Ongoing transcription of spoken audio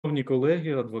Шановні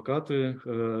колеги, адвокати,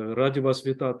 раді вас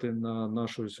вітати на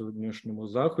нашому сьогоднішньому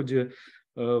заході.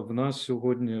 В нас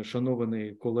сьогодні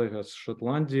шанований колега з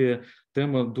Шотландії.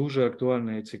 Тема дуже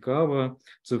актуальна і цікава.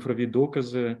 Цифрові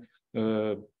докази,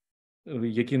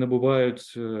 які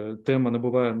тема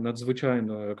набуває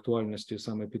надзвичайної актуальності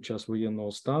саме під час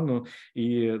воєнного стану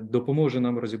і допоможе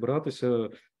нам розібратися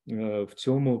в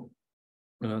цьому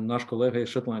наш колега із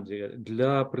Шотландії.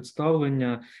 Для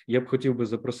представлення я б хотів би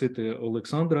запросити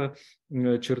Олександра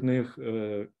Черних,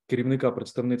 керівника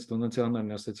представництва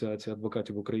Національної асоціації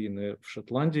адвокатів України в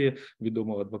Шотландії,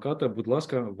 відомого адвоката. Будь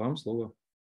ласка, вам слово.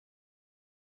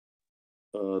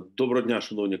 Доброго дня,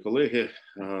 шановні колеги.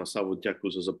 Саво,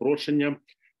 дякую за запрошення.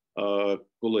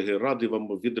 Колеги, радий вам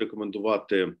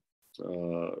відрекомендувати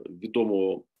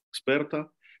відомого експерта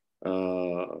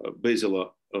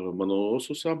Безіла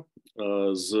Мanoussoса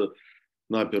з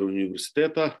напіру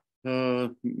університету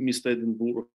міста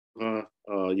Единбурга,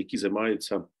 який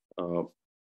займається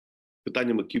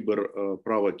питаннями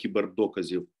кіберправа,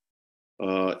 кібердоказів,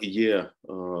 є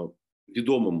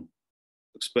відомим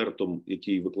експертом,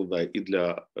 який викладає і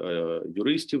для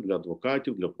юристів, для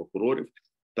адвокатів, для прокурорів,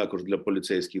 також для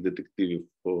поліцейських детективів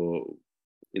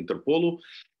Інтерполу.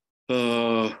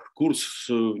 Курс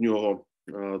в нього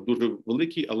дуже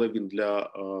великий, але він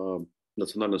для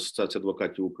Національної асоціації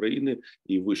адвокатів України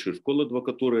і Вищої школи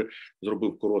адвокатури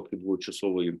зробив короткий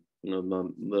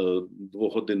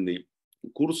двогодинний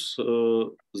курс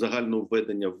загального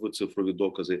введення в цифрові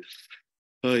докази,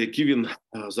 які він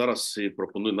зараз і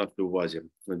пропонує нашій увазі.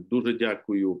 Дуже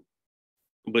дякую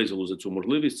Безілу за цю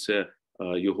можливість. Це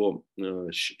його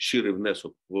щирий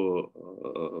внесок в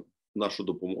нашу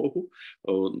допомогу,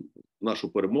 нашу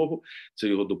перемогу. Це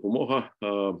його допомога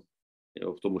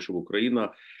в тому, щоб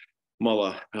Україна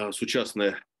мала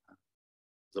сучасне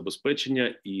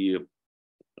забезпечення і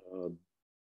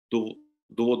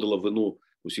доводила вину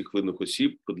усіх винних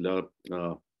осіб для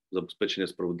забезпечення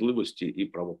справедливості і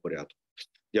правопорядку.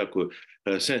 Дякую.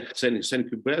 Thank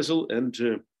you, Basil,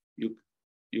 and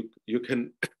you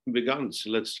can begin. So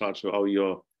let's start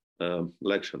your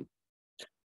lecture.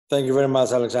 Thank you very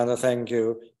much, Alexander. Thank you,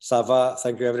 Sava.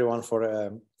 Thank you, everyone, for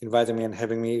inviting me and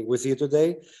having me with you today.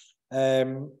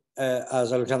 As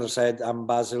Alexander said, I'm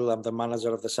Basil. I'm the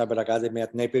manager of the Cyber Academy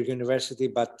at Napier University,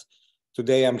 but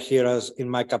today I'm here in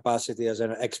my capacity as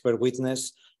an expert witness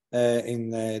in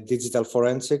digital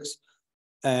forensics.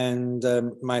 And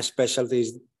my specialty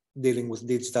is dealing with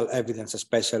digital evidence,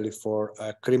 especially for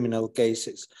criminal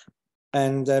cases.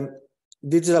 And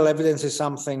digital evidence is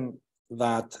something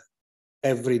that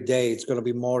every day it's going to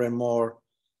be more and more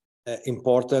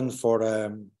important for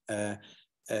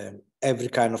every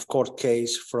kind of court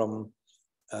case, from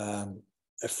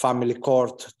a family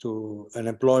court to an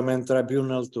employment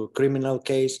tribunal to a criminal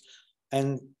case.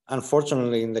 And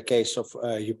unfortunately, in the case of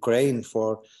Ukraine, for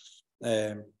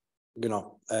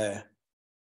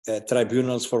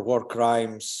tribunals for war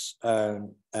crimes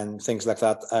and things like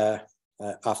that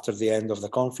after the end of the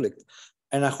conflict.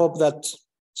 And I hope that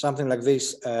something like this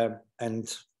and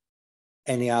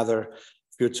any other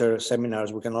future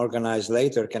seminars we can organize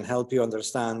later can help you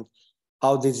understand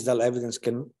how digital evidence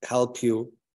can help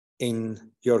you in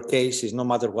your cases, no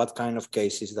matter what kind of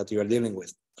cases that you are dealing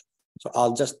with. So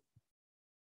I'll just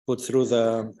put through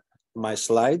my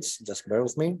slides, just bear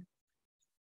with me.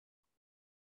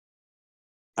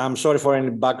 I'm sorry for any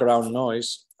background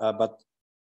noise, but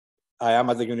I am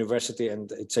at the university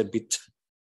and it's a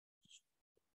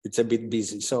bit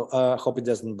busy. So I hope it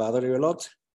doesn't bother you a lot.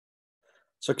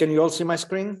 So can you all see my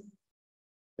screen?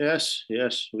 Yes,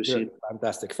 we see.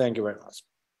 Fantastic, thank you very much.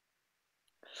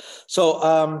 So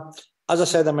as I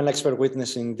said, I'm an expert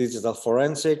witness in digital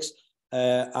forensics.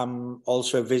 I'm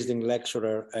also a visiting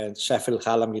lecturer at Sheffield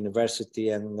Hallam University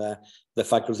and the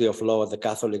Faculty of Law at the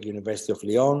Catholic University of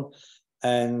Lyon.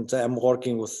 And I'm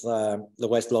working with the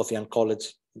West Lothian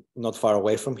College, not far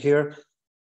away from here.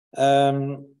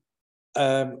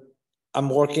 I'm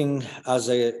working as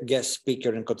a guest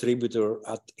speaker and contributor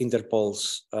at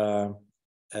Interpol's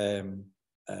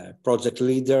project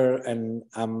leader, and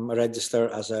I'm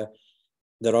registered as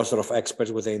the roster of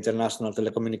experts with the International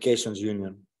Telecommunications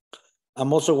Union.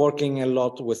 I'm also working a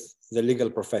lot with the legal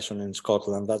profession in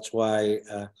Scotland. That's why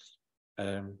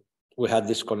we had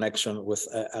this connection with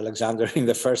Alexander in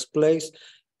the first place.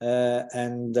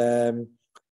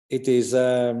 It is,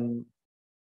 I'm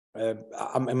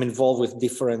involved with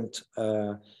different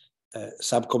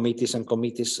subcommittees and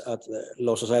committees at the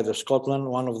Law Society of Scotland.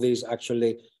 One of these,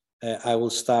 actually, I will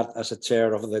start as a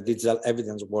chair of the Digital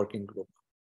Evidence Working Group.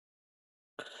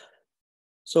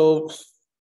 So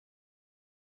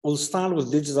we'll start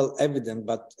with digital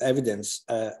evidence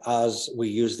as we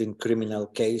used in criminal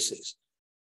cases.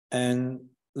 And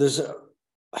there's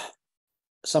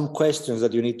some questions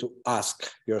that you need to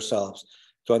ask yourselves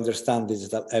to understand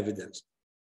digital evidence.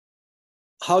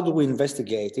 How do we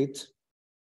investigate it?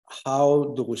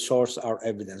 How do we source our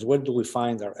evidence? Where do we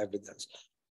find our evidence?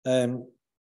 Do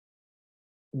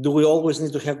we always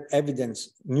need to have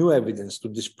evidence, new evidence, to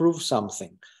disprove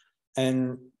something?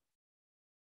 And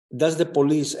does the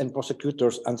police and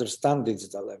prosecutors understand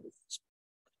digital evidence?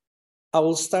 I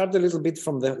will start a little bit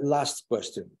from the last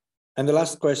question. And the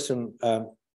last question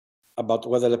about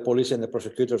whether the police and the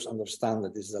prosecutors understand the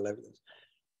digital evidence.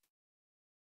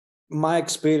 My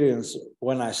experience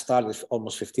when I started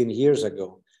almost 15 years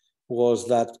ago was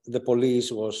that the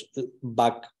police was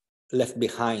left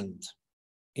behind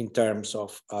in terms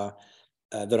of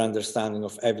their understanding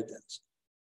of evidence.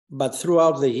 But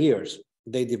throughout the years,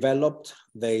 they developed,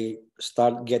 they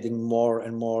start getting more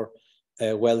and more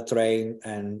well-trained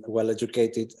and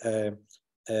well-educated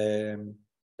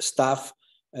staff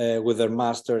with their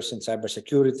masters in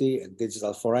cybersecurity and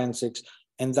digital forensics,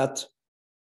 and that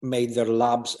made their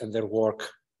labs and their work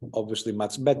obviously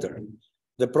much better.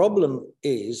 The problem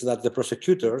is that the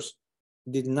prosecutors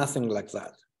did nothing like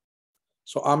that.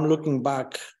 So I'm looking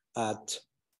back at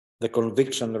the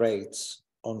conviction rates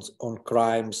on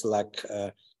crimes like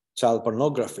child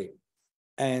pornography,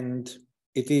 and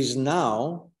it is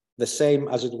now the same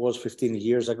as it was 15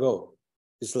 years ago.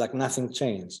 It's like nothing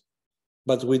changed.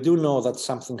 But we do know that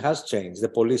something has changed. The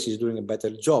police is doing a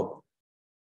better job.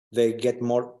 They get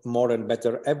more and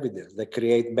better evidence. They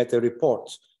create better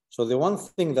reports. So the one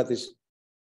thing that is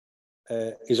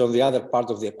on the other part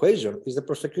of the equation is the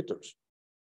prosecutors.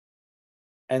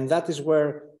 And that is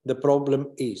where the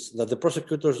problem is, that the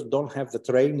prosecutors don't have the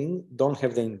training, don't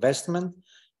have the investment,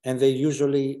 and they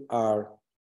usually are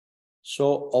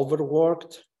so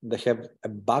overworked. They have a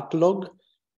backlog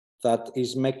that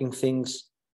is making things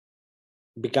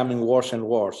becoming worse and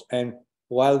worse. And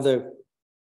while the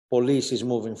police is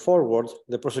moving forward,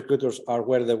 the prosecutors are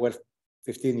where they were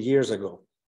 15 years ago,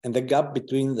 and the gap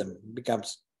between them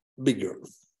becomes bigger.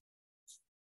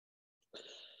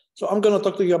 So I'm going to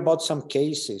talk to you about some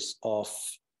cases of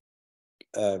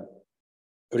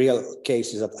real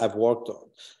cases that I've worked on.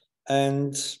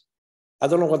 And I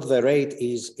don't know what the rate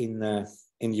is in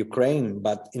Ukraine,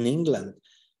 but in England,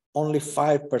 only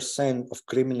 5% of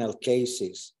criminal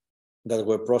cases that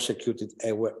were prosecuted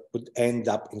would end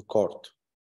up in court.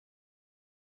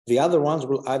 The other ones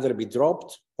will either be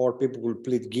dropped or people will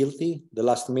plead guilty the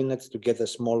last minute to get a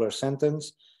smaller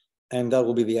sentence, and that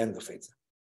will be the end of it.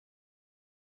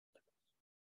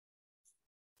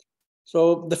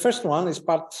 So the first one is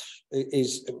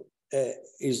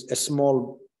a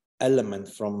small element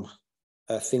from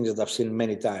things that I've seen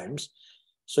many times.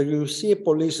 So you see a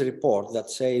police report that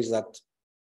says that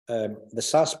the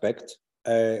suspect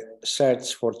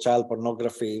searched for child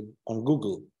pornography on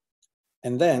Google,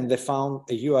 and then they found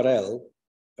a URL,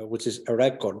 which is a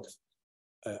record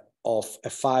of a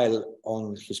file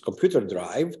on his computer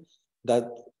drive that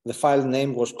the file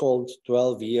name was called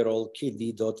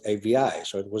 12-year-old-kid.avi.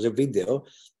 So it was a video,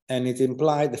 and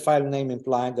the file name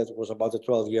implied that it was about a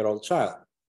 12-year-old child.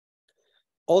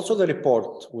 Also, the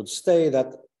report would state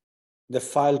that the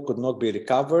file could not be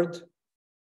recovered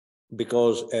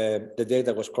because the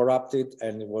data was corrupted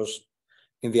and it was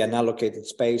in the unallocated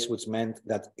space, which meant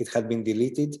that it had been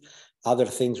deleted. Other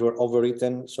things were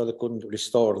overwritten, so they couldn't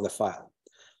restore the file.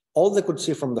 All they could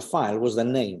see from the file was the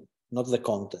name, not the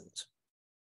content.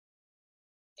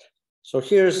 So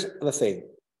here's the thing.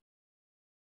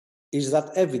 Is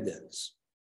that evidence?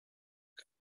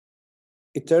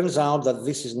 It turns out that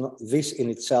this in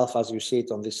itself, as you see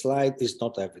it on this slide, is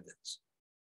not evidence.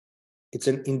 It's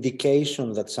an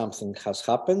indication that something has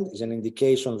happened. It's an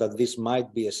indication that this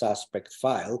might be a suspect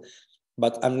file,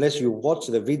 but unless you watch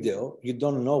the video, you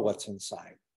don't know what's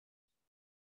inside.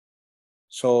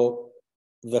 So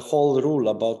the whole rule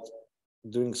about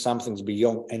doing something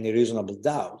beyond any reasonable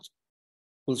doubt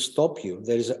will stop you.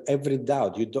 There is every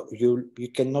doubt. You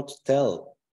cannot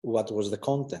tell what was the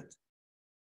content.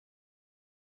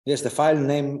 Yes, the file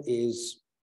name is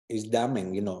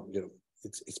damning,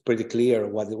 it's pretty clear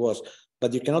what it was,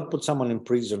 but you cannot put someone in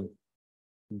prison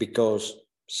because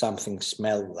something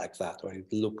smelled like that or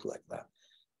it looked like that.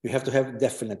 You have to have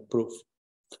definite proof.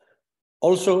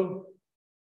 Also,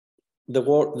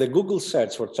 the Google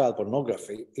search for child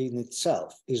pornography in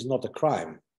itself is not a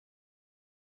crime.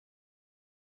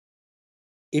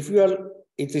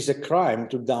 It is a crime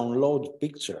to download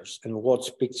pictures and watch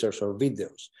pictures or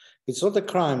videos. It's not a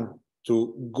crime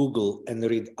to Google and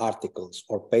read articles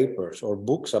or papers or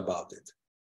books about it.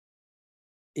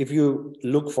 if you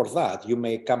look for that, you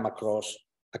may come across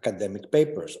academic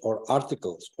papers or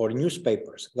articles or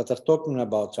newspapers that are talking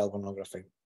about child pornography.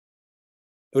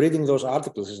 Reading those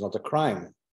articles is not a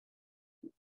crime.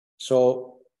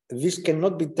 So this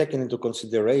cannot be taken into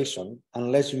consideration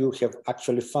unless you have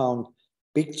actually found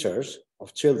pictures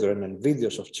of children and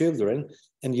videos of children,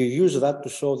 and you use that to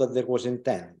show that there was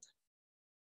intent.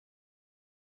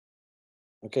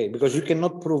 Okay, because you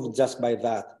cannot prove just by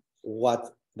that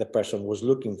what the person was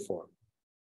looking for.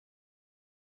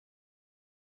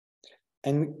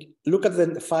 And look at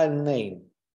the file name,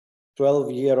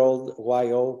 12-year-old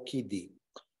YO kiddie.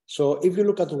 So if you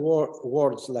look at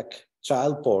words like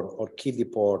child porn or kiddie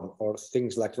porn or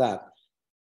things like that,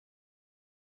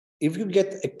 if you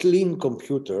get a clean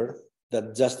computer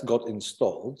that just got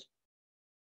installed,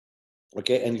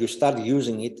 okay, and you start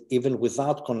using it even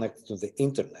without connecting to the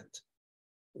internet,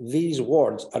 these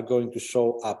words are going to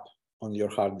show up on your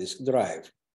hard disk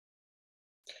drive.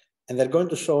 And they're going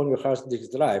to show on your hard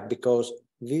disk drive because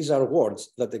these are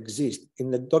words that exist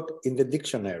in the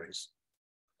dictionaries.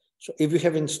 So if you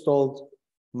have installed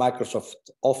Microsoft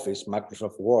Office,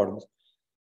 Microsoft Word,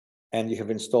 and you have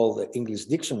installed the English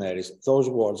dictionaries, those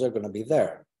words are going to be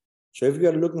there. So if you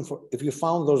are looking for, if you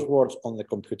found those words on the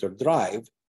computer drive,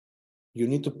 you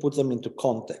need to put them into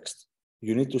context.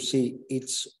 You need to see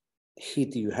each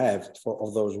hit you have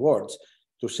of those words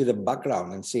to see the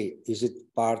background and see, is it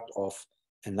part of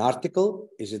an article?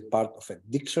 Is it part of a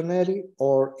dictionary?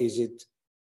 Or is it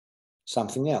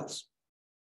something else?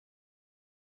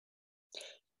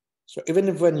 So even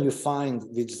if when you find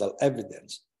digital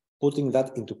evidence, putting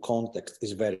that into context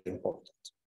is very important.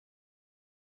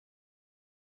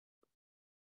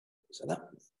 So now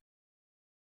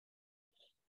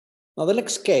the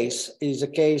next case is a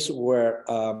case where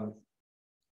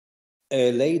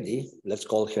a lady, let's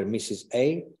call her Mrs.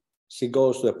 A, she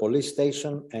goes to a police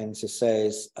station and she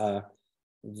says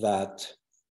that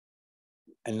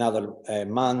another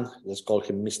man, let's call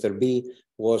him Mr. B,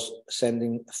 was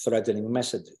sending threatening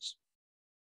messages.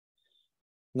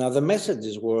 Now the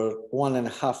messages were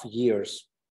 1.5 years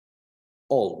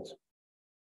old.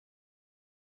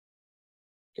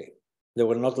 Okay, they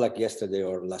were not like yesterday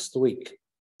or last week.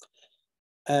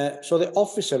 So the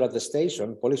officer at the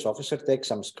station, police officer, takes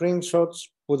some screenshots,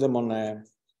 put them on a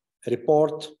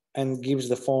report, and gives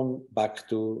the phone back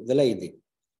to the lady.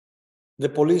 The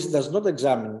police does not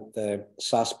examine the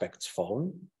suspect's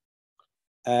phone,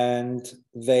 and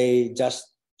they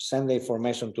just send the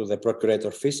information to the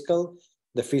procurator fiscal.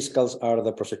 The fiscals are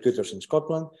the prosecutors in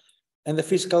Scotland, and the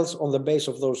fiscals, on the basis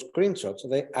of those screenshots,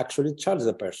 they actually charge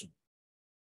the person.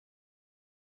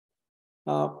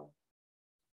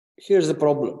 Here's the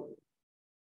problem.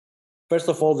 First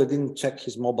of all, they didn't check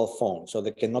his mobile phone, so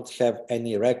they cannot have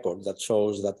any record that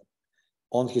shows that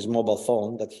on his mobile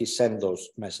phone that he sent those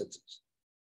messages.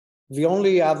 The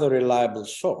only other reliable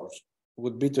source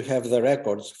would be to have the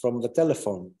records from the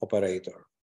telephone operator,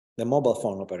 the mobile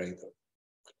phone operator.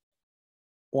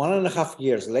 1.5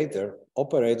 years later,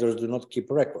 operators do not keep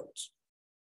records.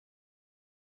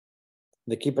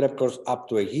 They keep records up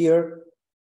to a year,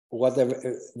 whatever.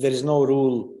 There is no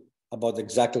rule about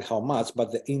exactly how much,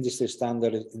 but the industry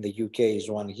standard in the UK is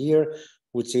 1 year,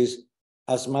 which is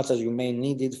as much as you may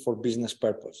need it for business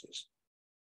purposes.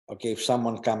 Okay, if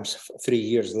someone comes 3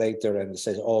 years later and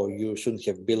says, oh, you shouldn't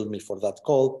have billed me for that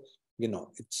call, you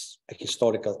know, it's a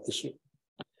historical issue.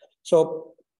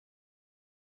 So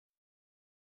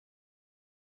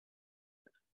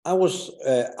I was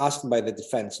asked by the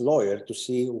defense lawyer to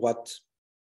see what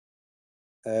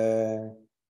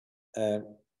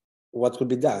could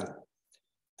be done.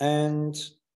 And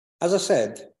as I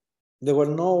said, there were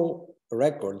no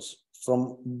records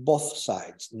from both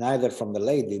sides, neither from the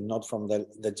lady, not from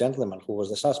the gentleman who was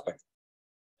the suspect.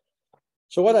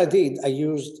 So what I did, I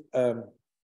used a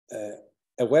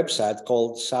website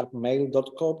called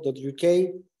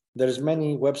sharpmail.co.uk. There's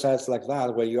many websites like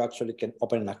that where you actually can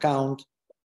open an account,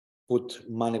 put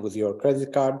money with your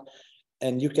credit card,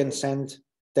 and you can send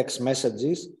text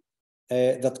messages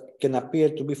that can appear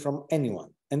to be from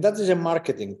anyone. And that is a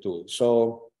marketing tool.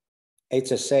 So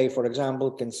HSA, for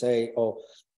example, can say, oh,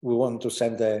 we want to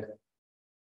send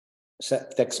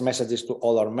text messages to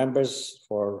all our members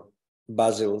for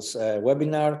Basil's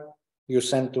webinar. You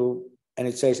send to, and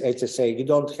it says HSA, you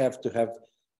don't have to have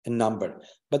a number.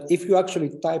 But if you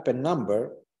actually type a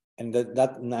number and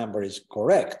that number is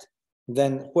correct,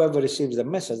 then whoever receives the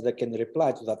message, they can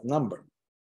reply to that number.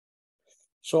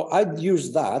 So I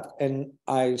used that and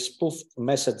I spoofed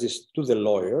messages to the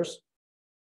lawyers,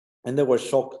 and they were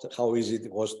shocked how easy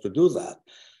it was to do that.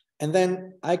 And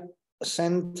then I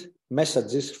sent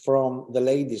messages from the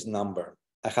lady's number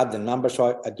I had the number,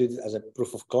 so I did it as a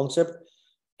proof of concept.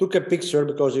 Took a picture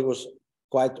because it was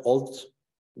quite old.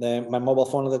 My mobile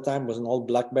phone at the time was an old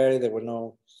BlackBerry. There were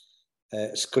no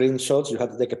screenshots. You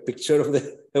had to take a picture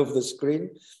of the screen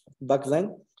back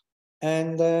then.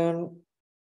 And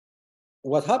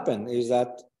what happened is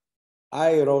that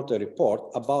I wrote a report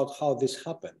about how this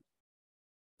happened.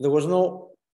 There was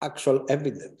no actual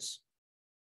evidence.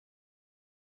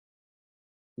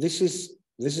 This is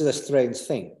a strange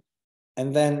thing.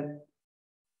 And then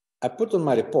I put on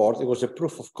my report, it was a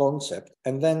proof of concept,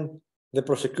 and then the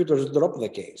prosecutors dropped the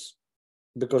case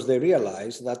because they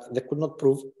realized that they could not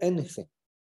prove anything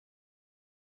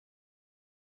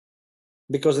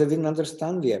because they didn't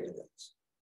understand the evidence.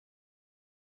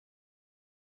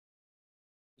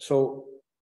 So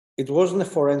it wasn't a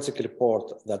forensic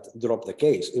report that dropped the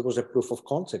case. It was a proof of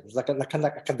concept. It was like an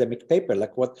academic paper,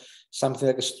 like something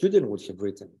like a student would have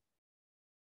written.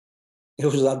 It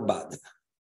was that bad.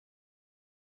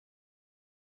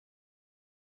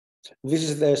 This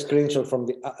is the screenshot from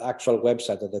the actual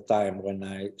website at the time when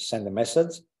I sent the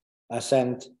message. I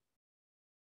sent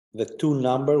the to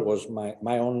number was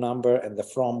my own number, and the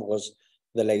from was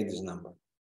the lady's number.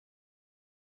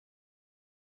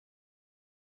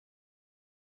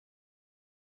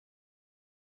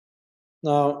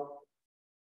 Now,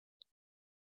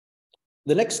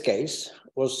 the next case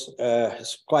was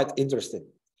quite interesting.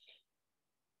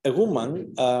 A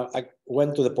woman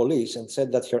went to the police and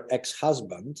said that her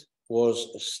ex-husband was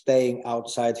staying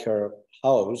outside her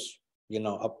house,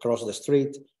 across the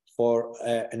street for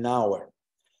an hour.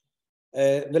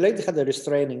 The lady had a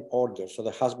restraining order, so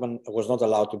the husband was not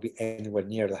allowed to be anywhere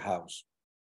near the house.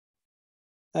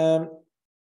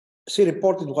 She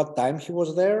reported what time he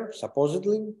was there,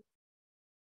 supposedly,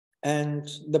 and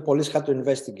the police had to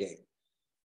investigate.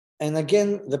 And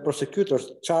again, the prosecutors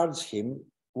charged him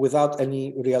without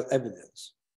any real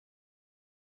evidence.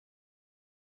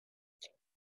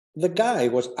 The guy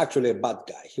was actually a bad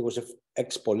guy. He was an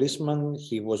ex-policeman.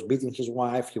 He was beating his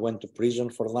wife. He went to prison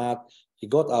for that. He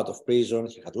got out of prison.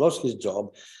 He had lost his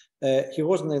job. He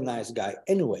wasn't a nice guy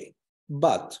anyway.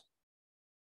 But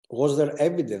was there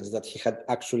evidence that he had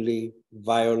actually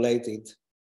violated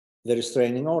the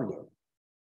restraining order?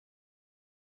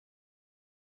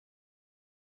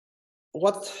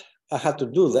 What I had to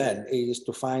do then is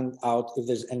to find out if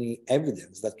there's any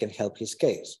evidence that can help his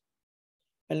case.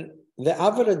 And the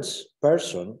average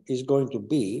person is going to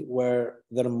be where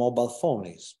their mobile phone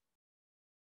is.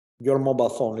 Your mobile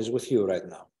phone is with you right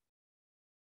now.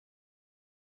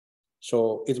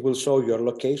 So it will show your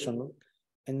location,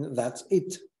 and that's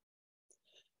it.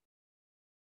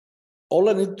 All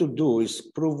I need to do is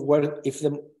prove where his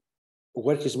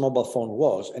mobile phone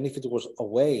was, and if it was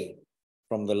away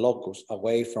from the locus,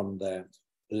 away from the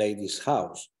lady's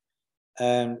house.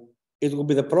 And it will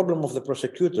be the problem of the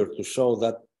prosecutor to show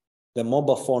that the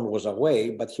mobile phone was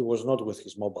away, but he was not with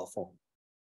his mobile phone.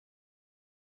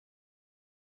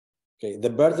 Okay, the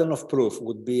burden of proof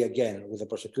would be, again, with the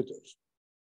prosecutors.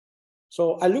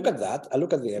 So I look at that, I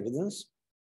look at the evidence.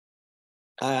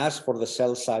 I ask for the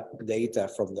cell site data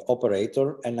from the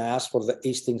operator, and I ask for the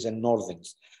eastings and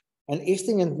northings. And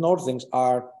easting and northings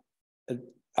are,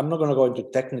 I'm not going to go into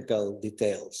technical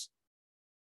details,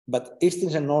 but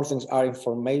eastings and northings are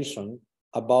information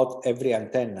about every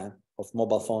antenna of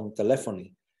mobile phone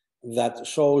telephony that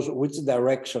shows which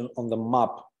direction on the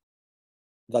map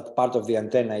that part of the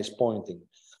antenna is pointing.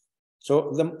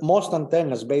 So most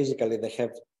antennas, basically, they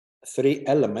have three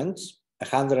elements,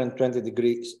 120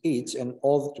 degrees each, and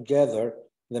all together,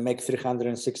 they make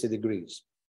 360 degrees.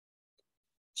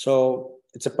 So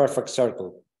it's a perfect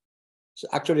circle. It's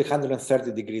actually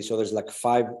 130 degrees, so there's like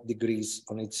 5 degrees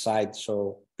on each side,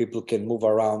 so people can move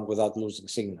around without losing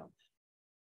signal.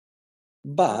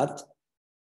 But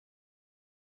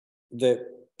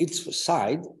each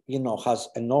side, has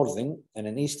a northing and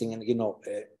an easting, and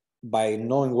by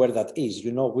knowing where that is,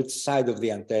 you know which side of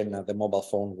the antenna the mobile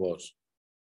phone was.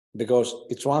 Because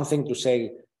it's one thing to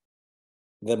say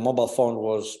the mobile phone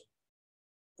was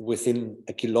within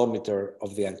a kilometer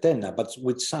of the antenna, but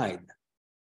which side?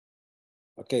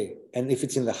 Okay, and if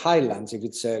it's in the highlands, if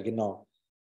it's in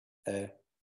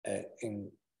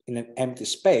an empty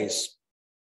space,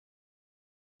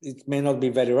 it may not be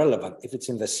very relevant. If it's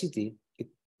in the city, it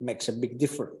makes a big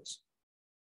difference.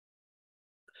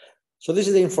 So this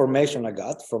is the information I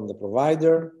got from the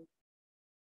provider.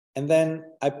 And then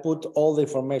I put all the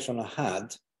information I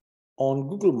had on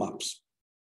Google Maps.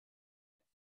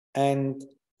 And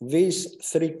these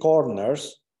 3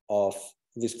 corners of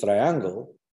this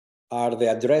triangle are the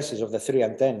addresses of the 3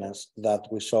 antennas that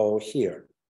we saw here.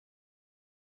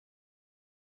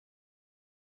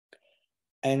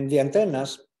 And the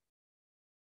antennas,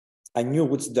 I knew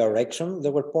which direction they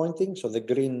were pointing. So the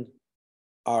green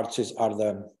arches are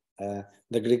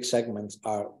the Greek segments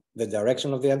are the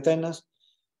direction of the antennas.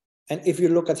 And if you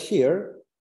look at here,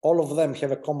 all of them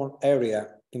have a common area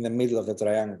in the middle of the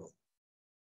triangle.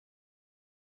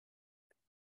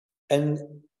 And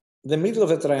the middle of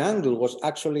the triangle was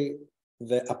actually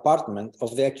the apartment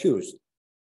of the accused.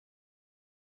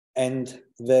 And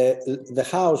the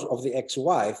house of the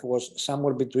ex-wife was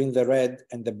somewhere between the red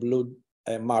and the blue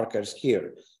markers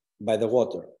here by the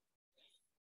water.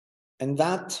 And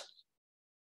that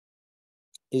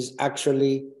is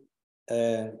actually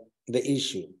the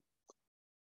issue.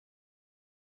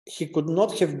 He could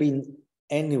not have been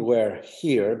anywhere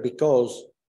here because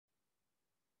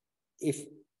if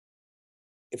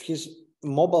his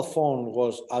mobile phone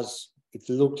was as it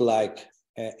looked like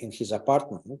in his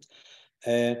apartment,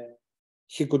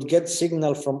 he could get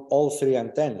signal from all three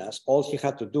antennas. All he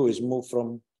had to do is move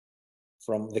from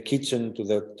the kitchen to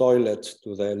the toilet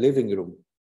to the living room.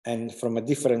 And from a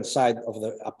different side of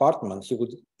the apartment, he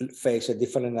would face a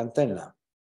different antenna.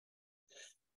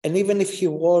 And even if he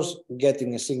was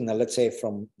getting a signal, let's say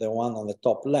from the one on the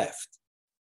top left,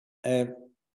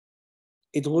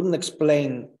 it wouldn't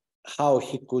explain how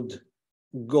he could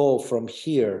go from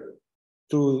here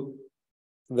to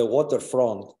the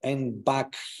waterfront and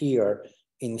back here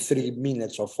in 3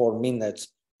 minutes or 4 minutes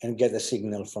and get a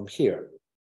signal from here.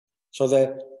 So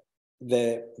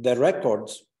the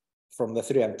records from the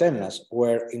three antennas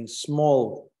were in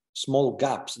small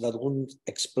gaps that wouldn't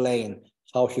explain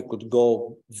how he could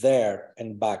go there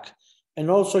and back. And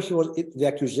also the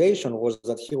accusation was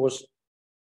that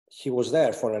he was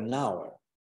there for an hour.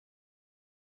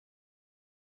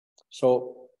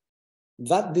 So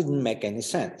that didn't make any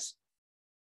sense.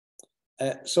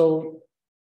 So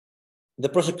the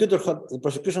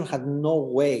prosecution had no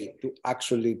way to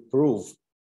actually prove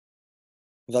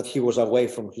that he was away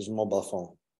from his mobile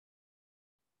phone.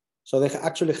 So they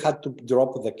actually had to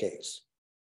drop the case.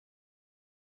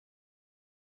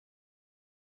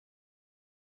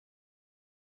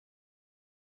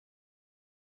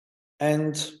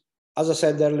 And as I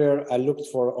said earlier, I looked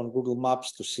on Google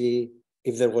Maps to see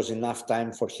if there was enough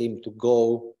time for him to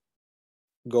go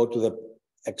to the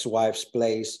ex-wife's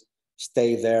place,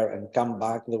 stay there and come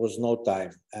back. There was no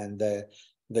time. And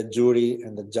the jury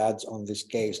and the judge on this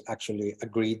case actually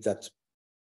agreed that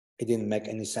it didn't make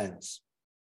any sense.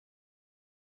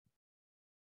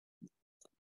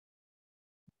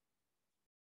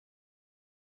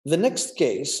 The next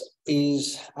case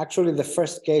is actually the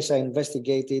first case I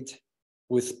investigated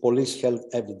with police-held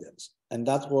evidence. And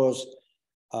that was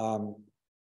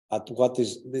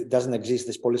it doesn't exist,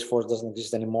 this police force doesn't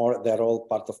exist anymore. They're all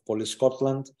part of Police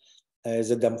Scotland,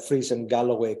 the Dumfries and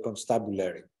Galloway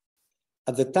Constabulary.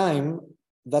 At the time,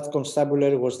 that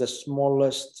constabulary was the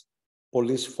smallest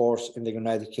police force in the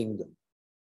United Kingdom.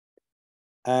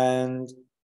 And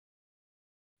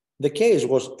the case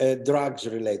was a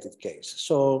drugs-related case.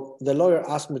 So the lawyer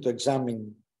asked me to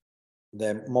examine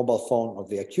the mobile phone of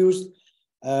the accused.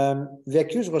 The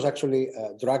accused was actually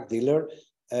a drug dealer.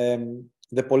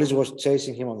 The police was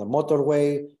chasing him on the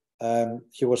motorway.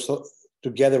 He was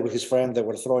together with his friend. They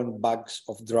were throwing bags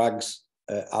of drugs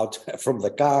out from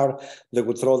the car. They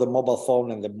would throw the mobile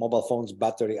phone and the mobile phone's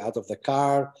battery out of the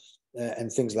car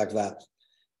and things like that.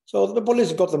 So the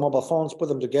police got the mobile phones, put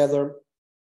them together.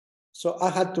 So I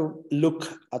had to look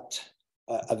at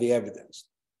the evidence.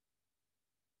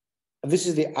 This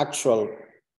is the actual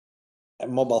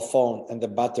mobile phone and the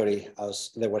battery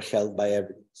as they were held by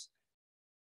evidence.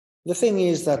 The thing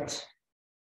is that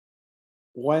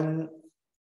when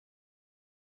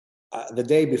the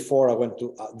day before I went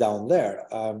down there,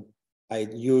 I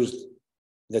used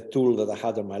the tool that I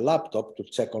had on my laptop to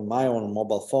check on my own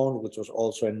mobile phone, which was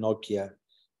also a Nokia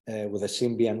with a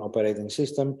Symbian operating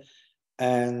system.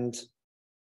 And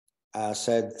I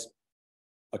said,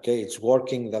 okay, it's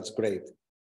working, that's great.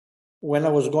 When I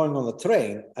was going on the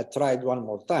train, I tried one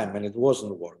more time and it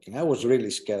wasn't working. I was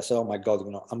really scared. I said, oh my God,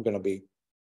 I'm going to be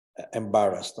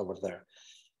embarrassed over there.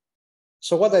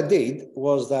 So what I did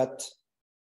was that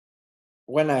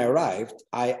when I arrived,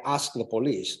 I asked the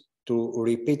police to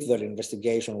repeat their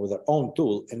investigation with their own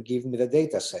tool and give me the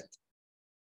data set.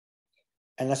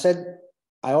 And I said,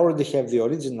 I already have the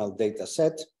original data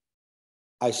set.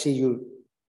 I see you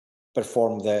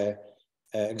perform the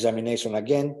examination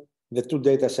again. The two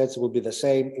data sets will be the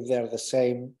same. If they're the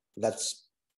same, that's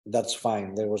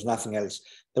fine. There was nothing else.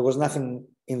 There was nothing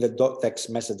in the text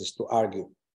messages to argue.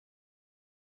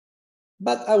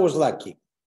 But I was lucky.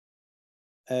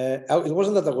 It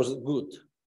wasn't that I was good.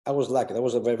 I was lucky. That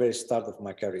was the very, very start of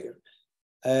my career.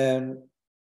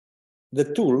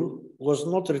 the tool was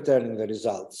not returning the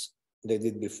results they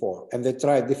did before, and they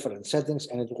tried different settings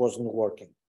and it wasn't working.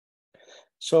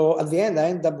 So at the end, I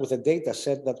ended up with a data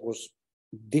set that was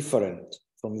different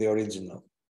from the original.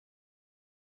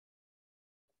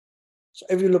 So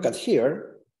if you look at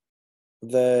here,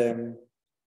 the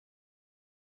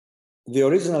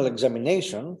original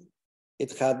examination,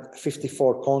 it had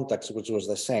 54 contacts, which was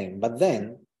the same, but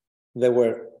then there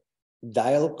were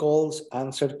dial calls,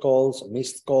 answered calls,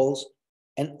 missed calls,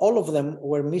 and all of them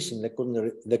were missing. They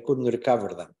couldn't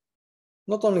recover them.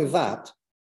 Not only that,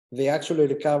 they actually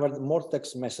recovered more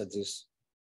text messages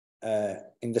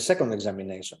in the second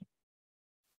examination.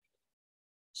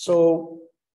 So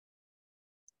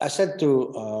I said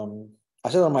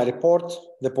on my report,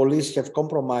 the police have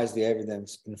compromised the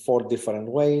evidence in 4 different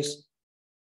ways.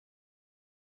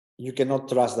 You cannot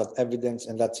trust that evidence,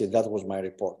 and that's it. That was my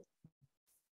report.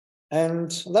 And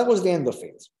that was the end of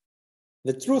it.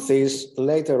 The truth is,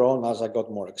 later on, as I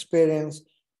got more experience,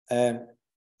 I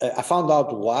found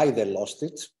out why they lost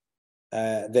it.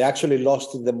 They actually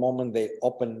lost it the moment they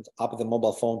opened up the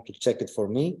mobile phone to check it for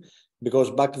me,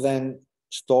 because back then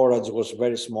storage was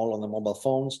very small on the mobile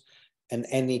phones, and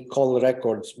any call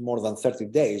records more than 30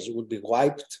 days would be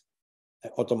wiped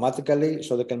automatically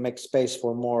so they can make space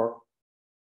for more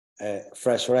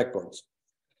fresh records.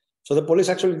 So the police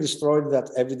actually destroyed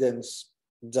that evidence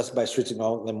just by switching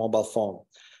on the mobile phone.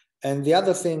 And the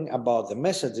other thing about the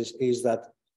messages is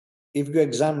that if you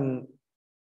examine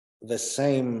the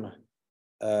same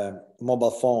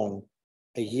mobile phone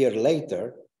a year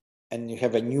later and you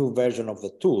have a new version of the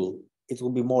tool, it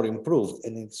will be more improved,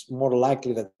 and it's more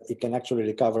likely that it can actually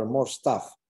recover more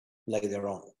stuff later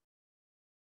on.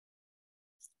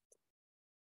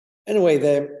 Anyway,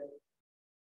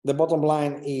 the bottom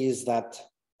line is that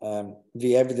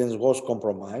the evidence was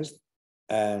compromised,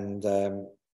 and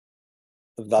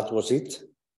that was it.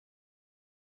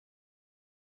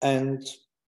 And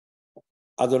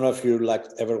I don't know if you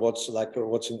ever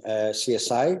watching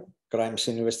CSI, Crime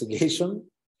Scene Investigation,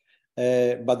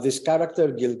 but this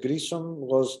character, Gil Grissom,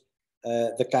 was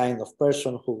the kind of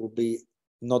person who would be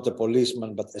not a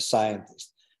policeman, but a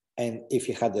scientist. And if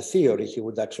he had a theory, he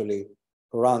would actually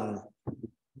run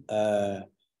an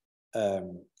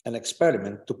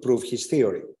experiment to prove his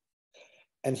theory.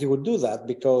 And he would do that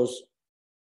because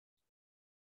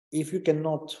if you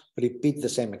cannot repeat the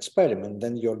same experiment,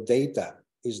 then your data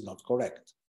is not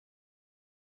correct.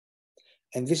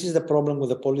 And this is the problem with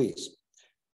the police.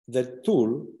 The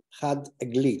tool had a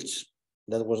glitch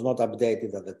that was not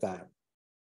updated at the time.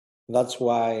 That's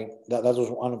why that was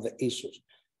one of the issues.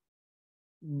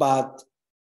 But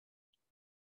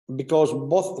because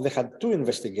both they had 2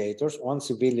 investigators, one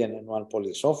civilian and one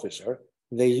police officer,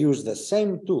 they used the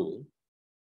same tool,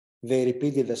 they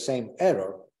repeated the same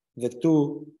error, the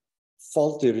 2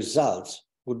 faulty results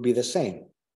would be the same.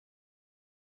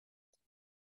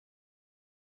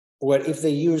 Where if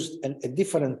they used a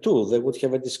different tool, they would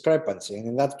have a discrepancy. And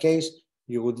in that case,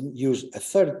 you would use a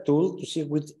 3rd tool to see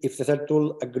if the 3rd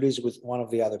tool agrees with one of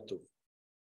the other 2.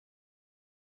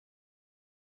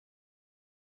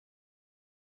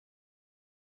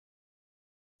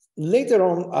 Later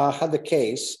on, I had a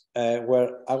case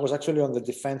where I was actually on the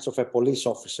defense of a police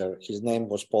officer. His name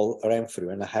was Paul Renfrew,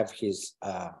 and I have his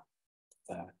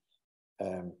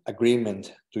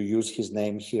agreement to use his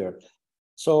name here.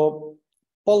 So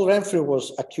Paul Renfrew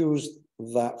was accused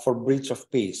for breach of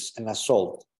peace and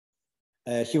assault.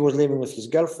 He was living with his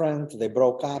girlfriend. They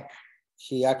broke up.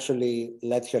 He actually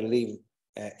let her live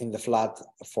in the flat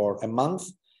for a month.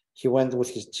 He went with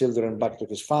his children back to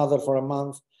his father for a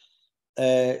month.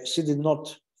 She did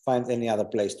not find any other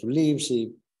place to live.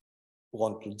 She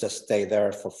wanted to just stay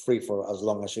there for free for as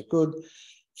long as she could.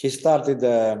 He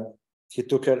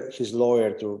took his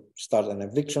lawyer to start an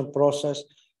eviction process.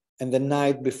 And the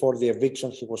night before the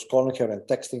eviction, he was calling her and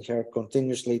texting her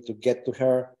continuously to get to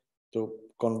her, to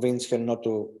convince her not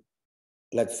to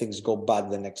let things go bad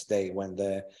the next day when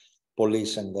the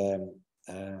police and the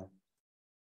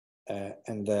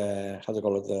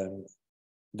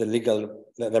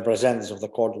representatives of the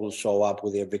court will show up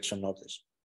with the eviction notice.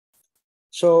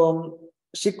 So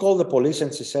she called the police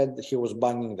and she said he was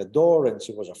banging the door and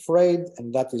she was afraid,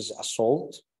 and that is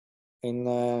assault in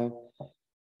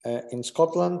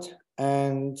Scotland.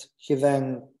 And he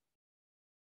then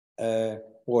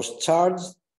was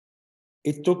charged.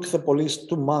 It took the police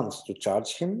 2 months to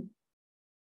charge him.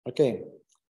 Okay.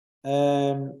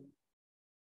 And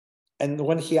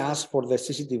when he asked for the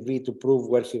CCTV to prove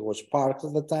where he was parked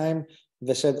at the time,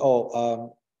 they said,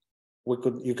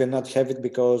 you cannot have it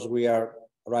because we are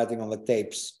writing on the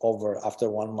tapes over after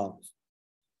 1 month.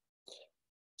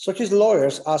 So his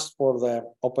lawyers asked for the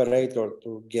operator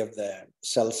to give the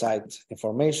cell site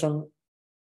information.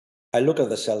 I look at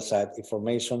the cell site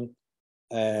information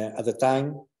at the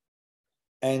time,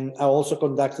 and I also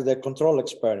conducted a control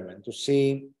experiment to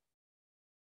see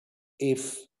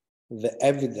if the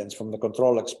evidence from the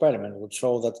control experiment would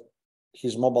show that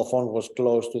his mobile phone was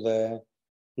close to the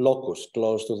locus,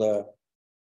 close to the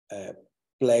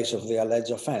place of the alleged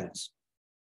offense.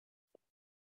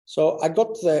 So I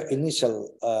got the initial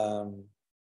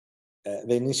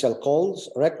calls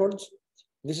records.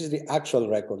 This is the actual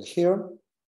record here.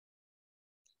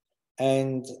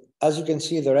 And as you can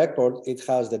see, the record, it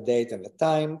has the date and the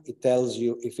time. It tells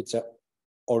you if it's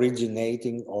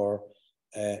originating or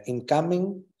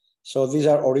incoming. So these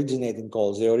are originating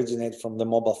calls. They originate from the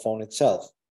mobile phone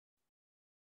itself.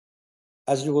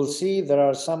 As you will see, there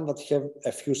are some that have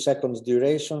a few seconds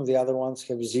duration. The other ones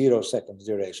have 0 seconds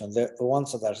duration. The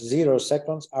ones that are 0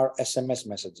 seconds are SMS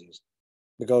messages,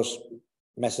 because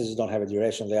messages don't have a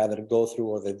duration. They either go through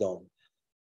or they don't.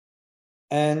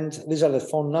 And these are the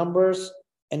phone numbers.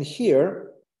 And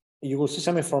here you will see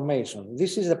some information.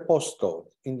 This is a postcode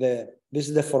this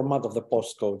is the format of the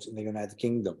postcodes in the United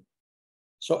Kingdom.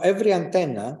 So every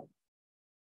antenna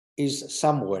is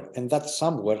somewhere, and that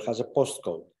somewhere has a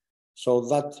postcode. So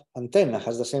that antenna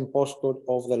has the same postcode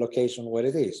of the location where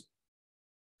it is.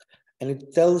 And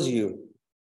it tells you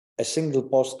a single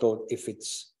postcode if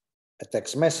it's a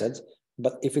text message,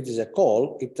 but if it is a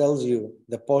call, it tells you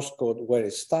the postcode where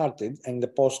it started and the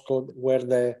postcode where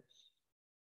the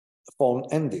phone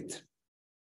ended.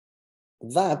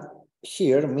 That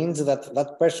here means that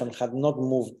that person had not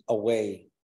moved away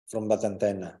from that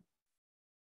antenna,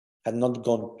 had not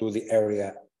gone to the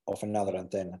area of another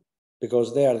antenna,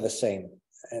 because they are the same.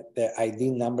 The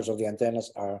ID numbers of the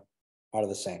antennas are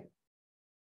the same.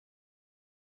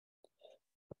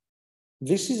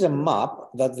 This is a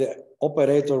map that the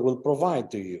operator will provide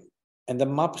to you. And the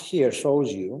map here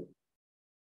shows you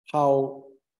how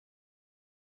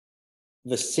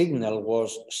the signal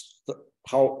was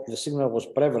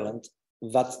prevalent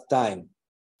that time.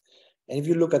 And if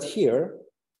you look at here,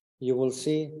 you will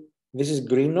see this is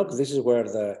Greenock. This is where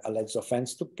the alleged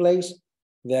offense took place.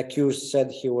 The accused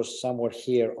said he was somewhere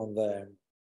here on the,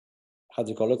 how do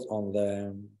you call it, on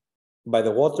the, by the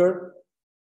water.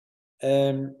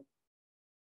 The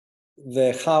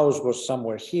house was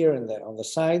somewhere here on the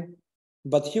side,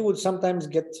 but he would sometimes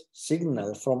get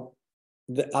signal from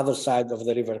the other side of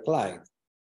the River Clyde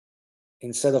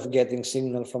instead of getting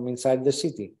signal from inside the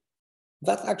city.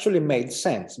 That actually made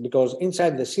sense, because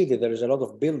inside the city there is a lot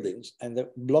of buildings and they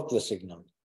block the signal.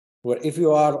 Where if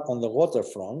you are on the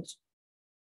waterfront,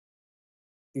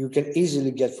 you can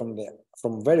easily get from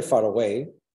very far away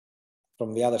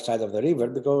from the other side of the river,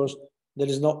 because there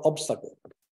is no obstacle.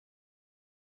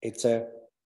 It's a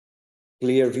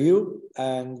clear view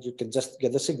and you can just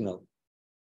get the signal.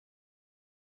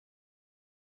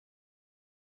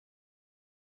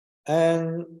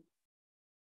 And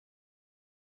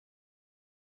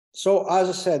so, as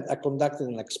I said, I conducted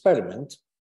an experiment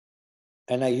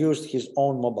and I used his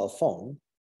own mobile phone.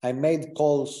 I made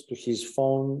calls to his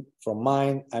phone from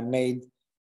mine. I made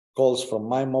calls from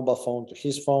my mobile phone to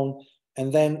his phone.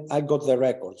 And then I got the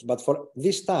records. But for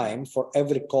this time, for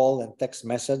every call and text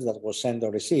message that was sent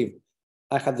or received,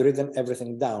 I had written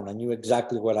everything down. I knew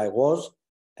exactly where I was,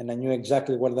 and I knew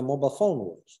exactly where the mobile phone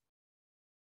was.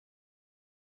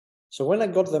 So when I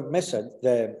got the message,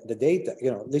 the data,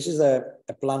 this is a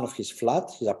plan of his flat,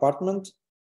 his apartment,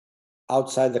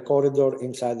 outside the corridor,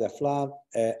 inside the flat,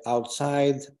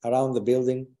 outside, around the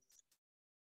building.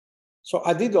 So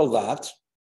I did all that.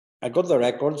 I got the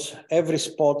records. Every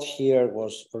spot here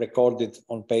was recorded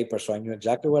on paper, so I knew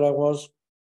exactly where I was.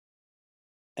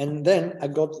 And then I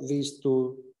got these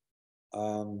two,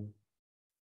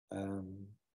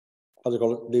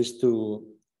 these two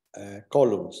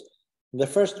columns. The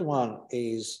first one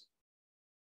is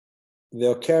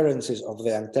the occurrences of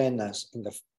the antennas in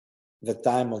the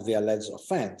time of the alleged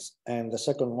offense. And the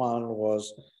second one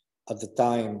was at the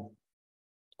time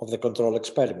of the control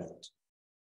experiment.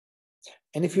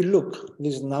 And if you look,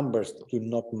 these numbers do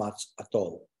not match at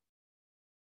all.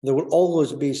 There will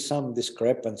always be some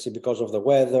discrepancy because of the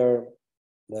weather,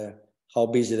 how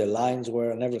busy the lines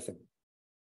were and everything.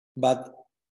 But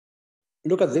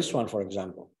look at this one, for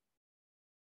example.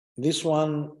 This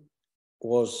one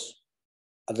was,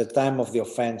 at the time of the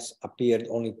offense, appeared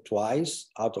only twice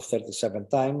out of 37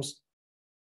 times.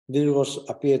 This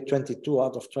appeared 22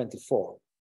 out of 24.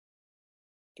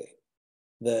 Okay.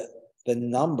 The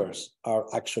numbers are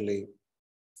actually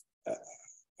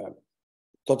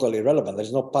totally irrelevant.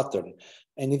 There's no pattern.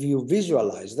 And if you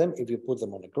visualize them, if you put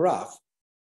them on a graph,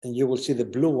 and you will see the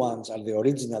blue ones are the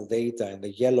original data and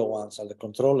the yellow ones are the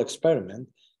control experiment,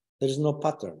 there is no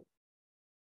pattern.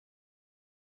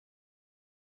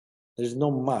 There's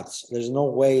no match. There's no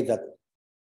way that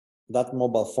that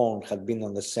mobile phone had been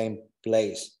on the same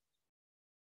place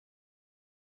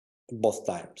both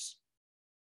times.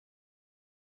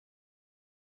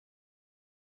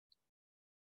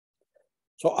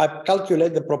 So I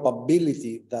calculate the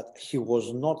probability that he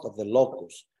was not at the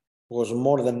locus was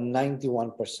more than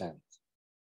 91%.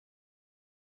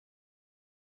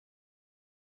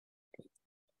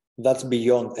 That's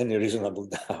beyond any reasonable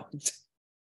doubt.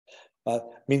 But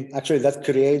I mean, actually, that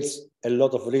creates a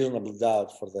lot of reasonable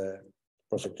doubt for the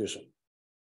prosecution.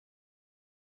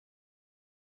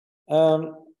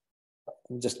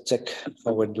 Just check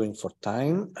how we're doing for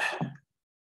time.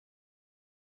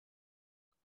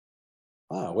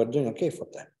 We're doing okay for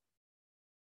time.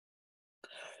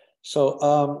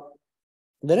 So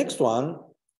the next one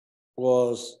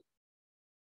was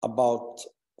about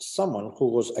someone who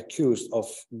was accused of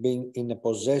being in a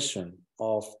possession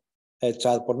of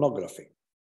child pornography.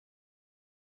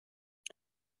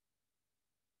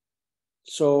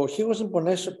 So he was in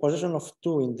possession of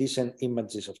 2 indecent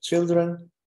images of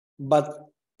children, but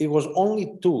it was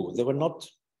only 2. There were not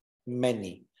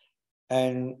many.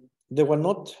 And they were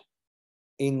not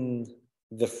in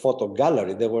the photo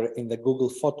gallery. They were in the Google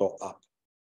Photo app,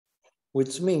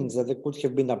 which means that they could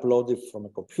have been uploaded from a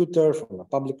computer, from a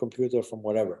public computer, from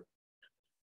wherever.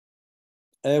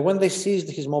 When they seized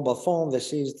his mobile phone, they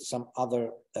seized some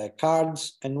other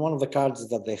cards, and one of the cards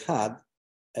that they had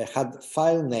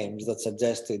file names that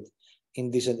suggested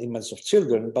indecent images of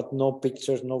children, but no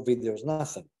pictures, no videos,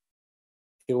 nothing.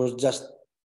 It was just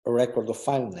a record of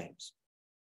file names.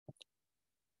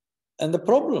 And the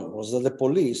problem was that the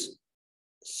police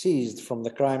seized from the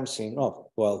crime scene,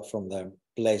 from the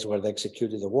place where they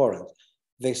executed the warrant,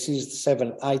 they seized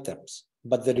 7 items,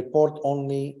 but the report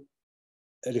only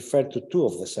referred to 2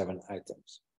 of the 7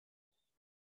 items.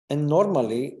 And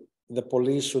normally, the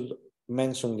police should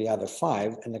mention the other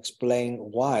 5 and explain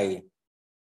why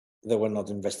they were not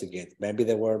investigated. Maybe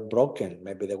they were broken,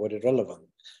 maybe they were irrelevant.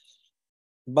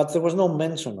 But there was no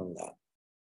mention on that.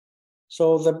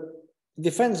 So the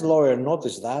defense lawyer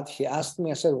noticed that. He asked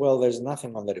me, I said, well, there's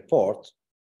nothing on the report,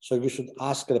 so you should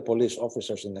ask the police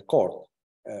officers in the court,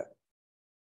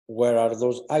 where are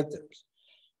those items?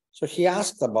 So he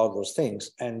asked about those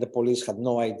things, and the police had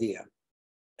no idea.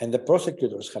 And the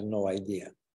prosecutors had no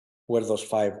idea where those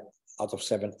 5 out of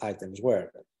 7 items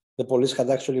were. The police had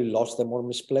actually lost them or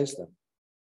misplaced them.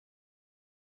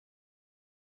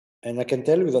 And I can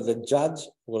tell you that the judge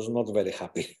was not very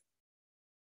happy.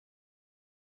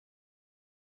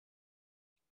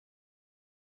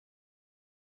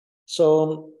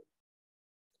 So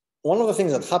one of the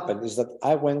things that happened is that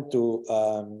I went to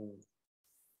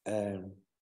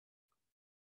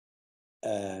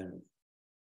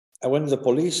the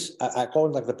police. I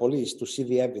contacted the police to see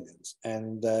the evidence,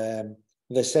 and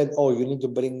they said, "Oh, you need to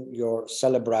bring your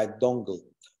Celebrite dongle."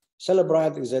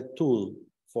 Celebrite is a tool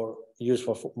used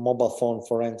for mobile phone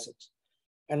forensics.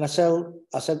 And I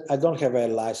said, I don't have a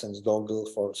licensed dongle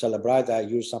for Celebrite. I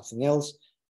use something else.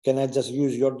 Can I just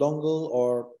use your dongle,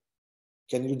 or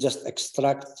can you just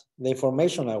extract the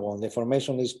information I want? The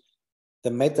information is the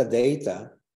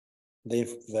metadata,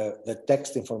 the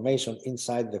text information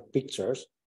inside the pictures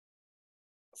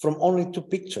from only 2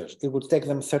 pictures. It would take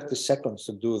them 30 seconds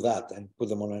to do that and put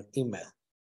them on an email.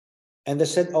 And they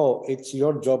said, oh, it's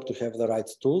your job to have the right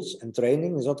tools and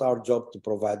training. It's not our job to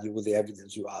provide you with the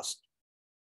evidence you asked.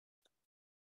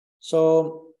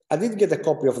 So I did get a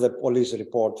copy of the police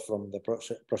report from the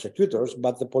prosecutors,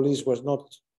 but the police was not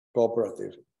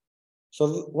cooperative.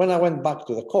 So when I went back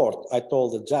to the court, I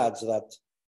told the judge that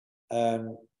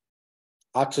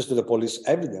access to the police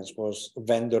evidence was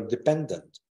vendor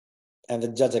dependent. And the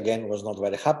judge, again, was not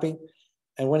very happy.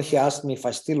 And when he asked me if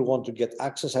I still want to get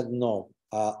access, I said, no,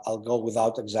 I'll go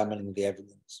without examining the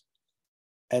evidence.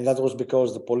 And that was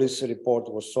because the police report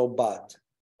was so bad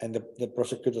and the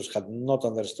prosecutors had not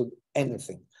understood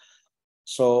anything.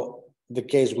 So the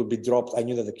case would be dropped. I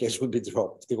knew that the case would be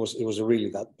dropped. It was really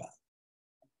that bad.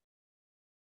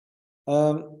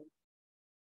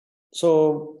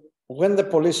 So when the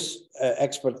police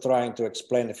expert trying to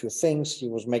explain a few things, he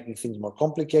was making things more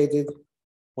complicated.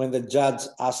 When the judge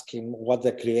asked him what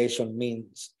the creation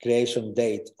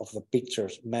date of the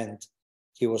pictures meant,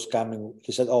 he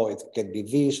said, oh, it can be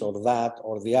this or that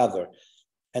or the other.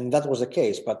 And that was the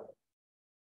case, but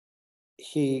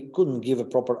he couldn't give a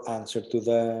proper answer to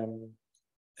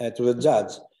the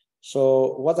judge.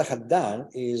 So what I had done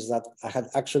is that I had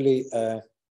actually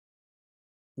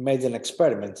made an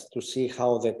experiment to see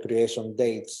how the creation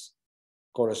dates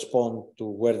correspond to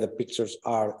where the pictures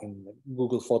are in the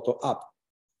Google Photo app.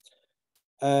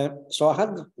 So I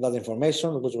had that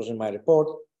information, which was in my report.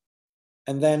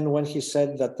 And then when he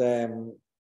said that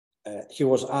he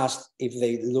was asked if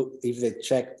they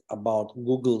checked about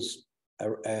Google's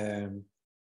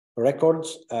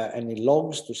records, any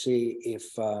logs to see if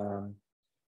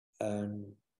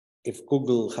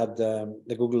Google had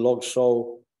the Google logs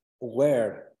show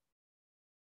where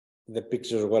the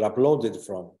pictures were uploaded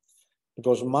from.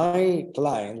 Because my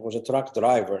client was a truck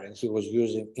driver and he was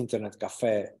using Internet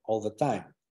Cafe all the time.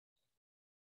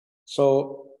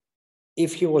 So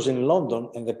if he was in London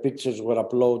and the pictures were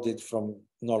uploaded from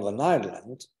Northern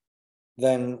Ireland,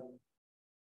 then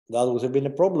that would have been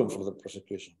a problem for the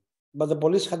prosecution. But the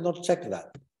police had not checked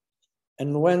that.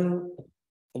 And when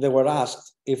they were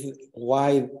asked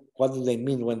what do they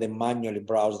mean when they manually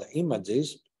browse the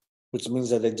images, which means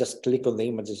that they just click on the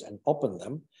images and open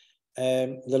them,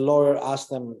 the lawyer asked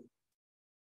them,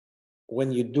 when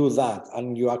you do that, are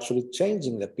you actually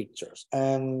changing the pictures?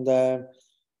 And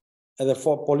the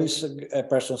police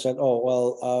person said, oh,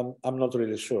 well, I'm not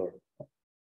really sure.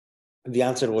 The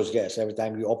answer was yes. Every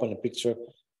time you open a picture,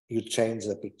 you change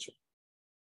the picture.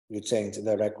 You change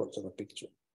the records of the picture.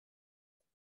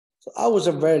 So I was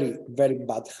a very, very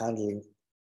bad handling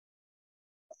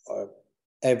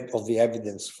of the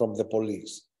evidence from the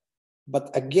police.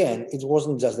 But again, it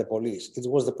wasn't just the police, it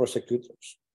was the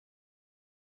prosecutors.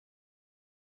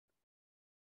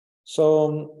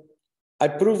 So I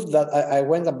proved that I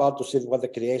went about to see what the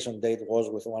creation date was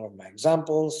with one of my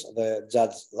examples. The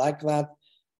judge liked that.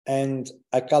 And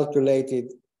I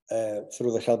calculated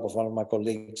through the help of one of my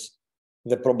colleagues,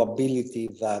 the probability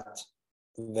that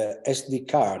the SD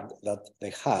card that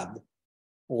they had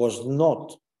was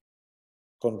not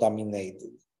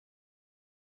contaminated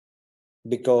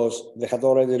because they had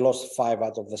already lost 5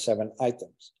 out of the 7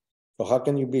 items. So how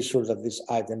can you be sure that this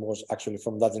item was actually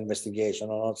from that investigation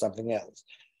or not something else?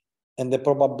 And the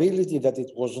probability that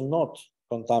it was not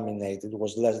contaminated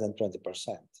was less than 20%.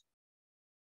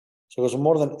 So it was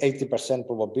more than 80%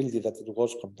 probability that it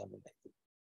was contaminated.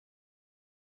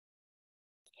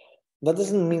 That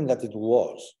doesn't mean that it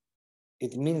was.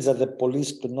 It means that the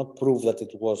police could not prove that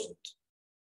it wasn't,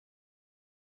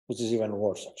 which is even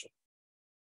worse, actually.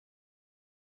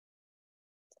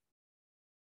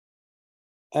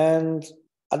 And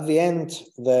at the end,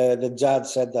 the judge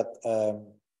said that,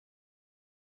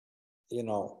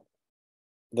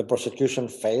 the prosecution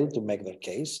failed to make their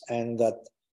case and that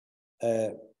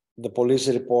the police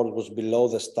report was below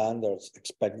the standards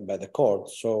expected by the court.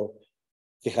 So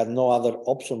he had no other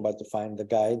option but to find the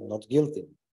guy not guilty.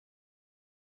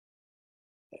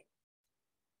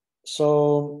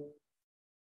 So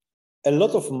a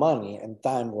lot of money and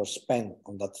time was spent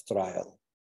on that trial.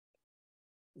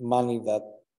 Money that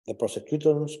the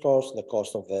prosecutors cost, the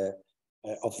cost of the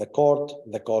court,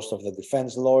 the cost of the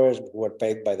defense lawyers who were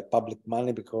paid by the public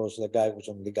money because the guy was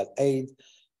on legal aid,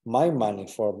 my money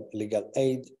for legal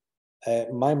aid,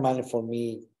 my money for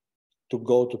me to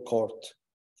go to court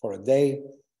for a day.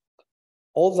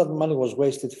 All that money was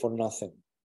wasted for nothing.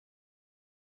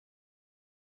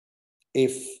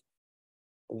 If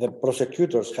the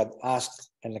prosecutors had asked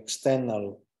an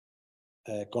external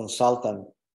consultant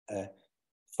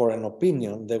for an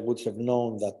opinion, they would have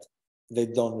known that they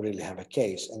don't really have a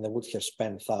case and they would have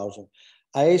spent thousands.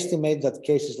 I estimate that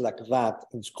cases like that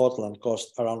in Scotland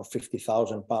cost around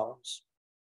 £50,000.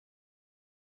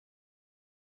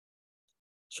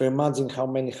 So imagine how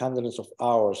many hundreds of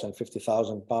hours and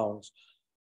 £50,000,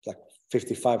 like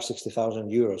 55, 60,000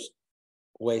 euros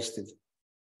wasted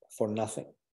for nothing.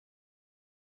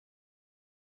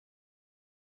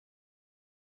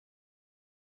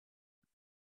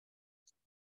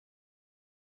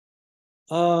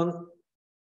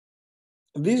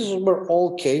 These were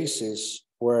all cases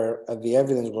where the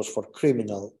evidence was for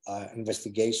criminal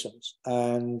investigations,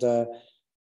 and the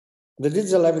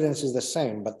digital evidence is the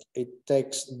same, but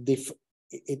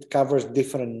it covers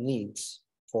different needs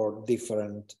for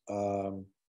different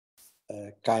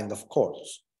kind of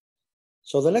courts.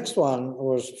 So the next one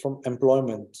was from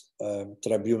Employment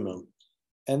Tribunal,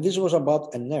 and this was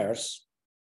about a nurse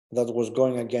that was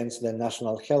going against the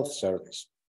National Health Service,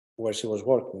 where she was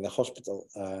working, the hospital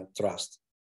trust.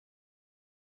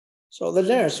 So the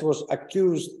nurse was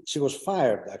accused, she was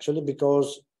fired actually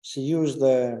because she used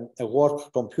a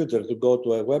work computer to go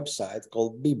to a website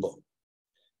called Bibo.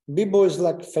 Bibo is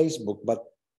like Facebook, but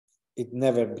it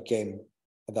never became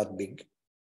that big.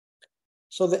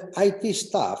 So the IT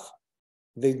staff,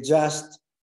 they just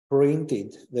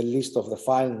printed the list of the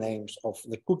file names of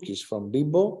the cookies from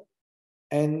Bibo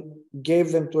and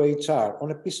gave them to HR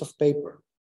on a piece of paper.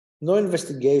 No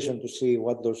investigation to see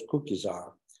what those cookies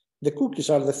are. The cookies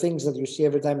are the things that you see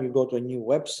every time you go to a new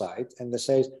website and they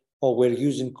say, oh, we're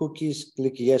using cookies,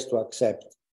 click yes to accept.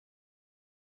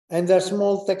 And there are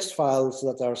small text files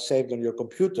that are saved on your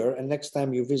computer, and next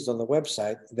time you visit on the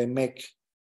website, they make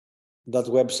that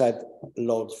website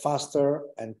load faster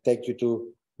and take you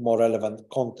to more relevant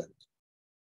content.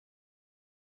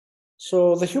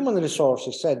 So the human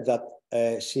resources said that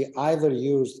she either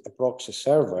used a proxy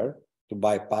server to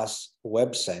bypass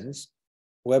WebSense.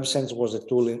 WebSense was a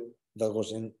tool that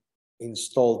was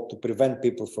installed to prevent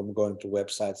people from going to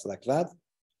websites like that,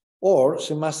 or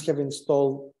she must have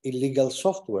installed illegal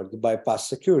software to bypass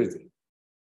security.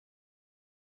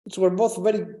 Which were both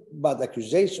very bad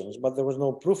accusations, but there was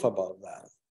no proof about that.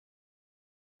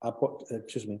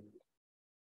 Excuse me.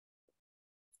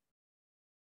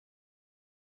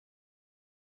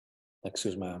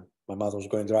 Excuse me, my mouth was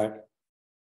going dry.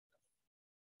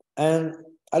 And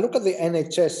I look at the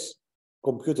NHS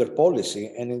computer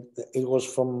policy, and it was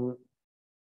from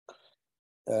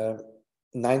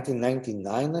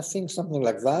 1999, I think, something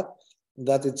like that,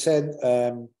 that it said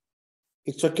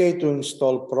it's okay to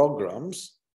install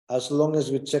programs as long as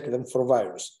you check them for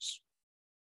viruses.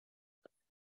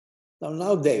 Now,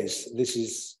 nowadays, this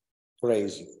is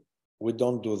crazy. We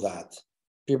don't do that.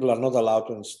 People are not allowed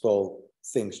to install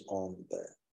things on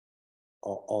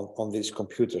these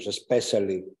computers,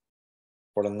 especially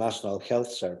for the National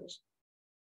Health Service.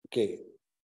 Okay,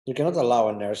 you cannot allow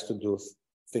a nurse to do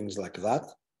things like that.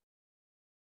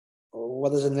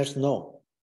 What does a nurse know?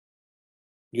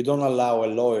 You don't allow a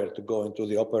lawyer to go into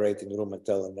the operating room and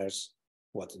tell a nurse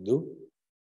what to do.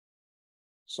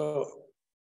 So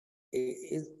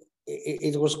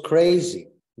it was crazy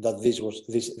that this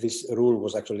rule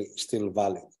was actually still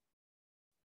valid.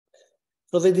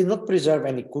 So they did not preserve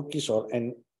any cookies or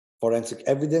any forensic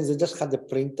evidence. They just had the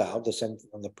printout. They sent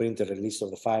on the printer a list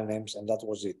of the file names, and that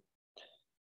was it.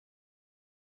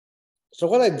 So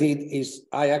what I did is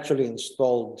I actually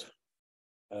installed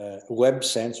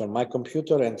WebSense on my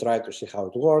computer and tried to see how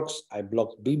it works. I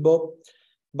blocked Bibo,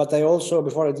 but I also,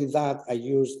 before I did that, I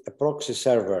used a proxy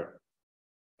server.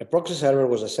 A proxy server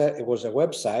was a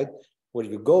website where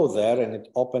you go there and it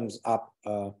opens up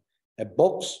a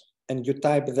box, and you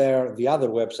type there the other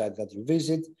website that you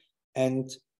visit, and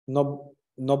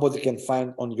nobody can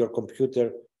find on your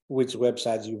computer which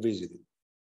websites you visited.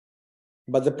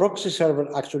 But the proxy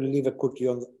server actually leave a cookie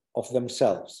of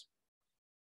themselves.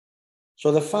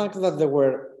 So the fact that there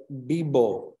were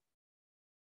Bibo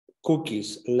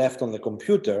cookies left on the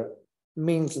computer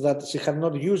means that she had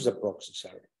not used the proxy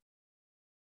server.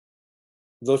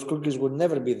 Those cookies would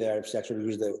never be there if she actually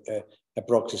used a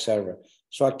proxy server.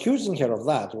 So accusing her of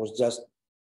that was just,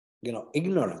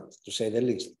 ignorant, to say the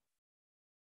least.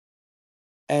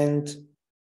 And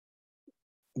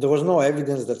there was no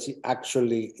evidence that she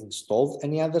actually installed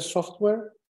any other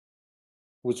software,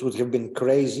 which would have been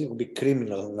crazy, would be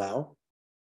criminal now,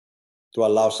 to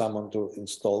allow someone to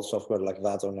install software like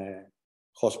that on a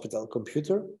hospital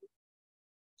computer.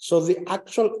 So the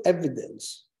actual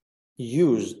evidence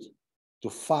used to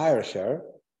fire her,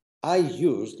 I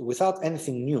used without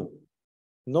anything new,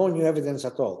 no new evidence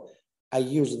at all. I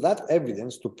used that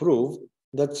evidence to prove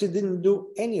that she didn't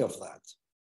do any of that.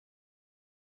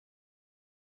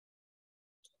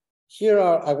 Here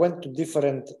I went to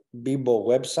different Bibo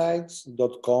websites,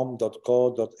 .com,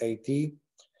 .co, .at,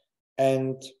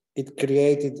 and it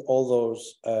created all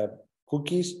those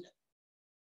cookies.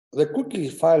 The cookie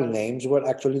file names were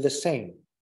actually the same.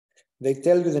 They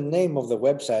tell you the name of the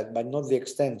website, but not the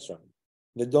extension.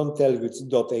 They don't tell you it's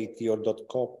 .at or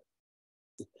 .com.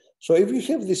 So if you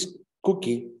have this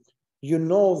cookie, you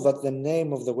know that the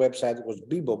name of the website was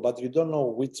Bibo, but you don't know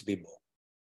which Bibo.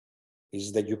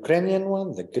 Is the Ukrainian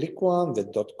one, the Greek one, the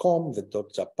 .com, the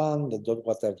 .japan, the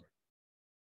 .whatever.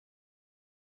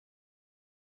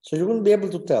 So you wouldn't be able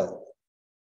to tell.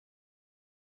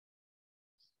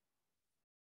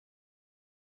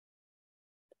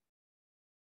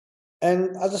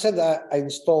 And as I said, I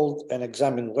installed and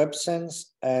examined WebSense,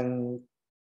 and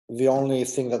the only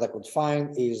thing that I could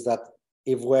find is that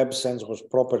if WebSense was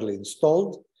properly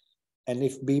installed and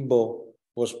if Bibo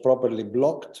was properly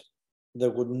blocked, the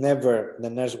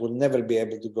nurse would never be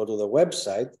able to go to the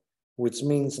website, which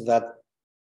means that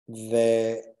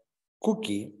the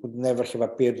cookie would never have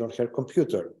appeared on her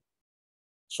computer.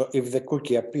 So if the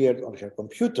cookie appeared on her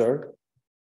computer,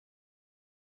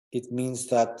 it means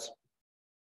that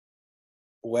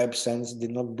WebSense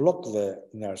did not block the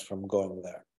nurse from going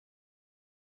there.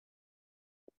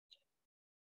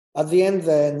 At the end,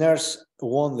 the nurse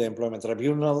won the employment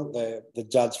tribunal. The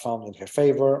judge found in her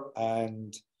favor,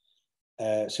 and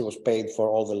she was paid for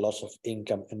all the loss of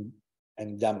income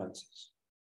and damages.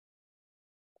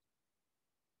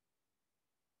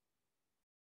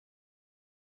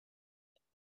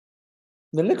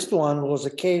 The next one was a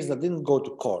case that didn't go to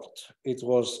court. It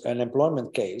was an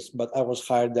employment case, but I was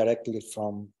hired directly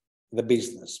from the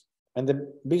business. And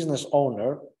the business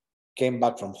owner came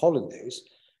back from holidays,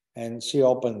 and she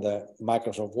opened the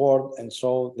Microsoft Word and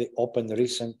saw the open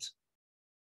recent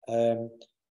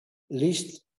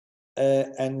list,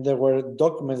 and there were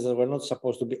documents that were not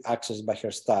supposed to be accessed by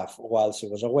her staff while she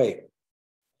was away.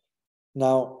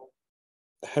 Now,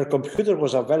 her computer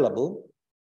was available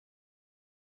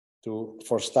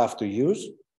for staff to use,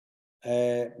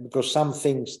 because some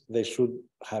things they should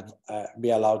have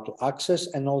be allowed to access,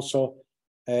 and also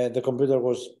the computer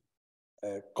was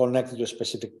connected to a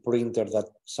specific printer that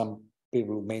some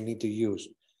people may need to use,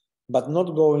 but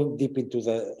not going deep into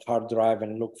the hard drive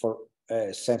and look for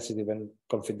sensitive and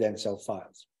confidential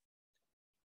files.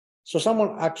 So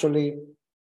someone actually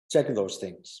checked those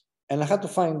things, and I had to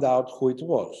find out who it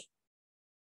was.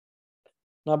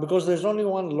 Now, because there's only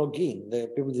one login, the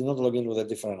people did not log in with the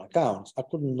different accounts, I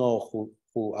couldn't know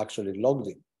who actually logged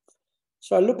in.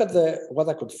 So I look at what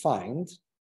I could find.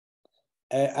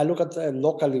 I look at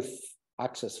locally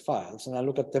access files, and I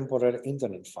look at temporary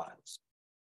internet files.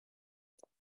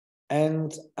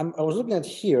 And I was looking at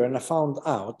here, and I found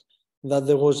out that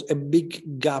there was a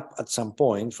big gap at some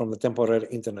point from the temporary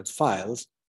internet files,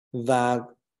 that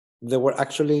there were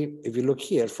actually, if you look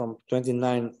here, from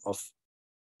 29th of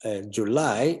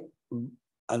July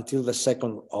until the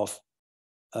 2nd of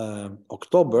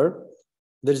October,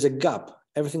 there is a gap.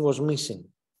 Everything was missing.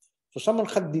 So someone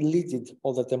had deleted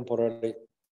all the temporary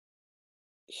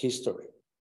history.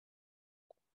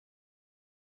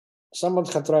 Someone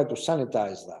had tried to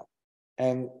sanitize that,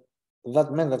 and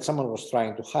that meant that someone was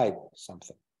trying to hide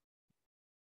something.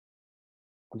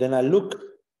 Then I look,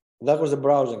 that was the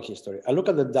browsing history. I look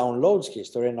at the downloads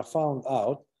history, and I found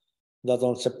out that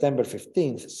on September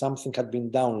 15th, something had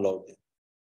been downloaded.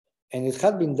 And it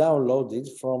had been downloaded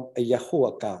from a Yahoo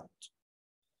account.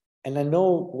 And I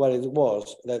know what it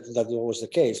was, that it was the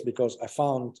case, because I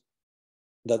found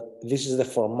that this is the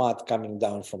format coming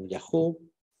down from Yahoo.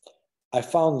 I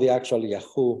found the actual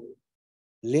Yahoo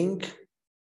link.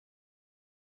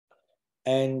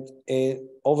 And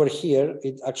over here,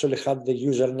 it actually had the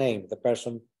username, the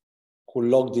person who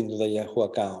logged into the Yahoo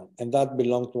account. And that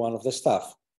belonged to one of the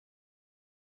staff.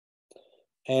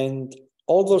 And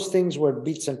all those things were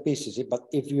bits and pieces, but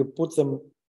if you put them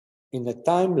in a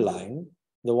timeline,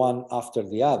 the one after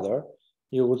the other,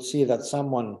 you would see that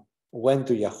someone went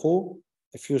to Yahoo.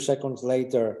 A few seconds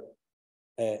later,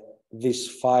 this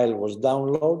file was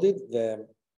downloaded,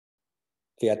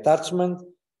 the attachment,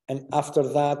 and after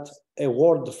that, a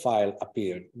Word file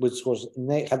appeared, which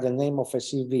had the name of a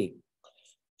CV.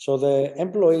 So the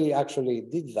employee actually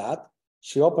did that.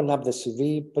 She opened up the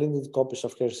CV, printed copies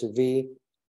of her CV,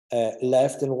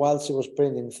 left, and while she was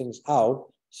printing things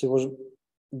out, she was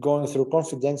going through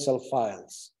confidential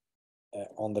files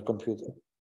on the computer.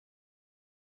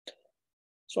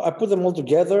 So I put them all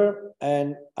together,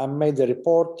 and I made a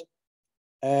report,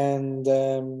 and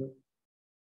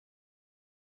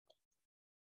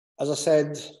as I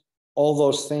said, all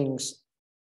those things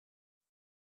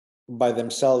by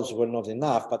themselves were not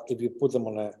enough, but if you put them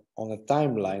on a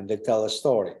timeline, they tell a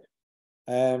story.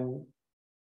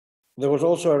 There was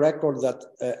also a record that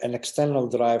an external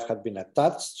drive had been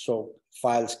attached, so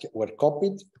files were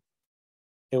copied.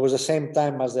 It was the same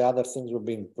time as the other things were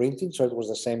being printed, so it was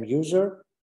the same user.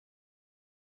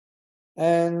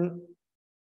 And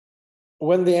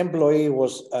when the employee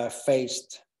was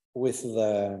faced with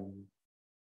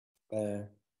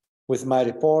my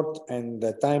report and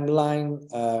the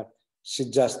timeline, she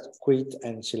just quit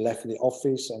and she left the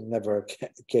office and never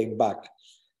came back.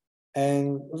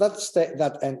 And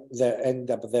they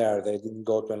end up there. They didn't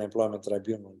go to an employment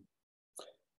tribunal.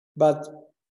 But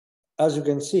as you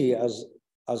can see, as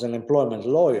an employment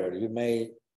lawyer, you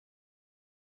may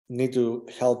need to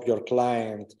help your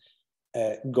client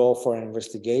go for an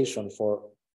investigation, for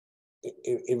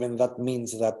even that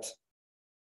means that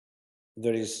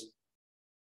there is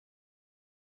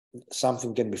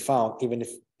something can be found, even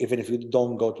if you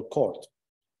don't go to court.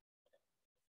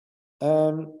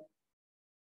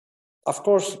 Of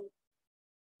course,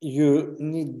 you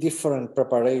need different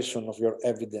preparation of your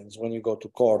evidence when you go to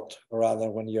court rather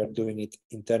when you're doing it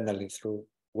internally through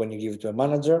when you give it to a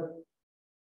manager.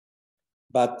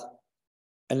 But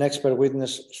an expert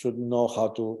witness should know how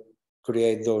to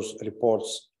create those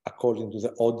reports according to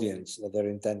the audience that they're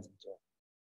intending to.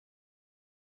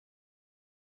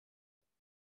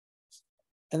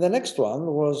 And the next one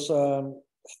was a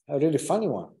really funny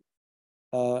one.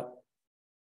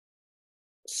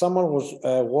 Someone was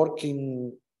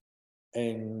working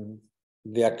in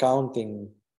the accounting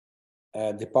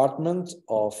department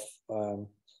of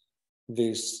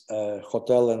this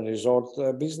hotel and resort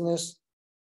business,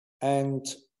 and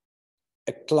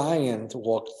a client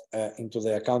walked into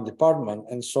the account department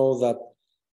and saw that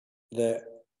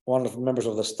one of the members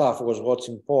of the staff was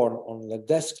watching porn on the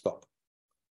desktop.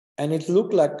 And it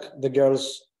looked like the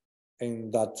girls in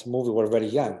that movie were very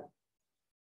young.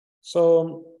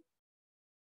 So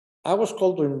I was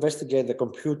called to investigate the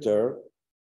computer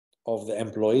of the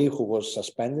employee who was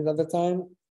suspended at the time.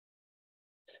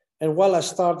 And while I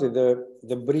started,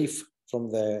 the brief from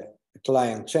the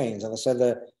client changed, and I said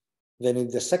that they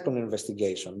need a second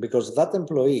investigation because that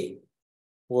employee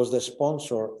was the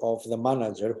sponsor of the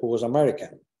manager who was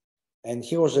American. And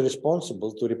he was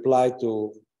responsible to reply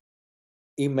to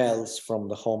emails from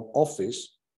the Home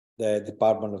Office, the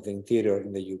Department of the Interior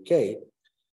in the UK,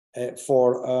 for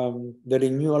the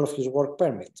renewal of his work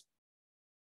permit.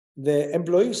 The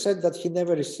employee said that he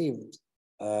never received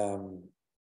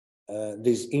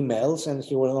these emails and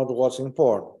he was not watching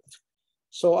porn.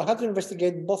 So I had to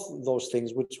investigate both those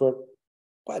things, which were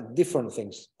quite different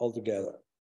things altogether.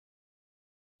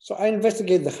 So I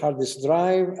investigated the hard disk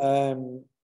drive.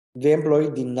 The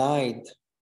employee denied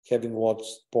having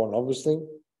watched porn, obviously.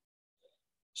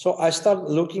 So I started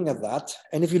looking at that.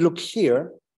 And if you look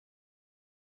here,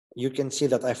 you can see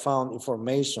that I found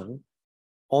information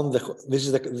on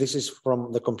this is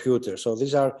from the computer. So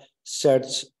these are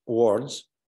search words.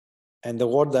 And the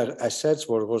word that I searched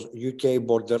for was UK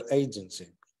Border Agency.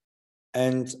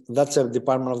 And that's a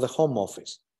department of the Home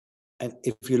Office. And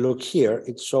if you look here,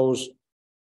 it shows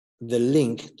the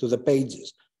link to the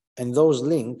pages. And those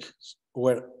links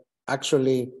were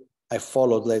actually, I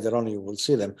followed later on, you will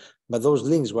see them, but those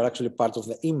links were actually part of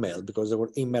the email because there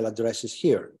were email addresses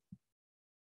here.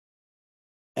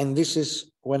 And this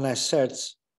is when I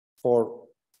searched for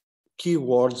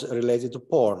keywords related to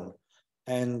porn.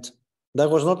 And that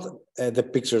was not the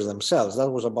pictures themselves, that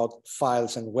was about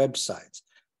files and websites.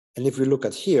 And if you look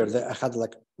at here, I had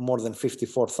like more than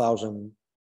 54,000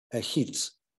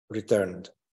 hits returned.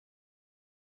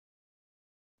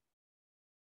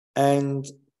 And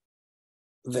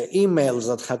the emails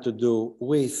that had to do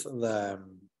with the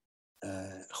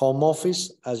Home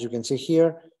Office, as you can see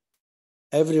here,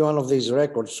 every one of these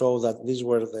records show that these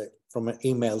were from an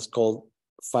emails called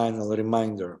Final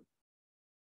Reminder.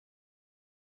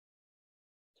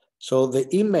 So the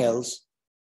emails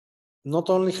not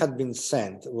only had been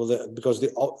sent, because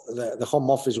the Home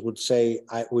Office would say,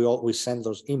 we send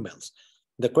those emails.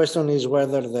 The question is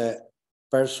whether the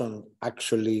person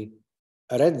actually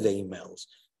read the emails.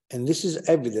 And this is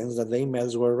evidence that the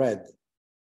emails were read.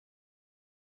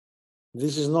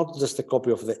 This is not just a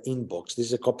copy of the inbox, this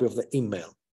is a copy of the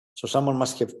email. So someone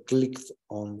must have clicked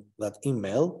on that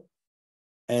email,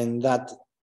 and that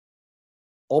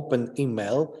open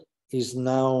email is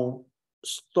now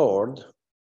stored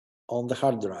on the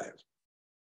hard drive.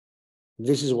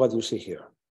 This is what you see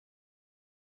here.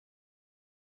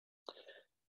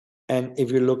 And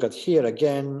if you look at here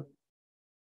again,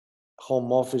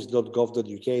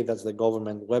 homeoffice.gov.uk, that's the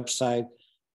government website,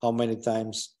 how many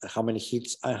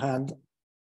hits I had.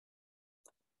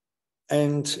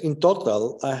 And in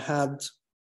total, I had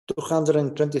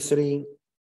 223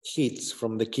 hits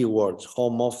from the keywords,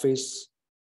 Home Office,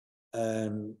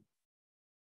 and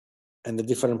the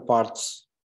different parts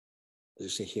you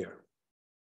see here.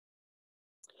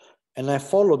 And I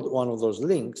followed one of those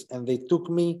links, and they took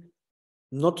me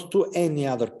not to any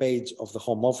other page of the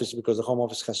Home Office, because the Home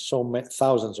Office has so many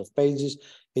thousands of pages.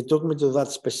 It took me to that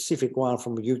specific one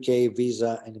from UK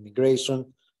Visa and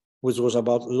Immigration, which was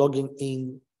about logging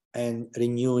in and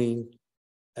renewing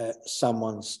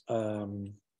someone's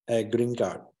green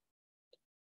card.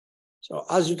 So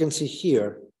as you can see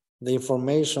here, the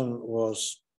information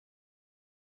was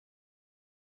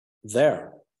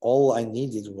there. All I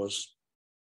needed was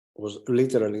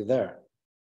literally there.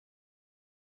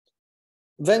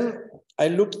 Then I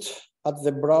looked at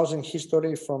the browsing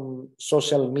history from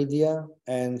social media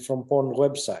and from porn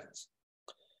websites.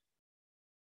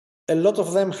 A lot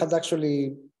of them had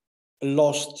actually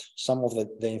lost some of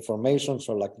the information,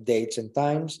 so like dates and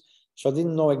times. So I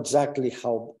didn't know exactly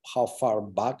how far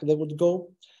back they would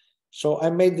go. So I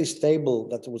made this table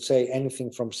that would say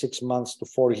anything from 6 months to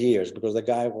 4 years, because the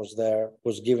guy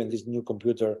was given this new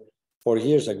computer 4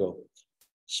 years ago.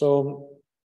 So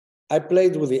I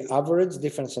played with the average,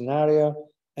 different scenario,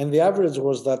 And the average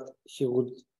was that he would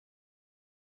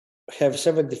have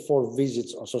 74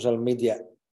 visits on social media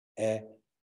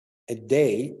a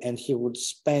day, and he would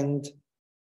spend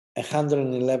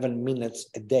 111 minutes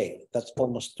a day. That's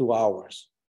almost 2 hours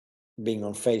being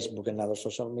on Facebook and other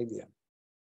social media.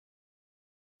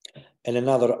 And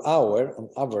another hour on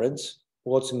average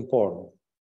watching porn.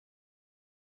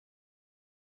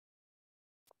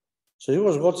 So he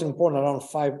was watching porn around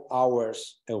 5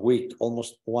 hours a week,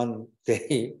 almost 1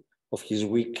 day of his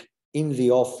week in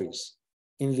the office,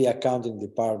 in the accounting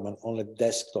department, on a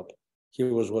desktop. He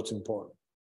was watching porn.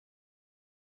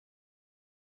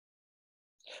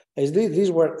 As these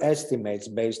were estimates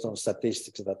based on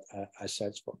statistics that I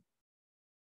searched for.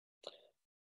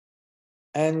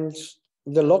 And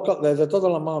the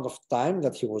total amount of time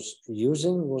that he was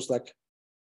using was like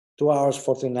 2 hours,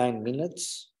 49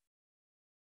 minutes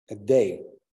a day,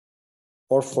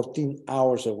 or 14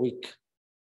 hours a week.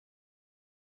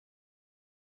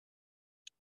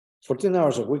 14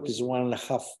 hours a week is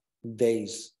 1.5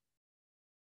 days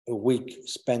a week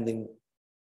spending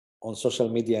on social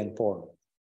media and porn.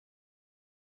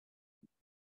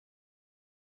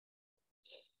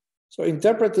 So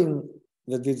interpreting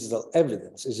the digital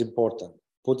evidence is important,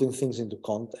 putting things into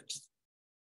context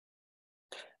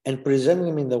and presenting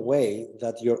them in the way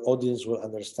that your audience will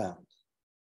understand.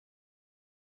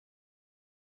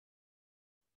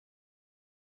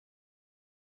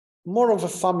 More of a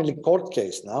family court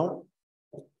case now.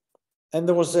 And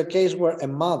there was a case where a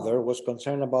mother was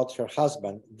concerned about her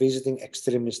husband visiting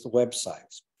extremist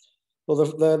websites. So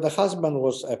the husband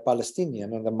was a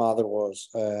Palestinian and the mother was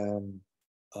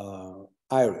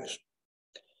Irish.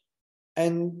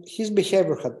 And his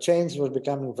behavior had changed. He was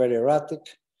becoming very erratic.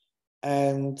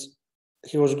 And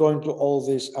he was going to all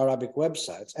these Arabic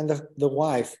websites. And the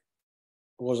wife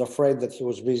was afraid that he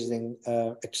was visiting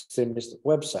extremist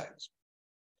websites.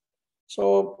 So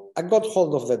I got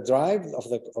hold of the drive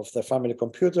of the family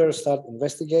computer, started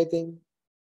investigating.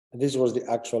 This was the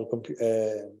actual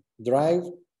drive.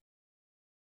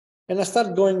 And I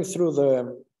started going through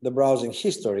the browsing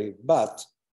history, but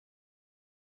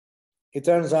it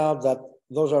turns out that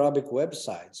those Arabic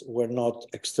websites were not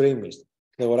extremist.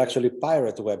 They were actually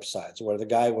pirate websites where the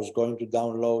guy was going to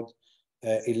download,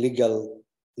 illegally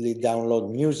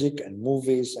download music and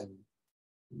movies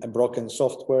and broken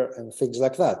software and things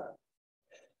like that.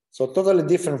 So totally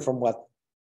different from what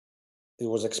it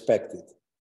was expected.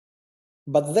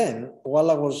 But then,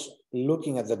 while I was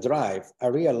looking at the drive, I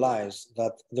realized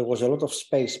that there was a lot of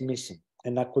space missing,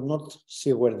 and I could not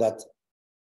see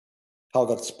how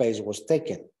that space was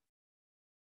taken.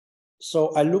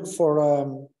 So I looked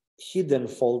for hidden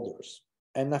folders,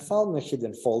 and I found a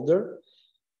hidden folder,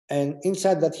 and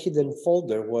inside that hidden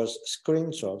folder was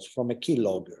screenshots from a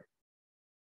keylogger.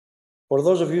 For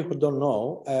those of you who don't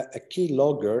know, a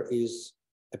keylogger is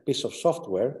a piece of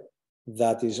software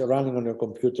that is running on your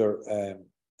computer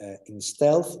in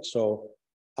stealth. So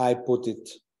I put it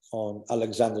on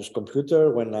Alexander's computer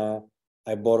when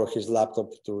I borrow his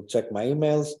laptop to check my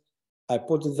emails. I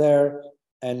put it there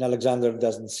and Alexander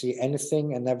doesn't see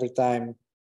anything. And every time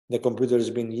the computer is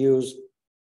being used,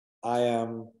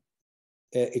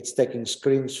 it's taking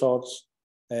screenshots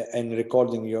and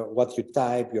recording what you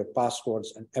type, your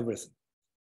passwords and everything.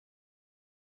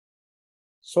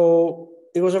 So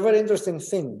it was a very interesting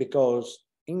thing because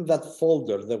in that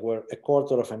folder, there were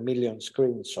 250,000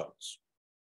 screenshots.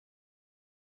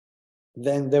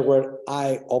 Then there were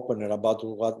eye-opener about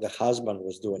what the husband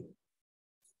was doing.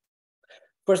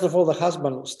 First of all, the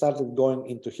husband started going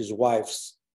into his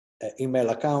wife's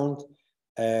email account,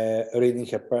 reading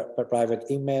her private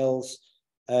emails.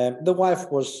 The wife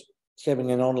was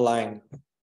having an online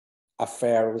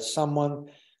affair with someone,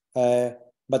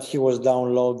 but he was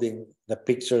downloading the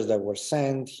pictures that were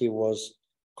sent. He was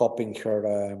copying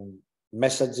her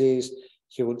messages.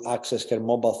 He would access her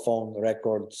mobile phone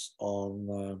records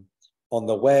on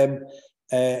the web.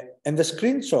 And the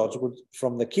screenshots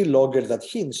from the keylogger that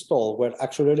he installed were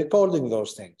actually recording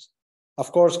those things.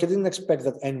 Of course, he didn't expect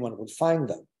that anyone would find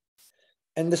them.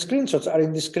 And the screenshots are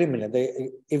indiscriminate.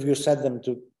 If you set them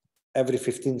to every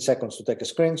 15 seconds to take a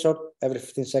screenshot, every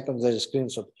 15 seconds there's a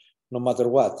screenshot, no matter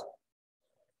what.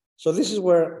 So this is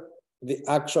where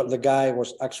the guy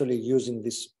was actually using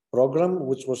this program,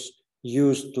 which was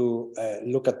used to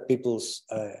look at people's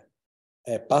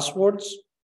passwords,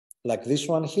 like this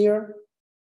one here.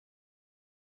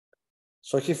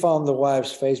 So he found the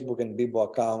wife's Facebook and Bebo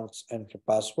accounts and her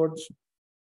passwords.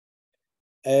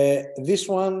 This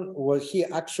one, where he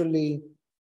actually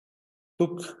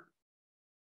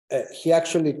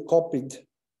copied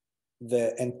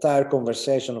the entire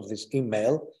conversation of this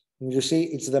email, And you see,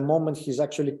 it's the moment he's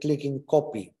actually clicking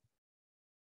copy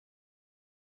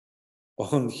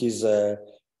on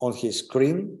his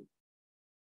screen.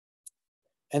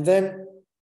 And then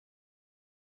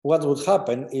what would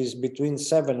happen is between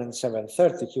 7 and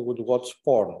 7:30, he would watch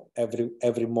porn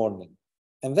every morning.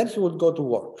 And then he would go to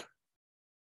work.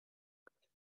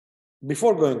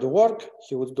 Before going to work,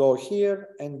 he would go here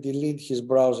and delete his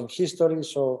browsing history,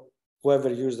 so whoever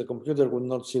used the computer would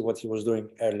not see what he was doing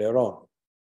earlier on.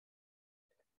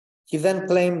 He then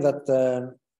claimed that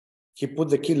he put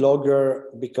the keylogger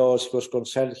because he was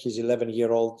concerned his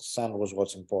 11-year-old son was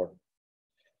watching porn.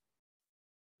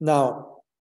 Now,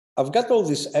 I've got all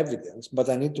this evidence, but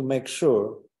I need to make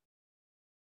sure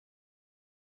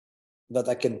that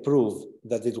I can prove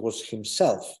that it was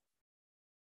himself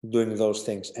doing those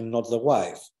things and not the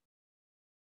wife.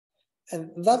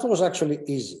 And that was actually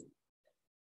easy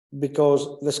because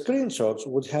the screenshots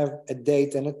would have a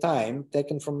date and a time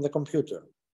taken from the computer.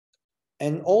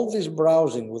 And all this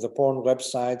browsing with the porn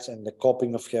websites and the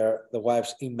copying of the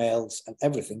wife's emails and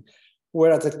everything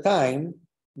were at a time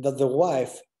that the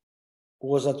wife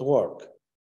was at work.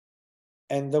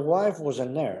 And the wife was a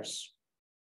nurse,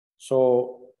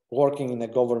 so working in a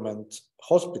government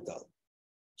hospital.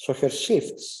 So her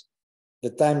shifts, the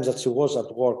times that she was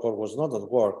at work or was not at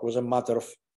work, was a matter of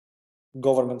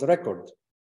government record.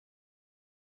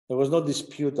 There was no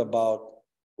dispute about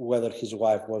whether his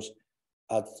wife was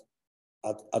at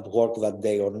work that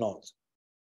day or not.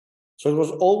 So it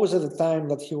was always at the time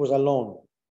that he was alone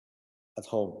at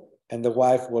home and the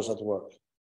wife was at work.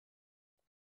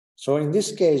 So in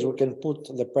this case, we can put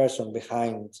the person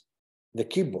behind the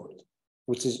keyboard,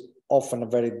 which is often a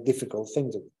very difficult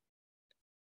thing to do.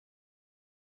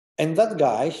 And that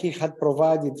guy, he had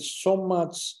provided so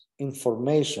much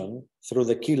information through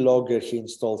the keylogger he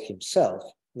installed himself.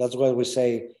 That's why we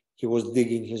say he was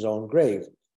digging his own grave.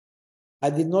 I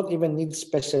did not even need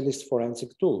specialist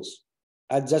forensic tools.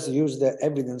 I just used the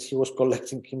evidence he was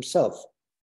collecting himself.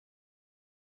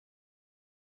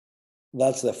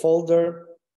 That's the folder.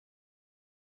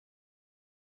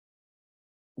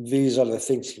 These are the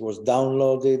things he was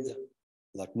downloaded,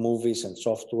 like movies and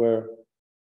software.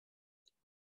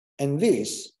 And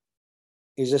this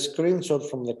is a screenshot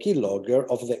from the keylogger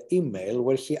of the email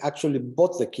where he actually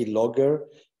bought the keylogger.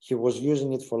 He was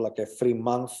using it for like a free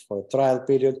month for a trial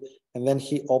period. And then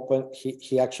he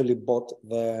actually bought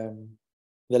the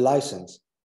license.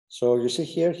 So you see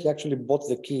here, he actually bought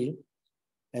the key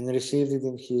and received it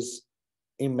in his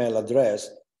email address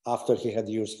after he had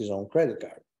used his own credit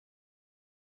card.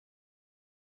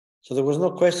 So there was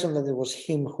no question that it was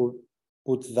him who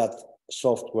put that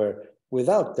software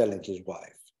without telling his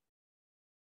wife.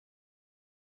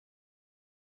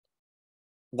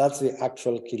 That's the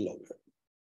actual keylogger.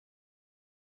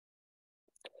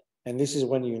 And this is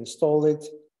when you install it,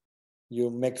 you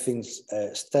make things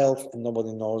stealth and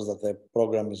nobody knows that the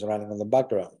program is running in the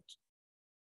background.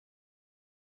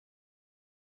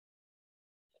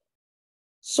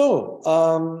 So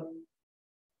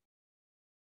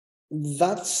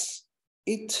that's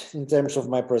it in terms of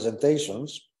my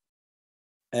presentations.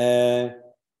 You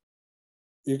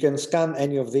can scan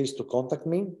any of these to contact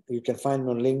me. You can find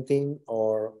me on LinkedIn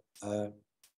or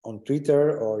on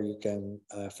Twitter, or you can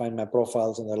find my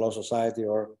profiles in the Law Society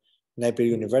or Napier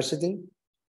University.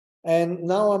 And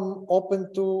now I'm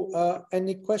open to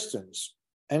any questions,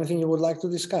 anything you would like to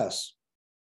discuss.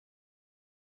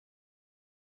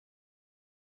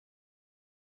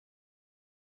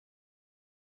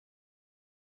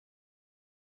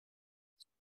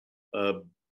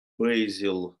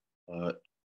 Basil,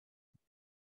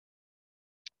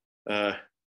 I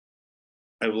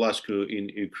will ask you in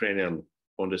Ukrainian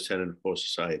on the Center for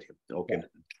Society. Okay.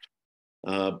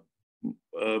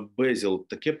 Безіл,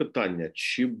 таке питання.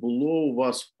 Чи було у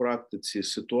вас в практиці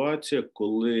ситуація,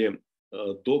 коли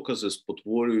докази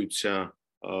спотворюються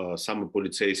саме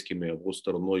поліцейськими або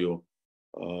стороною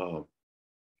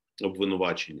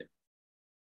обвинувачення?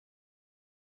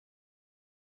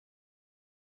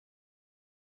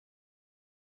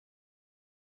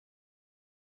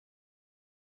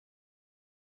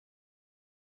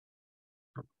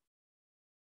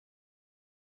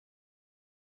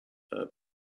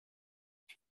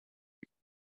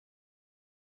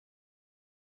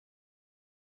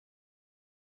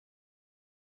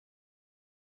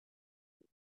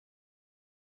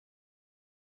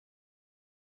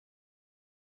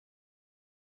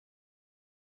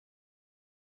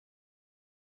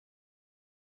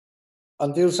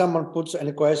 Until someone puts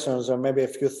any questions, or maybe a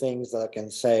few things that I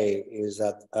can say is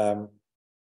that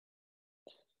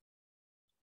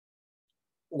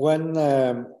when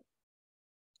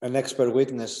an expert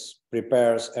witness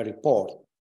prepares a report,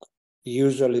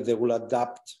 usually they will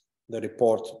adapt the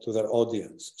report to their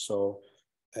audience. So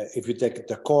if you take it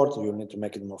to court, you need to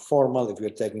make it more formal. If you're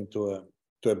taking to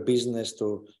a business,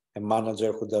 to a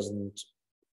manager who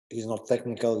is not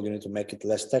technical, you need to make it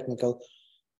less technical.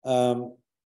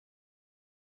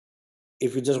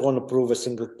 If you just want to prove a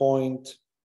single point,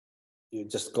 you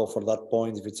just go for that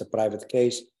point. If it's a private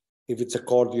case, if it's a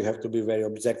court, you have to be very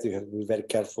objective, you have to be very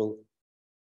careful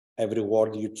every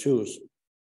word you choose.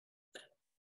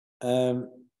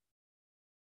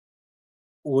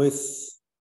 With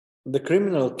the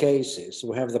criminal cases,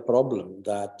 we have the problem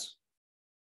that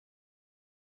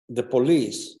the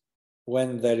police,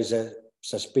 when there is a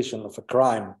suspicion of a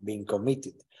crime being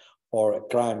committed or a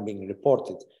crime being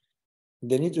reported,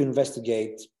 they need to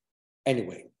investigate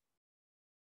anyway.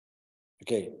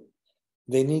 Okay,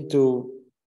 they need to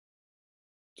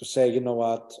say, you know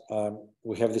what,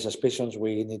 we have these suspicions,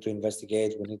 we need to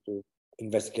investigate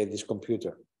this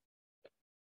computer.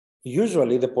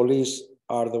 Usually the police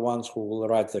are the ones who will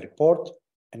write the report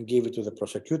and give it to the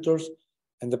prosecutors,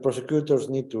 and the prosecutors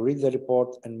need to read the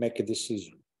report and make a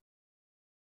decision.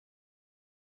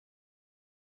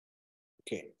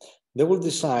 Okay, they will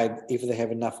decide if they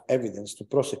have enough evidence to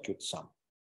prosecute some.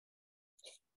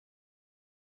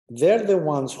 They're the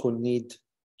ones who need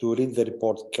to read the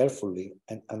report carefully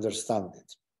and understand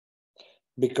it.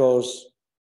 Because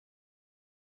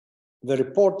the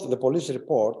report, the police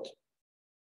report,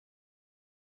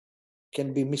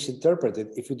 can be misinterpreted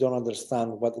if you don't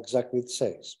understand what exactly it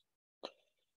says.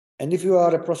 And if you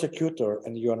are a prosecutor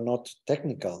and you are not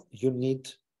technical, you need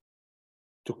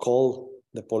to call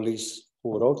the police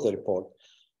who wrote the report,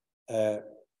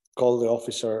 call the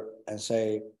officer and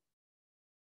say,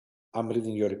 I'm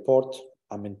reading your report,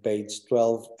 I'm in page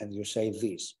 12, and you say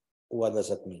this. What does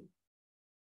that mean?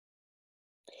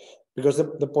 Because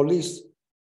the police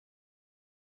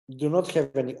do not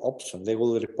have any option. They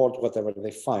will report whatever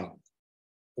they find.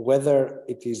 Whether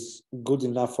it is good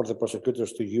enough for the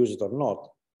prosecutors to use it or not,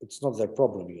 it's not their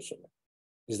problem usually.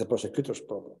 It's the prosecutor's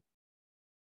problem.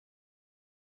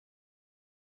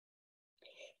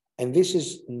 And this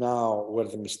is now where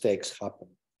the mistakes happen.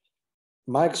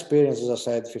 My experience, as I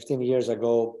said, 15 years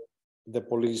ago, the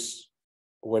police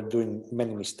were doing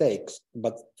many mistakes,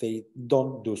 but they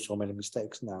don't do so many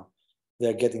mistakes now.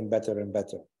 They're getting better and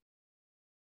better.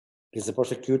 It's the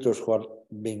prosecutors who are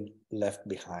being left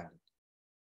behind.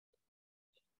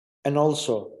 And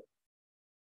also,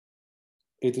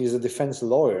 it is the defense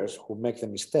lawyers who make the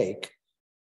mistake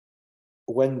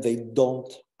when they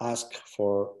don't ask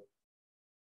for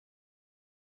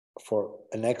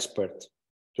an expert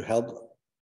to help them.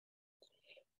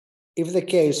 If the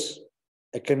case,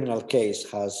 a criminal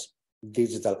case, has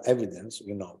digital evidence,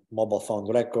 you know, mobile phone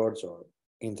records or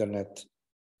internet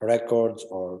records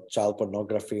or child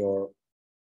pornography or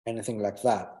anything like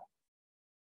that,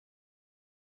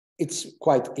 it's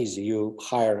quite easy. You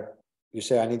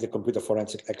say, I need a computer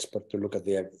forensic expert to look at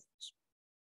the evidence.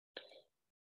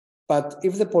 But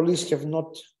if the police have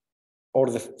not, or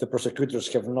the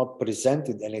prosecutors have not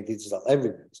presented any digital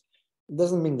evidence, it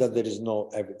doesn't mean that there is no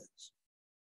evidence.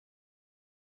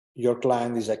 Your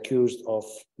client is accused of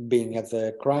being at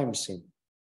the crime scene.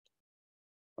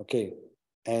 Okay,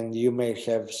 and you may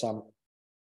have some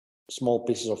small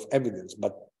pieces of evidence,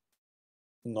 but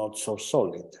not so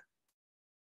solid.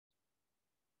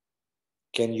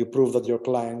 Can you prove that your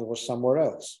client was somewhere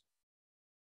else?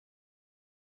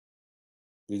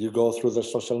 Did you go through the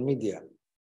social media?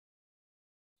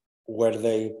 Were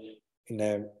they in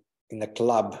a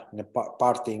club, in a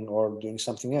partying or doing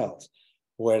something else?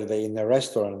 Were they in a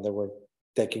restaurant? They were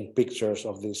taking pictures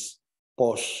of this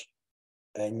posh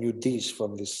new dish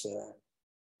from this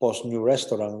posh new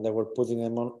restaurant, and they were putting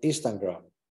them on Instagram.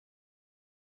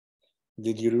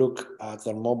 Did you look at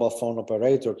their mobile phone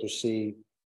operator to see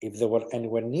if they were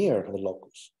anywhere near the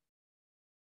locus?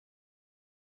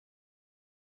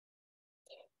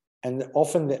 And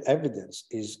often the evidence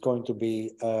is going to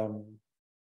be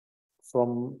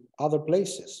from other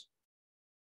places.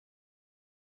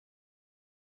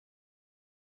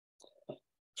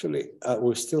 Actually,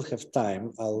 we still have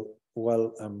time.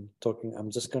 While I'm talking, I'm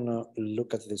just gonna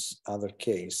look at this other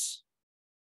case.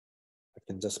 I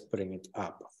can just bring it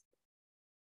up.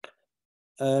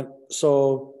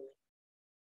 So,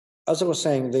 as I was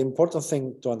saying, the important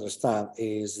thing to understand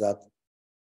is that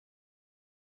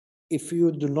if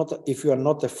you are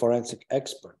not a forensic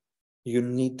expert, you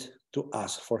need to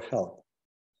ask for help.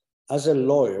 As a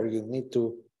lawyer, you need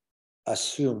to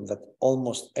assume that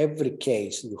almost every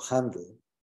case you handle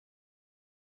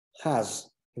has,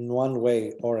 in one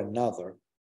way or another,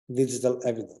 digital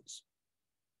evidence.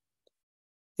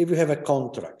 if you have a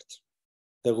contract,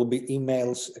 there will be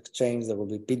emails exchanged, there will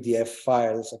be PDF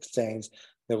files exchanged,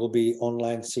 there will be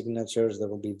online signatures, there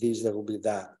will be this, there will be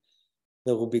that.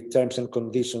 There will be terms and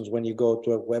conditions when you go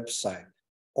to a website.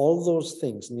 All those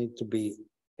things need to be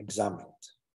examined.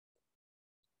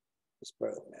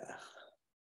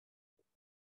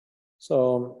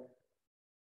 So,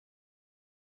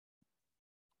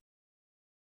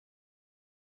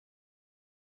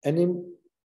 any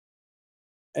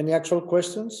actual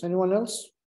questions? Anyone else?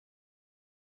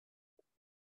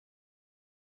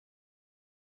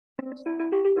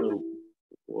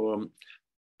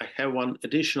 I have one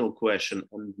additional question,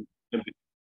 and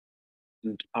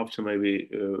after maybe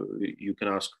you can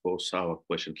ask for Sava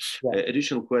question. Yeah.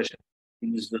 Additional question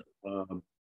is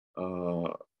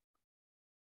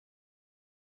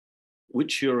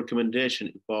which your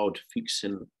recommendation about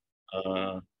fixing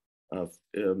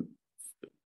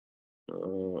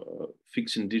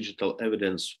fixing digital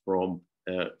evidence from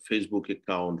Facebook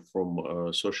account, from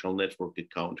social network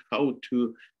account, how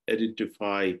to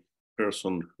identify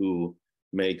person who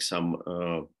makes some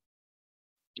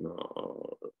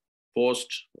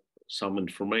post some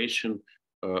information,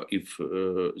 if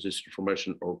this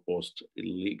information or post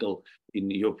illegal in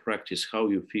your practice, how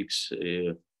you fix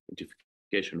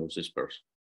identification of this person?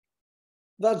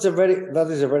 That is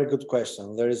a very good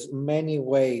question. There is many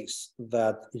ways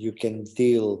that you can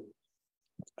deal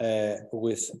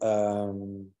with how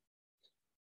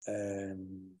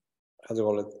do you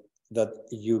call it? That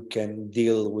you can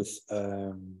deal with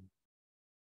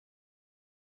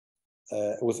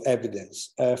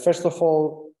evidence. First of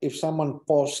all, if someone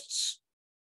posts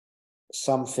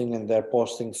something and they're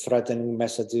posting threatening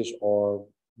messages or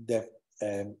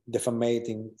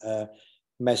defamating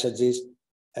messages,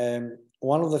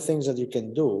 one of the things that you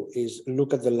can do is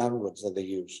look at the language that they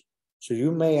use. So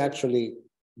you may actually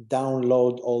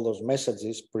download all those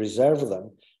messages, preserve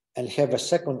them, and have a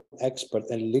second expert,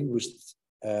 a linguist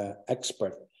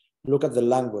expert, look at the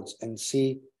language and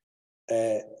see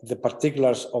the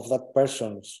particulars of that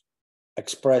person's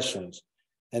expressions.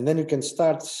 And then you can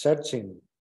start searching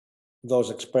those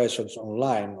expressions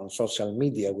online, on social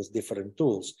media with different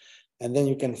tools. And then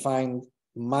you can find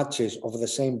matches of the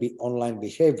same online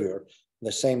behavior,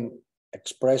 the same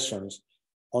expressions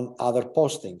on other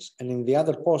postings. And in the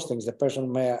other postings, the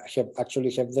person may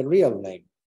actually have the real name,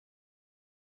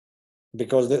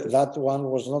 because that one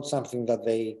was not something that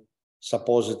they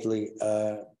supposedly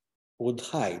would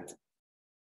hide.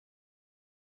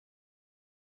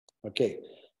 Okay,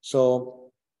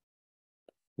 so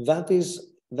that is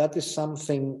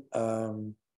something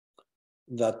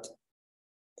that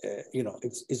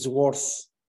it's worth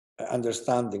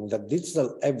understanding, that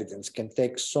digital evidence can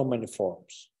take so many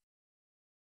forms.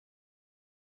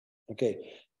 Okay,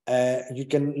 you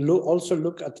can also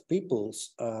look at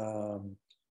people's not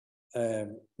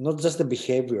just the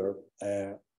behavior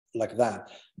like that,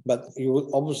 but you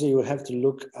will have to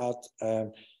look at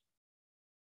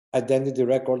identity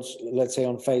records, let's say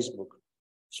on Facebook.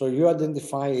 So you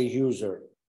identify a user.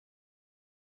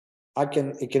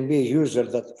 It can be a user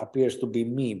that appears to be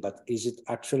me, but is it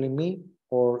actually me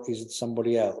or is it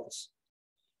somebody else?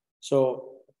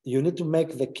 So you need to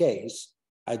make the case,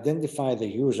 identify the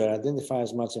user, identify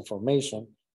as much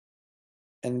information,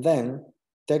 and then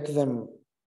take them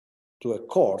to a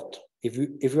court. If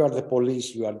you are the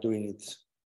police, you are doing it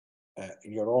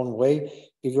your own way.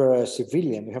 If you're a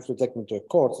civilian, you have to take them to a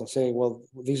court and say, well,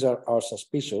 these are our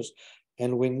suspicious,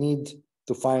 and we need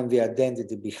to find the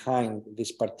identity behind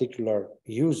this particular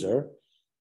user,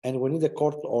 and we need a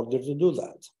court order to do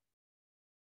that.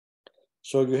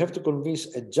 So you have to convince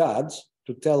a judge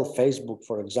to tell Facebook,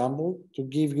 for example, to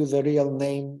give you the real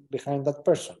name behind that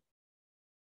person.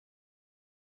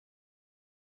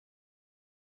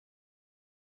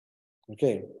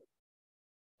 Okay.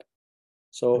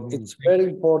 So it's very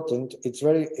important, it's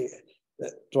very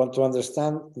to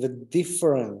understand the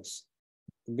difference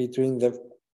between the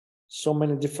so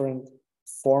many different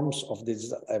forms of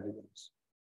digital evidence.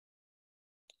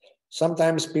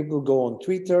 Sometimes people go on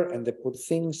Twitter and they put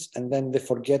things and then they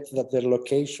forget that their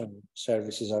location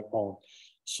services are on.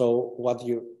 So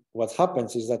what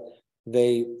happens is that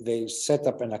they set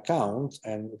up an account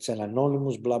and it's an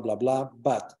anonymous blah, blah, blah,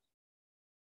 but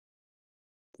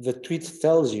the tweet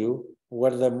tells you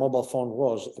where the mobile phone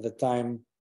was at the time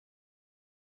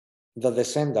that they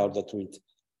send out the tweet.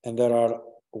 And there are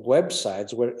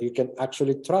websites where you can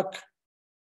actually track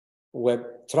a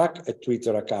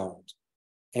Twitter account.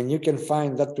 And you can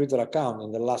find that Twitter account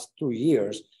in the last 2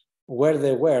 years where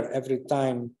they were every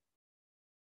time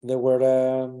they were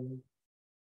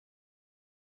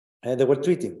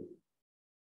tweeting.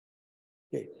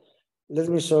 Okay. Let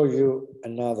me show you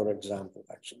another example,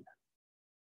 actually.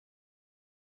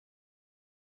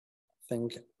 I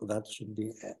think that should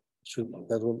be,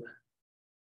 that would,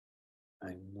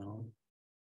 I know.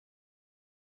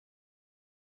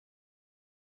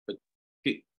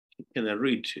 Can I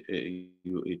read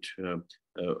you it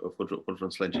for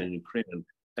translation in Ukrainian?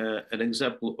 An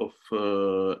example of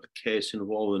a case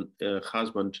involving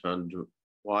husband and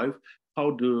wife.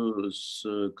 How does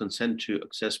consent to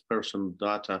access personal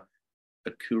data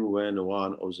occur when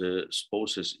one of the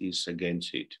spouses is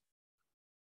against it?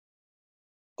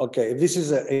 Okay, this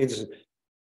is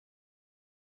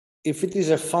if it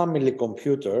is a family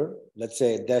computer, let's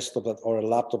say a desktop or a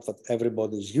laptop that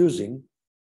everybody is using,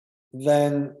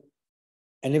 then,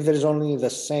 and if there's only the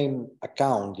same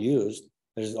account used,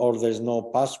 or there's no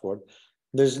password,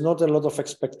 there's not a lot of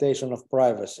expectation of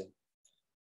privacy.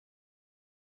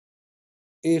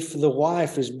 If the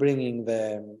wife is bringing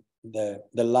the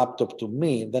laptop to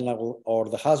me, then I will, or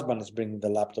the husband is bringing the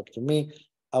laptop to me,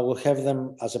 I will have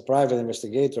them, as a private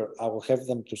investigator, I will have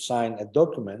them to sign a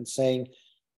document saying,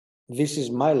 this is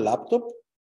my laptop,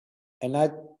 and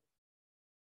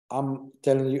I'm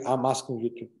telling you, I'm asking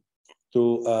you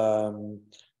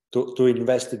to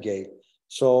investigate.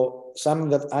 So something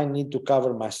that I need to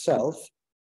cover myself.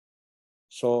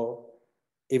 So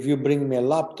if you bring me a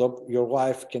laptop, your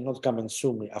wife cannot come and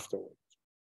sue me afterwards.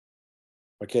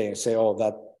 Okay, and say, oh,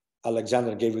 that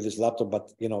Alexander gave you this laptop, but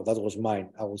you know, that was mine.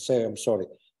 I will say, I'm sorry.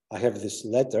 I have this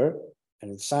letter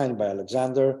and it's signed by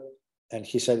Alexander and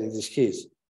he said it is his.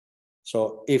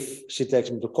 So if she takes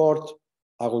me to court,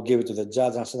 I will give it to the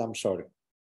judge and I said, I'm sorry.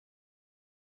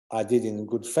 I did it in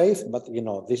good faith, but you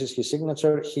know, this is his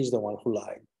signature. He's the one who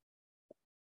lied.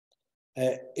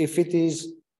 If it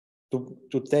is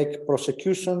to take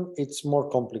prosecution, it's more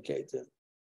complicated.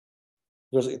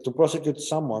 Because to prosecute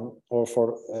someone or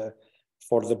for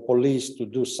the police to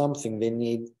do something, they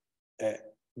need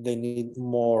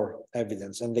more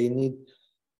evidence, and they need.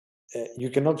 You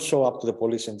cannot show up to the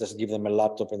police and just give them a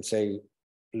laptop and say,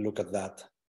 "Look at that."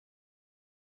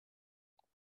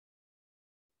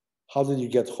 How did you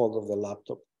get hold of the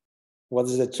laptop? What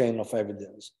is the chain of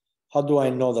evidence? How do I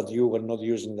know that you were not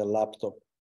using the laptop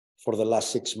for the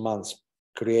last 6 months,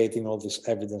 creating all this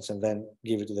evidence and then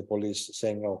give it to the police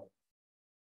saying, "Oh,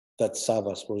 that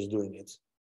Savas was doing it"?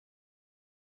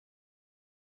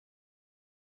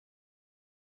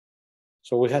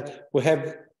 So we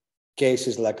have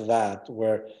cases like that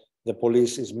where the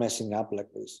police is messing up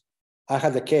like this. I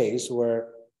had a case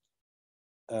where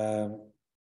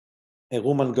a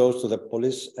woman goes to the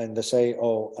police and they say,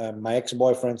 "Oh, my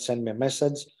ex-boyfriend sent me a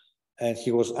message and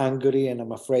he was angry and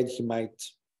I'm afraid he might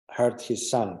hurt his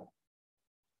son."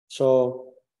 So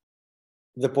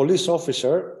the police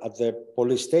officer at the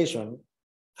police station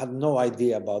had no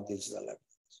idea about digital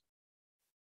evidence.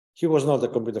 He was not a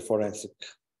computer forensic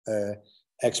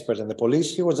expert in the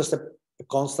police. He was just a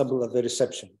constable at the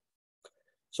reception.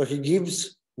 So he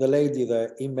gives the lady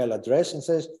the email address and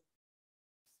says,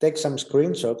 "Take some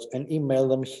screenshots and email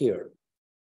them here."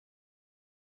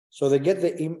 So they get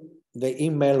the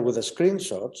email with the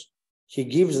screenshots. He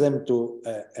gives them to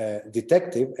a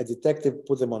detective. A detective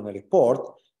put them on a report.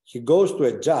 He goes to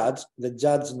a judge. The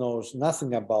judge knows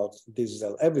nothing about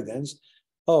digital evidence.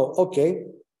 "Oh, okay.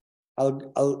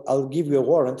 I'll give you a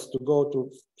warrant to go to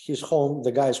his home,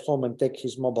 the guy's home, and take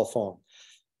his mobile phone."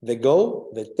 They go,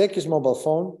 they take his mobile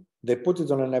phone, they put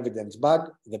it on an evidence bag,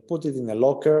 they put it in a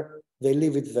locker, they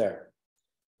leave it there.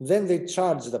 Then they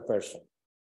charge the person.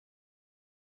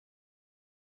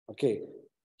 Okay,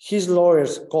 his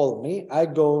lawyers call me, I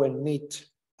go and meet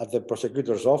at the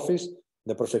prosecutor's office,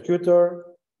 the prosecutor,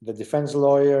 the defense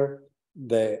lawyer,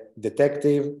 the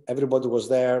detective, everybody was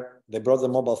there, they brought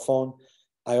the mobile phone.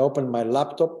 I opened my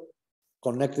laptop,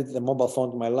 connected the mobile phone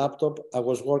to my laptop. I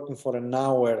was working for an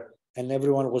hour and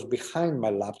everyone was behind my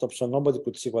laptop, so nobody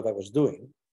could see what I was doing.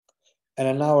 And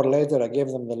an hour later, I gave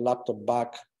them the laptop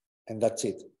back and that's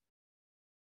it.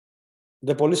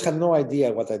 The police had no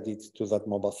idea what I did to that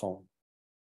mobile phone.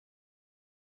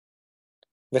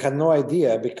 They had no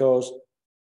idea because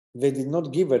they did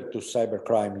not give it to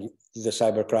cybercrime, the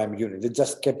cybercrime unit. They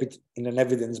just kept it in an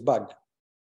evidence bag.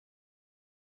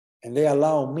 And they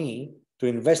allow me to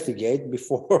investigate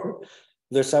before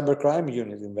the cybercrime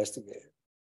unit investigated.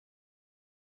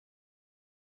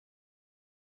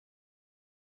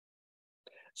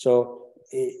 So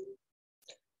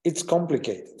it's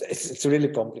complicated. It's really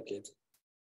complicated.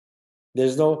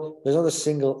 There's not a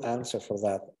single answer for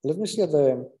that. Let me see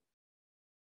the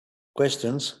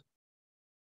questions.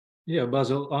 Yeah,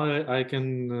 Basil, I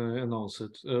can announce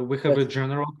it. We have a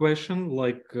general question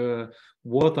like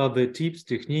what are the tips,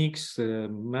 techniques,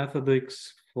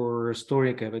 methods for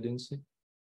storing evidence?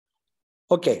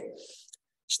 Okay,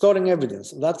 storing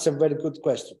evidence. That's a very good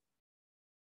question.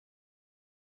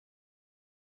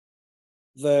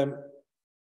 The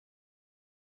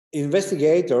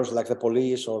investigators, like the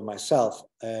police or myself,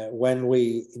 when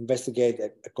we investigate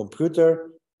a computer,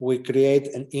 we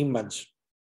create an image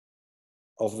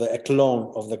of a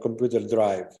clone of the computer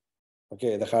drive,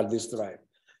 okay, the hard disk drive.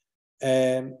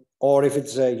 Or if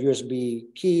it's a USB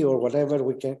key or whatever,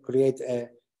 we can create a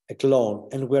clone,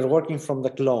 and we're working from the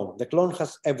clone. The clone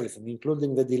has everything,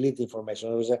 including the delete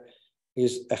information. It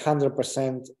is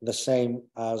 100% the same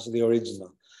as the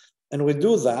original. And we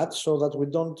do that so that we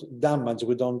don't damage,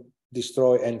 we don't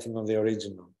destroy anything on the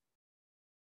original.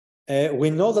 We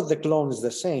know that the clone is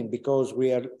the same because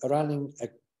we are running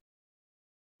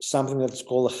something that's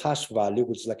called a hash value,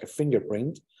 which is like a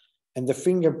fingerprint, and the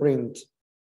fingerprint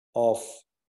of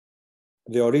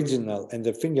the original and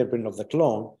the fingerprint of the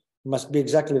clone must be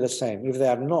exactly the same. If they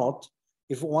are not,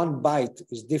 if one byte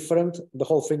is different, the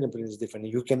whole fingerprint is different.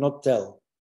 You cannot tell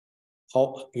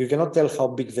how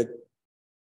big the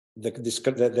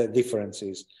difference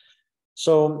is.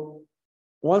 So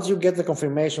once you get the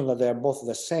confirmation that they are both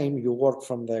the same, you work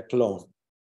from the clone.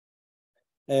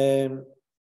 And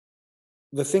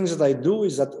the things that I do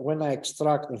is that when I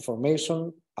extract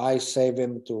information, I save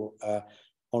them to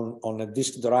on a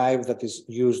disk drive that is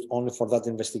used only for that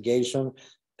investigation.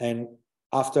 And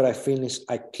after I finish,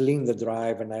 I clean the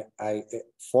drive and I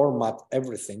format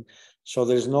everything. So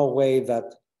there's no way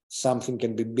that something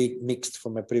can be mixed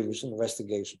from a previous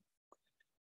investigation.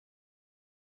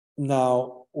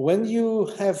 Now, when you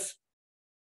have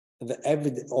the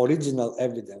original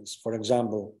evidence, for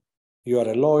example, you are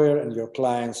a lawyer and your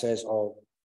client says, oh,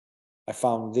 I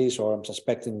found this, or I'm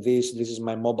suspecting this is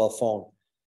my mobile phone.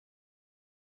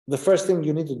 The first thing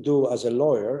you need to do as a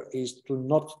lawyer is to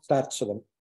not touch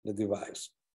the device.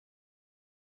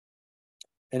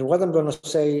 And what I'm going to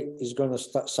say is going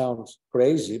to sound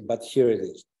crazy, but here it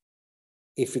is.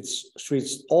 If it's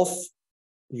switched off,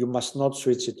 you must not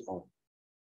switch it on.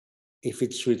 If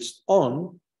it's switched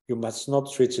on, you must not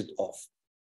switch it off.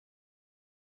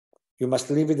 You must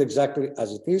leave it exactly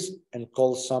as it is and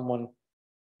call someone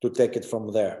to take it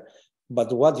from there.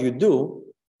 But what you do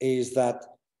is that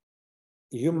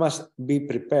you must be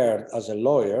prepared as a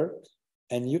lawyer,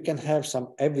 and you can have some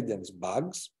evidence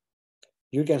bugs.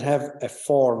 You can have a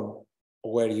form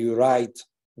where you write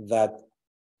that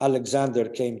Alexander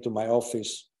came to my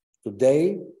office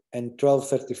today and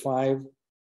 12:35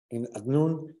 at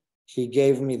noon, he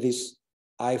gave me this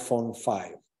iPhone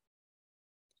 5.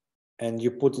 And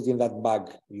you put it in that bag,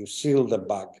 you seal the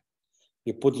bag,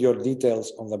 you put your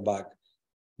details on the bag.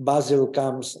 Basil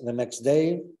comes the next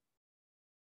day,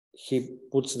 he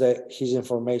puts his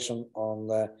information on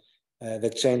the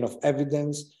chain of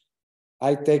evidence.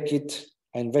 I take it,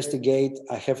 I investigate,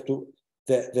 I have to,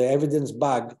 the evidence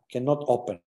bag cannot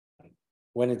open.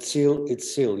 When it's sealed,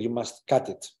 it's sealed, you must cut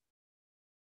it.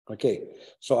 Okay,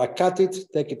 so I cut it,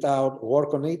 take it out,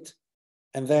 work on it,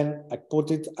 and then I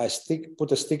put a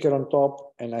sticker on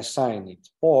top and I sign it.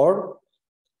 Or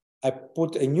I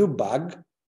put a new bag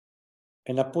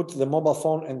and I put the mobile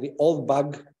phone and the old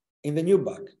bag in the new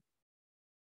bag.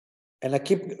 And I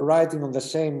keep writing on the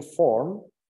same form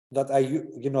that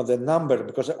the number,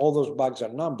 because all those bags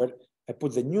are numbered, I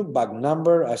put the new bag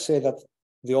number, I say that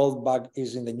the old bag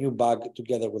is in the new bag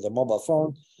together with the mobile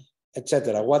phone,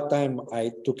 etc. What time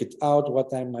I took it out,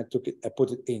 what time I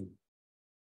put it in.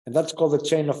 And that's called the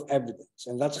chain of evidence.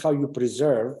 And that's how you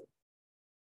preserve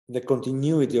the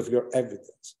continuity of your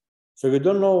evidence. So you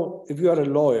don't know, if you are a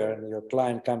lawyer and your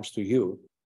client comes to you,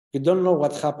 you don't know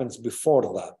what happens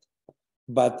before that.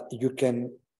 But you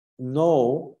can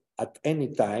know at any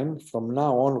time from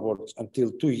now onwards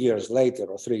until 2 years later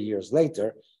or 3 years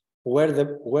later where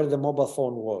the mobile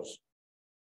phone was.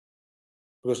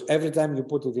 Because every time you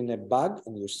put it in a bag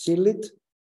and you seal it,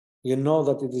 you know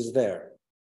that it is there.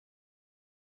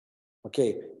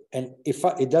 Okay, and if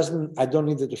I don't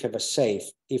need to have a safe.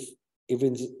 If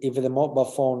the mobile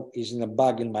phone is in a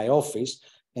bag in my office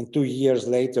and 2 years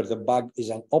later the bag is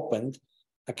unopened,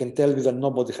 I can tell you that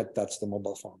nobody had touched the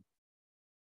mobile phone.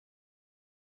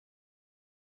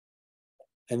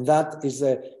 And that is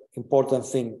the important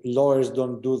thing. Lawyers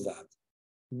don't do that.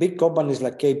 Big companies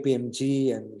like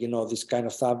KPMG and this kind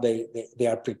of stuff, they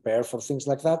are prepared for things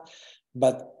like that.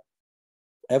 But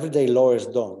everyday lawyers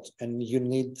don't. And you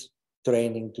need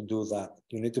training to do that.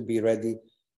 You need to be ready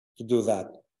to do that.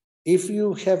 If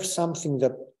you have something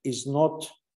that is not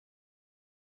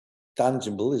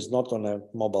tangible, is not on a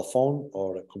mobile phone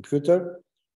or a computer,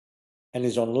 and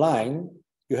is online,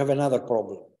 you have another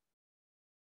problem.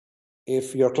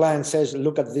 If your client says,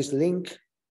 look at this link,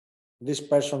 this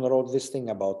person wrote this thing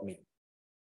about me,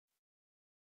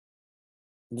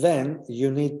 then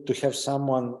you need to have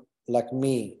someone like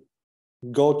me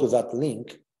go to that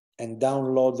link and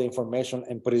download the information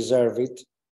and preserve it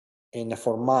in a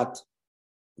format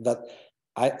that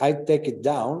I take it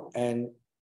down, and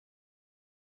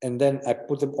then I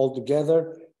put them all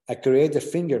together. I create a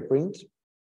fingerprint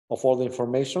of all the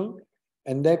information.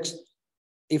 And next,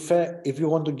 if you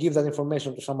want to give that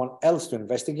information to someone else to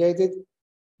investigate it,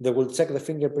 they will check the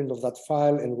fingerprint of that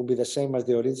file and it will be the same as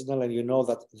the original. And you know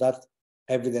that that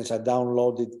evidence I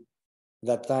downloaded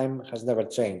that time has never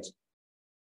changed.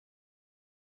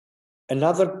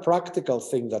 Another practical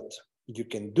thing that you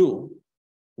can do,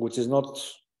 which is not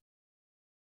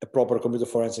a proper computer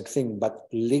forensic thing, but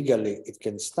legally it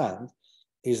can stand,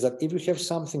 is that if you have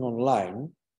something online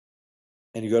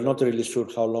and you're not really sure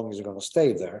how long it's going to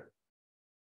stay there,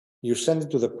 you send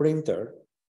it to the printer.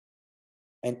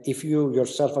 And if you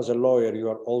yourself as a lawyer, you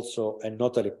are also a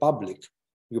notary public,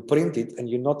 you print it and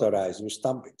you notarize, you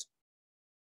stamp it.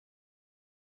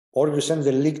 Or you send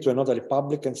the link to a notary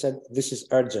public and said, this is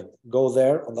urgent. Go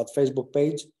there on that Facebook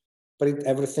page, print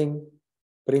everything,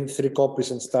 print 3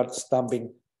 copies and start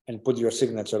stamping and put your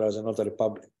signature as a notary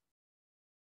public.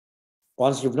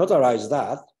 Once you've notarized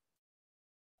that,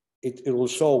 it will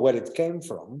show where it came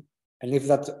from. And if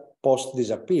that post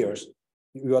disappears,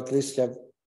 you at least have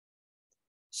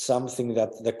something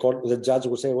that the judge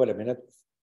will say, wait a minute,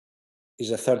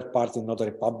 is a third party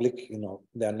notary public, you know,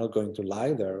 they're not going to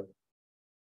lie, they're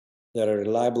a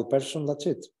reliable person, that's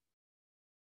it.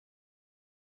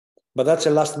 But that's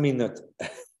a last minute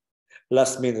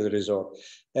resort.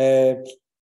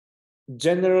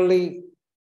 Generally,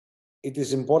 it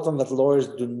is important that lawyers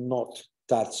do not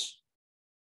touch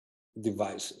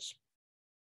devices.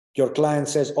 Your client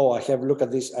says, oh, I have, look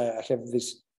at this, I have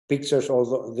these pictures,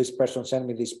 although this person sent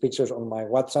me these pictures on my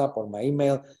WhatsApp or my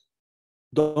email.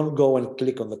 Don't go and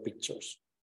click on the pictures.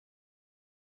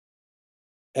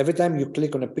 Every time you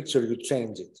click on a picture, you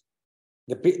change it.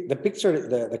 The picture,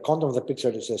 the content of the picture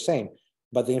is the same,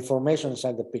 but the information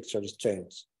inside the picture is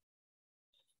changed.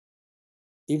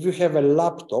 If you have a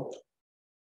laptop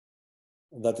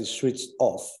that is switched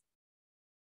off,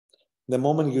 the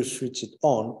moment you switch it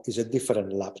on is a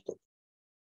different laptop.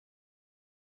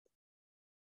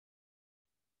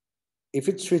 If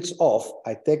it's switched off,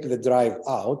 I take the drive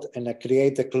out and I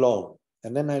create a clone,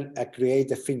 and then I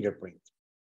create a fingerprint.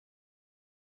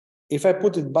 If I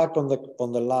put it back on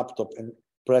the laptop and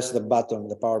press the button,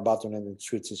 the power button, and it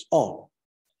switches on,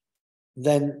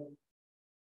 then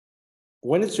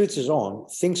when it switches on,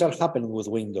 things are happening with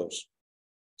Windows.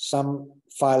 Some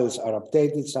files are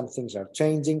updated, some things are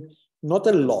changing. Not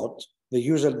a lot, the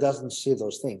user doesn't see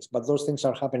those things, but those things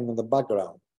are happening in the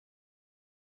background.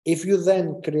 If you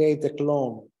then create a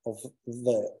clone of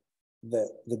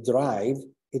the drive,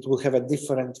 it will have a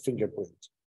different fingerprint.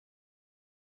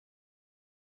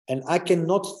 And I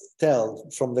cannot tell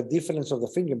from the difference of the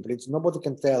fingerprints, nobody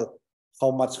can tell how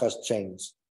much has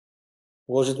changed.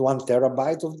 Was it 1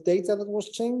 terabyte of data that was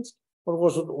changed, or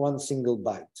was it 1 single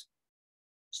byte?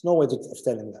 There's no way of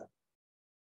telling that.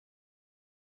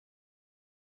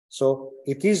 So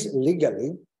it is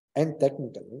legally and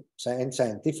technically and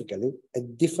scientifically a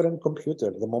different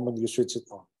computer the moment you switch it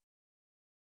on.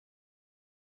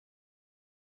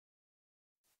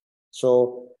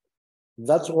 So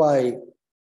that's why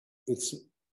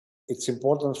it's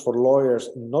important for lawyers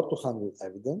not to handle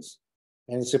evidence,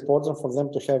 and it's important for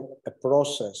them to have a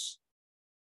process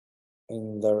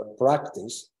in their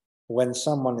practice when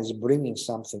someone is bringing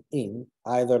something in,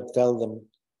 either tell them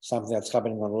something that's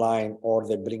happening online or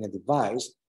they bring a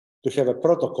device, to have a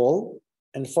protocol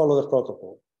and follow the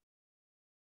protocol.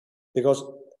 Because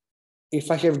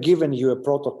if I have given you a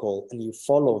protocol and you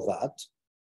follow that,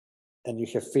 and you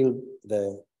have filled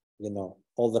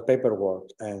all the paperwork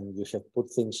and you have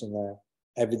put things in an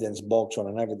evidence box or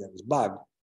an evidence bag,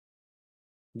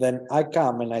 then I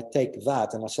come and I take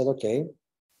that and I said, okay,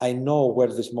 I know where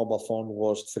this mobile phone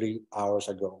was 3 hours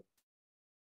ago.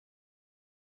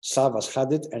 Savas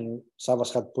had it, and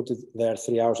Savas had put it there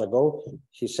 3 hours ago.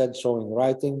 He said so in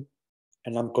writing,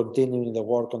 and I'm continuing the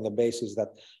work on the basis that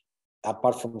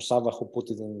apart from Sava who put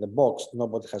it in the box,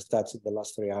 nobody has touched it the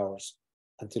last 3 hours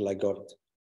until I got it.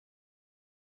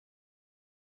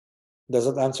 Does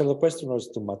that answer the question, or is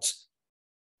it too much?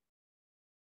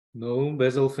 No,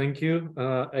 Basil, thank you.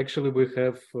 Actually, we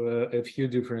have a few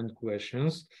different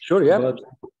questions. Sure, yeah.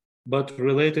 But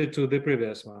related to the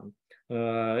previous one,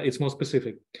 it's more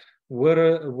specific.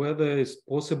 whether it's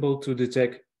possible to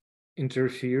detect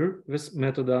interfere with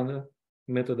metadata,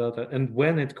 and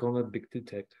when it cannot be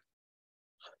detected.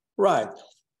 Right.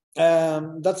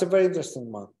 That's a very interesting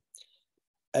one.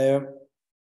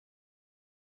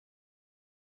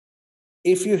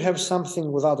 If you have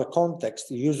something without a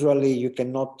context, usually you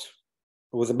cannot,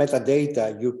 with the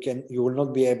metadata, you will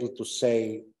not be able to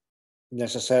say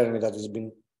necessarily that it's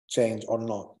been changed or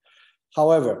not.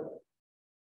 However,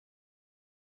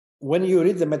 when you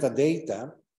read the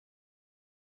metadata,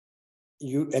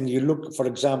 you look, for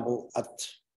example,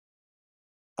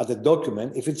 at the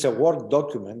document, if it's a Word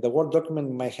document, the Word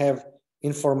document might have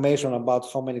information about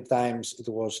how many times it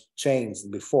was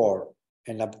changed before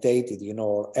and updated,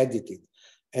 or edited.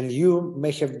 And you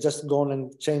may have just gone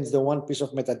and changed the one piece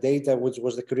of metadata, which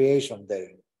was the creation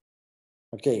day.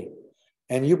 Okay.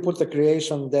 And you put the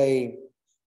creation day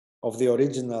of the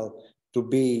original to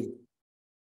be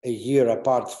a year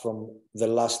apart from the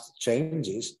last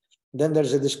changes, then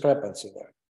there's a discrepancy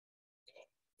there.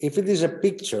 If it is a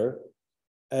picture,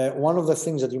 one of the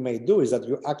things that you may do is that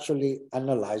you actually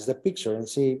analyze the picture and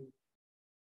see,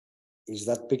 is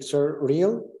that picture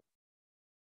real?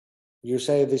 You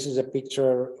say this is a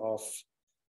picture of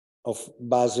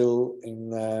Basil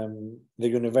in the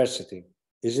university.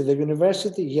 Is it the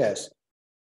university? Yes.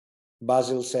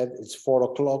 Basil said it's 4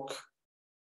 o'clock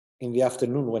in the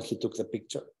afternoon when he took the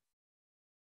picture.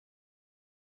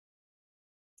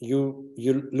 You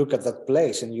look at that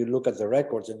place and you look at the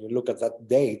records and you look at that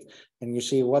date and you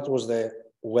see what was the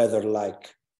weather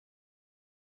like.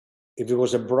 If it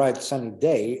was a bright sunny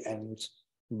day and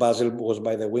Basil was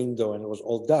by the window and it was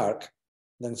all dark,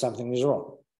 then something is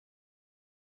wrong.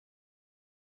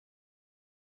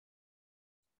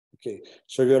 Okay,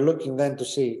 so you're looking then to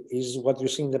see, is what you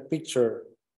see in the picture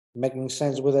making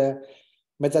sense with the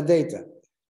metadata?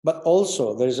 But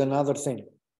also there is another thing.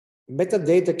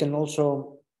 Metadata can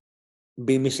also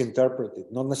be misinterpreted,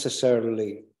 not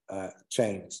necessarily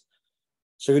changed.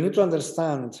 So you need to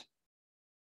understand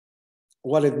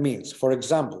what it means. For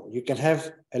example, you can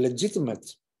have a legitimate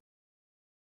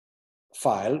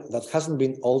file that hasn't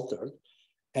been altered,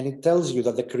 and it tells you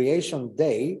that the creation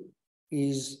day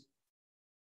is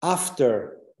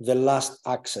after the last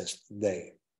accessed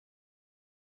day.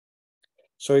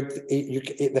 So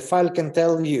the file can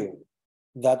tell you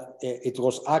that it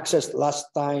was accessed last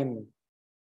time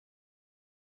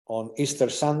on Easter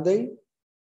Sunday,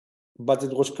 but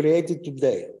it was created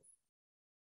today.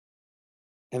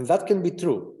 And that can be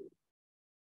true.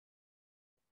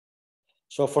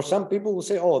 So for some people who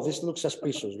say, oh, this looks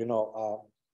suspicious,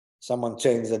 someone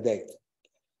changed the date.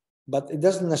 But it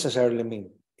doesn't necessarily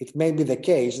mean. It may be the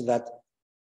case that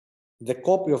the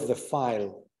copy of the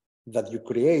file that you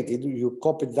created, you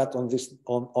copied that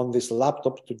on this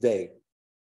laptop today.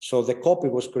 So the copy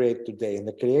was created today, and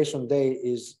the creation day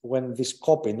is when this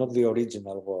copy, not the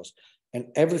original, was. And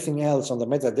everything else on the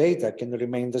metadata can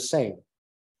remain the same.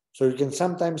 So you can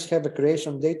sometimes have a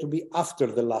creation day to be after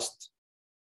the last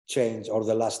change or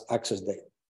the last access date.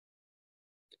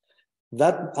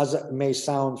 That, as it may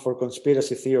sound for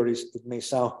conspiracy theories, it may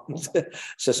sound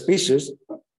suspicious,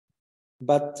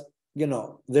 but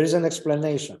there is an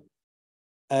explanation.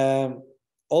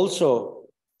 Also,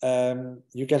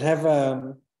 you can have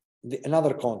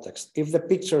another context. If the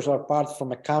pictures are part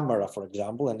from a camera, for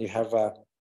example, and you have a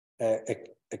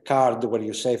card where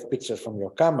you save pictures from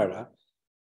your camera,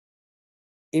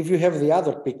 if you have the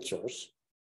other pictures,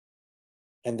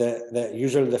 and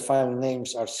usually the file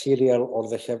names are serial, or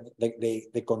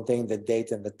they contain the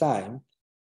date and the time,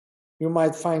 you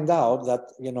might find out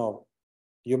that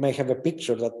you may have a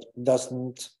picture that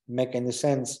doesn't make any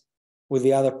sense with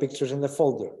the other pictures in the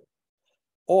folder,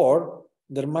 or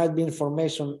there might be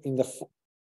information in the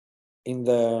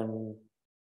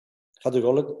how do you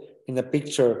call it, in the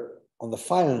picture on the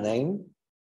file name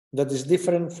that is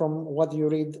different from what you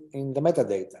read in the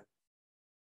metadata.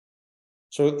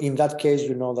 So in that case,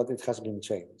 you know that it has been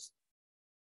changed.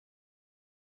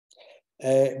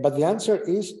 But the answer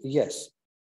is yes,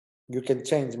 you can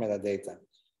change metadata.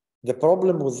 The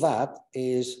problem with that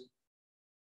is,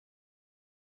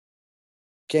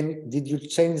 did you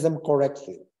change them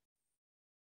correctly?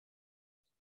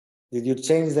 Did you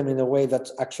change them in a way that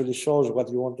actually shows what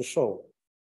you want to show?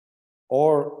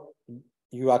 Or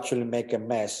you actually make a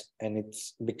mess and it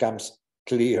becomes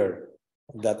clear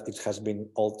that it has been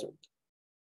altered?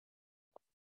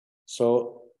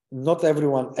 So not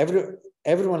everyone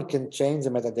can change the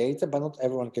metadata, but not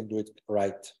everyone can do it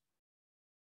right.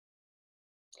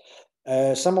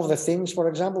 Some of the things, for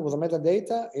example, with the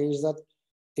metadata is that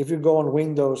if you go on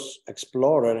Windows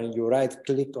Explorer and you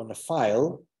right-click on a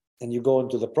file, and you go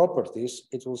into the properties,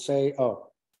 it will say,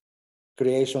 oh,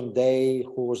 creation day,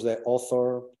 who was the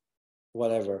author,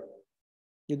 whatever.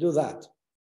 You do that.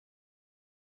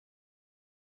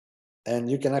 And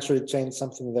you can actually change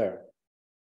something there.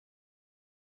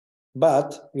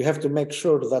 But you have to make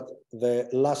sure that the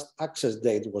last access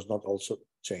date was not also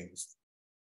changed.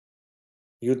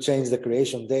 You change the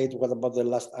creation date, what about the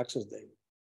last access date?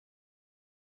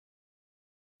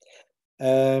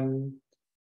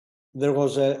 There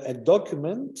was a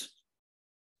document,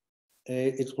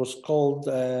 it was called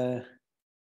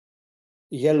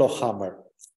Yellowhammer.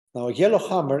 Now,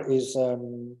 Yellowhammer is,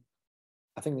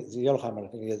 I think it's Yellowhammer, I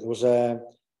think it was a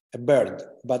bird,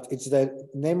 but it's the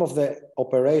name of the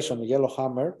operation,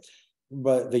 Yellowhammer,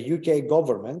 but the UK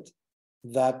government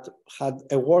that had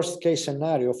a worst case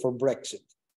scenario for Brexit.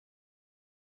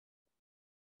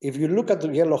 If you look at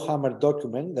the Yellowhammer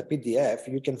document, the PDF,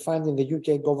 you can find in the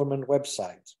UK government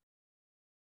website.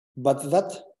 But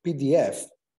that PDF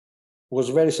was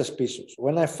very suspicious.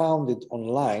 When I found it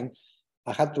online,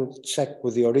 I had to check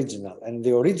with the original, and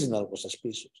the original was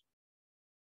suspicious.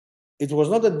 It was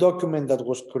not a document that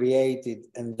was created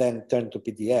and then turned to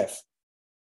PDF.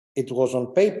 It was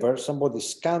on paper, somebody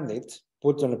scanned it,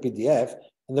 put it on a PDF,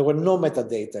 and there were no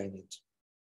metadata in it.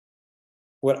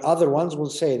 Where other ones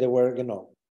will say they were, you know,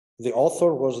 the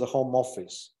author was the Home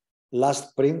Office,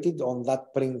 last printed on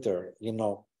that printer, you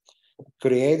know,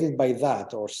 created by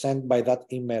that or sent by that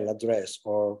email address,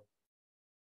 or,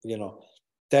 you know,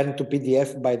 turned to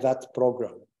PDF by that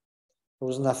program. There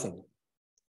was nothing.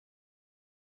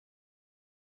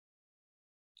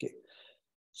 Okay.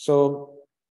 So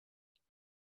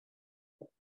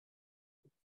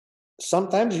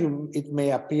sometimes it may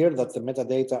appear that the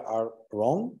metadata are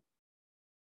wrong.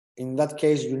 In that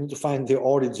case, you need to find the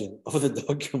origin of the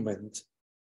document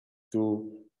to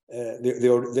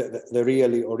the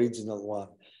really original one.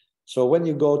 So when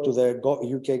you go to the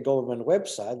UK government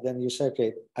website, then you say,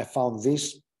 okay, I found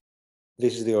this.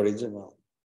 This is the original.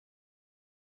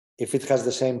 If it has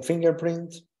the same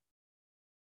fingerprint,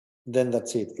 then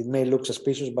that's it. It may look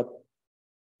suspicious, but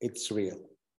it's real.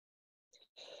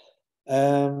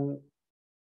 There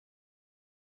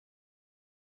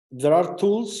are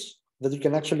tools that you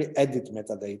can actually edit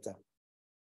metadata.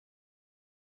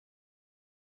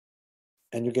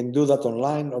 And you can do that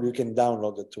online, or you can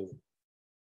download the tool.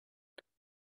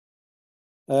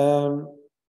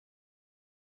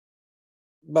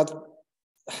 But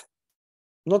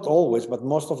not always, but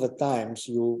most of the times,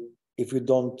 if you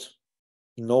don't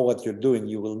know what you're doing,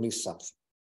 you will miss something.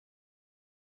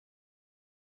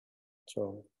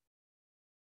 So.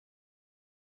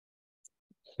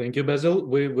 Thank you, Basil.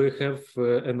 We have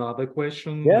another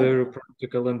question, Yeah. very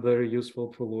practical and very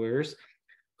useful for lawyers.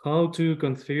 How to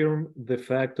confirm the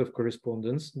fact of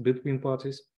correspondence between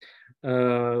parties?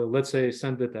 Let's say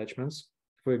send attachments,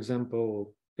 for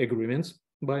example, agreements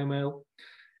by email.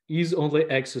 Is only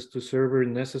access to server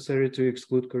necessary to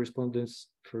exclude correspondence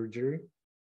forgery?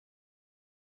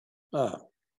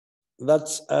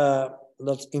 That's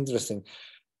interesting.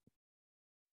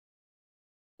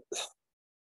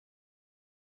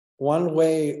 One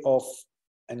way of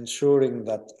ensuring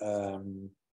that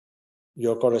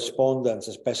your correspondence,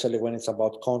 especially when it's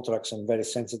about contracts and very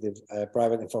sensitive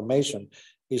private information,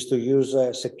 is to use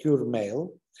a secure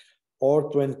mail or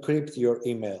to encrypt your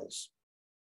emails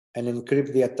and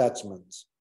encrypt the attachments.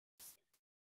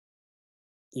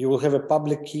 You will have a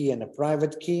public key and a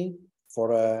private key for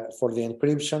the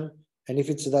encryption. And if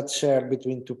it's that shared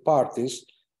between two parties,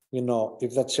 you know,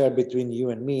 if that's shared between you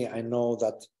and me, I know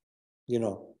that, you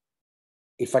know,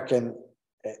 if I can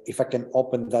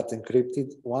open that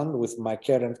encrypted one with my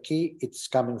current key, it's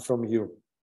coming from you.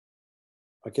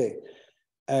 Okay.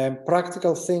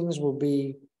 Practical things will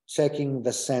be checking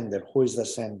the sender. Who is the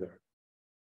sender?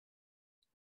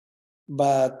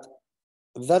 But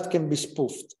that can be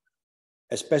spoofed,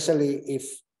 especially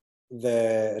if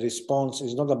the response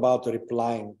is not about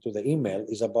replying to the email,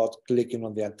 it's about clicking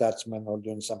on the attachment or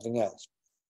doing something else.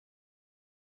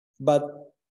 But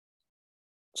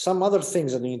some other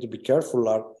things that you need to be careful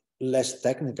are less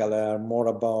technical, are more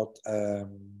about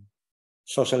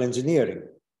social engineering.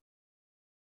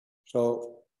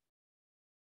 So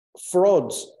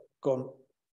frauds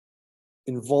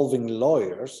involving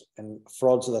lawyers and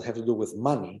frauds that have to do with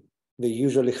money, they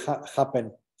usually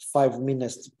happen 5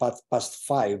 minutes past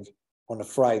 5 on a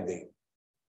Friday.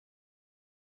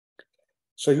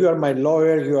 So you are my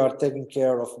lawyer, you are taking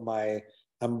care of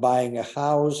I'm buying a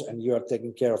house and you are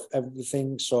taking care of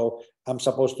everything. So I'm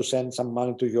supposed to send some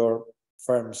money to your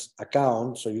firm's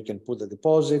account so you can put a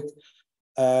deposit.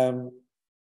 And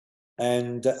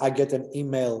I get an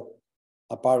email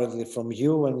apparently from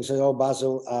you, and you say, oh,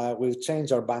 Basil, we've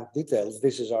changed our bank details.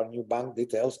 This is our new bank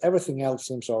details. Everything else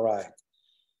seems all right.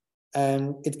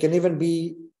 And it can even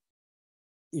be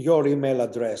your email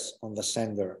address on the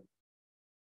sender.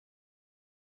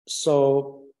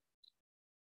 So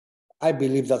I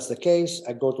believe that's the case.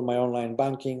 I go to my online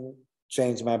banking,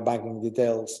 change my banking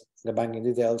details,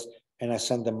 and I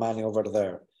send the money over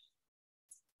there.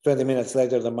 20 minutes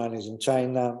later, the money is in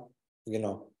China. You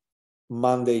know,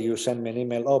 Monday, you send me an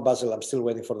email. Oh, Basil, I'm still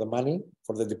waiting for the money,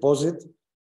 for the deposit.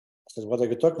 I said, what are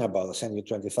you talking about? I sent you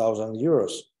 20,000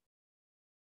 euros.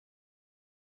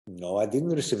 No, I didn't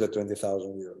receive the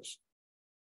 20,000 euros.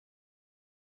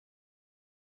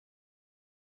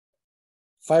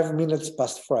 5 minutes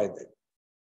past Friday.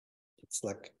 It's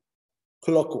like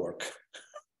clockwork.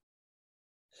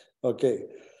 Okay,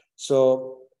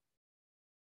 so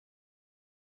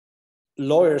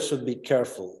lawyers should be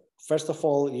careful. First of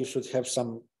all, you should have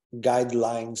some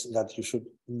guidelines that you should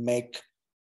make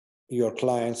your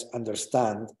clients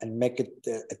understand and make it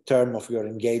a term of your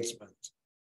engagement.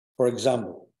 For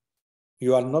example,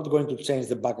 you are not going to change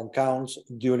the bank accounts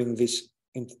during this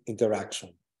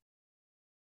interaction.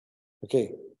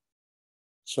 Okay,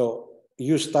 so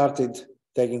you started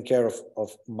taking care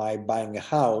of my buying a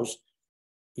house.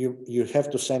 You have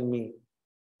to send me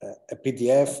a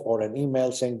PDF or an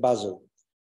email saying, Basil,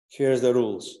 here's the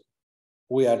rules.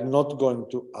 We are not going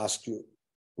to ask you,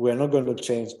 we are not going to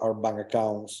change our bank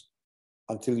accounts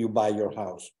until you buy your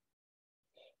house.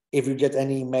 If you get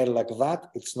any email like that,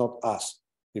 it's not us.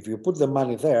 If you put the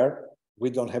money there, we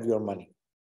don't have your money.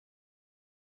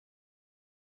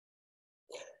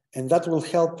 And that will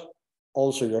help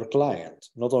also your client,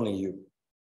 not only you.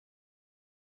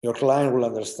 Your client will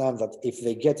understand that if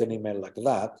they get an email like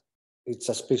that, it's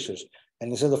suspicious.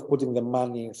 And instead of putting the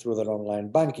money through their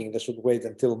online banking, they should wait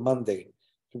until Monday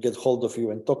to get hold of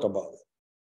you and talk about it.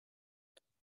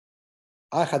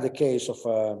 I had a case of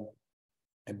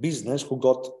a business who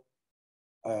got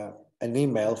an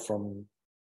email from,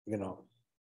 you know,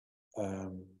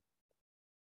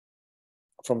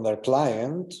 from their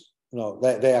client. No,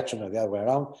 they actually, the other way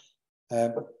around.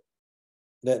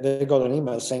 They got an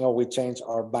email saying, oh, we changed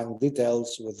our bank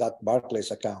details with that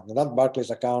Barclays account. And that Barclays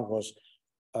account was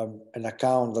an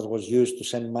account that was used to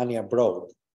send money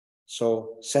abroad.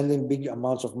 So sending big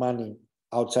amounts of money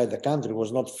outside the country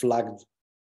was not flagged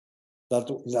that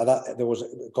there was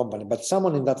a company, but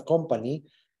someone in that company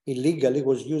illegally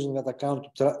was using that account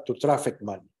to traffic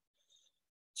money.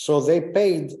 So they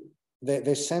paid,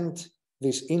 they sent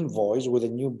this invoice with the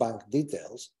new bank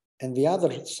details, and the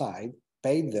other side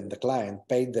paid them, the client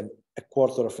paid them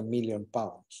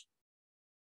 £250,000,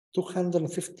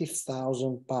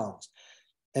 250,000 pounds.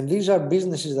 And these are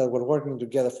businesses that were working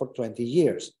together for 20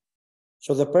 years.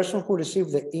 So the person who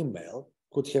received the email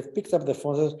could have picked up the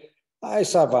phone and said, hi,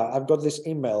 Sava, I've got this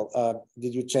email.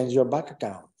 Did you change your bank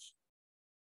accounts?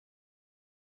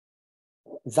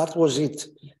 That was it.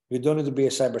 You don't need to be a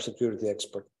cybersecurity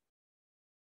expert.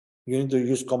 You need to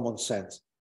use common sense.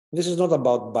 This is not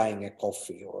about buying a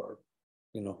coffee or,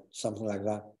 you know, something like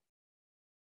that.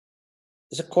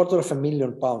 It's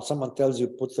 £250,000. Someone tells you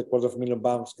put the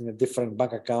 £250,000 in a different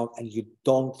bank account and you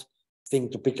don't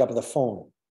think to pick up the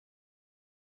phone.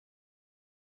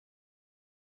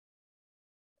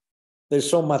 There's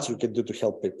so much you can do to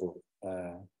help people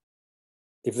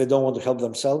if they don't want to help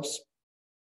themselves.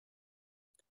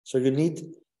 So you need,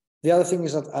 the other thing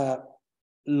is that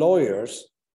lawyers,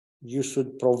 you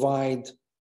should provide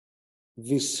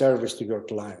this service to your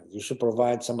client. You should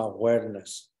provide some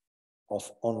awareness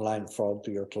of online fraud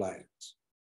to your clients.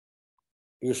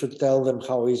 You should tell them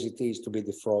how easy it is to be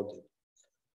defrauded.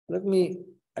 Let me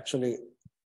actually,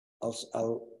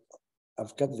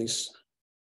 I've got this.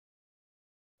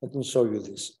 Let me show you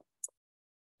this.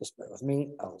 Just bear with me,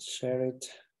 I'll share it.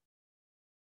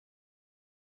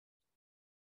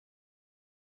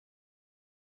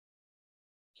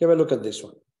 Have a look at this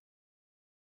one.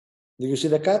 Do you see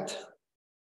the cat?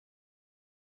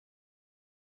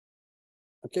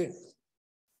 Okay.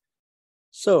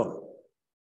 So,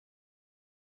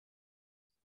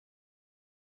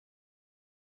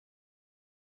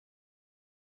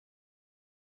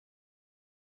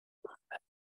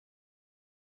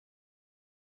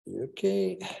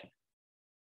 okay.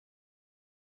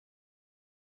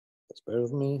 Just bear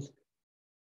with me.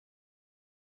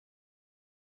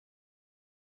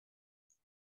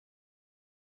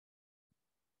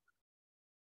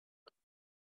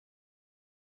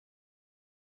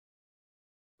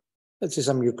 Let's see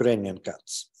some Ukrainian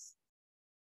cats.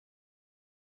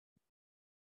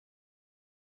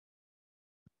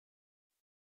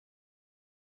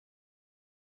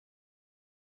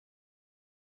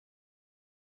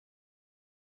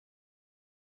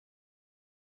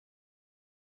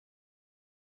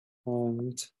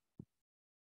 And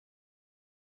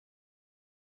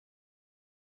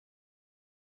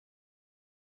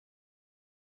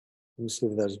let me see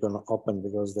if that's going to open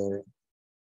because there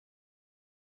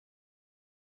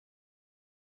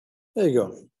you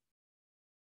go.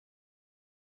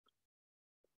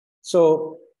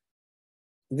 So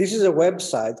this is a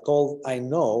website called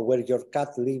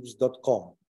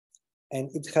iknowwhereyourcatlives.com. And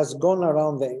it has gone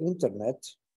around the internet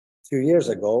a few years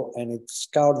ago, and it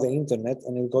scoured the internet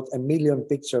and it got 1 million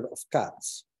pictures of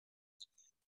cats.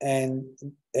 And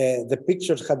the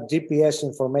pictures had GPS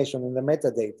information in the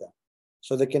metadata.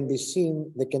 So they can be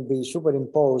seen, they can be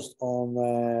superimposed on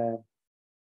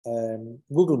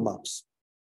Google Maps.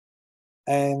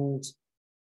 And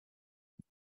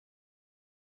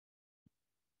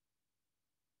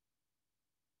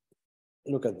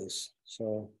look at this.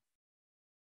 So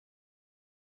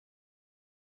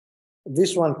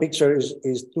this one picture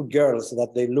is two girls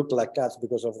that they look like cats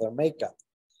because of their makeup.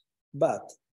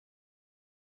 But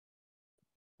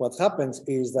what happens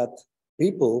is that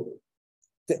people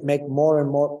make put more and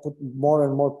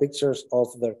more pictures of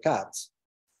their cats.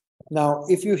 Now,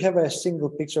 if you have a single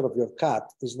picture of your cat,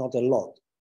 it's not a lot.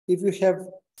 If you have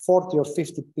 40 or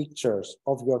 50 pictures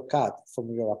of your cat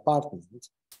from your apartment,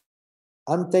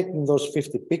 I'm taking those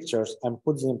 50 pictures and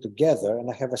putting them together, and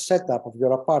I have a setup of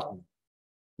your apartment.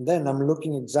 Then I'm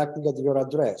looking exactly at your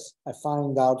address. I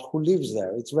find out who lives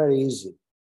there. It's very easy.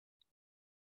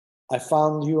 I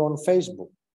found you on Facebook.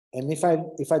 And if I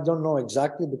don't know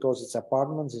exactly, because it's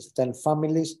apartments, it's 10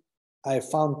 families, I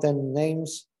found 10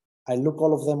 names. I look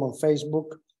all of them on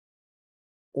Facebook.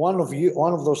 One of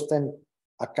those 10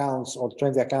 accounts or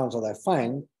 20 accounts that I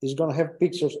find is going to have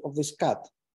pictures of this cat.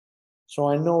 So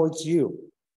I know it's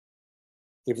you,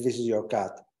 if this is your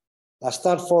cat. I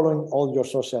start following all your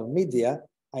social media.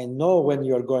 I know when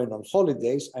you're going on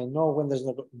holidays. I know when there's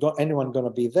not anyone going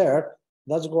to be there.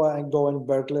 That's why I go and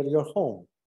burglar your home.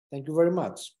 Thank you very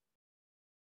much.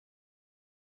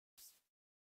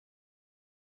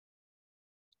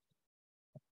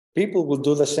 People will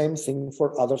do the same thing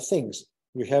for other things.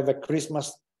 You have a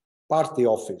Christmas party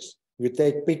office. You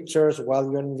take pictures while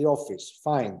you're in the office.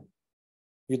 Fine.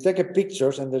 You take a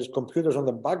pictures and there's computers on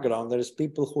the background. There's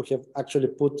people who have actually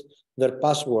put their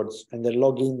passwords and their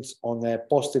logins on a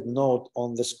post-it note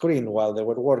on the screen while they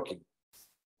were working.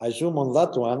 I zoom on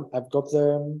that one. I've got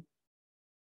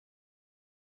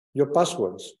your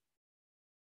passwords.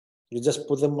 You just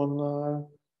put them on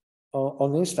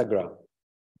Instagram.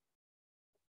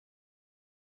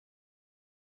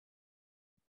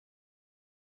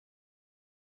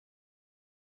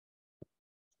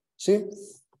 See?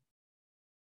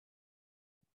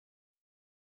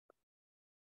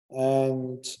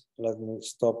 And let me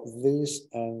stop this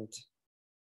and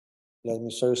let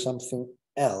me show you something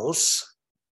else,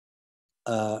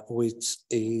 which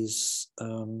is,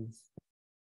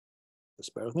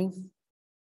 just bear with me.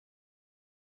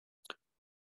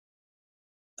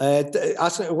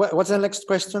 What's the next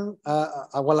question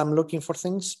while I'm looking for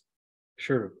things?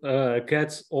 Sure.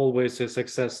 Cat's always a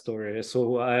success story.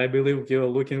 So I believe you're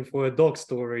looking for dog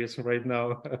stories right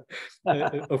now.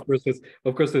 Of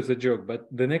course, it's a joke. But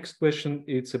the next question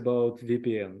is about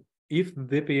VPN. If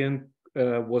VPN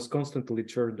was constantly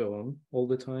turned on all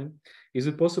the time, is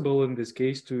it possible in this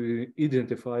case to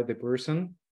identify the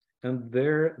person and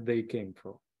where they came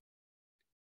from?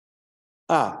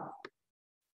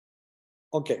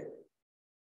 Okay.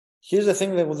 Here's the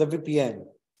thing with the VPN.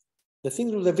 The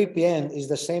thing with the VPN is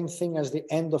the same thing as the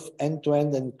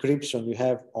end-to-end encryption you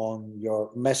have on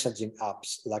your messaging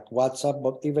apps like WhatsApp,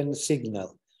 but even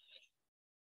Signal.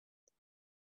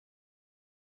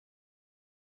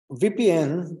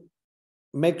 VPN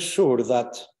makes sure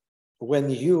that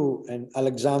when you and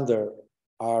Alexander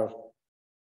are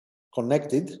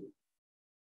connected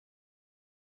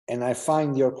and I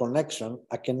find your connection,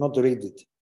 I cannot read it.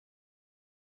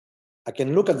 I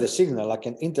can look at the signal, I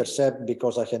can intercept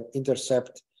because I can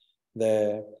intercept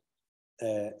the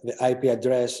IP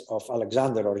address of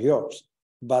Alexander or yours.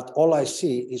 But all I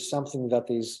see is something that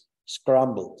is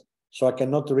scrambled, so I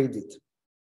cannot read it.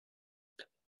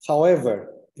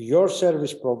 However, your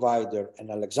service provider and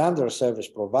Alexander's service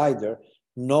provider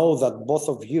know that both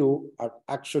of you are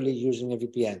actually using a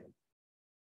VPN.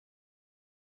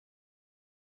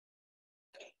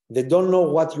 They don't know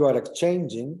what you are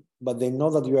exchanging, but they know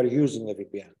that you are using a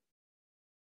VPN.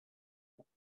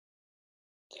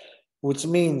 Which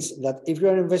means that if you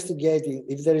are investigating,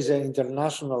 if there is an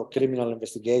international criminal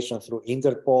investigation through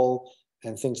Interpol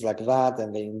and things like that,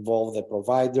 and they involve the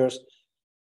providers,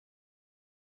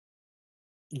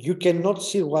 you cannot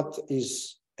see what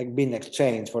is being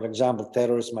exchanged, for example,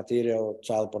 terrorist material,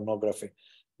 child pornography.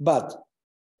 But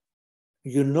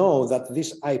you know that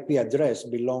this IP address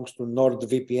belongs to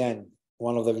NordVPN,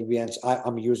 one of the VPNs.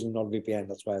 I'm using NordVPN,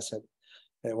 that's why I said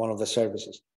one of the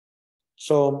services.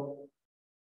 So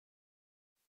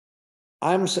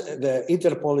the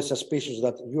Interpol is suspicious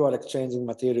that you are exchanging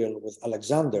material with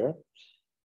Alexander,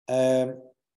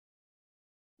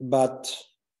 but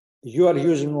you are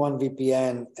using one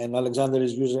VPN and Alexander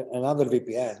is using another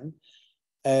VPN,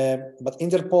 but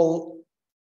Interpol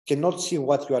cannot see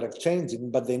what you are exchanging,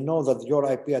 but they know that your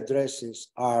IP addresses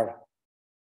are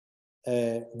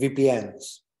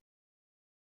VPNs.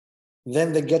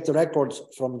 Then they get records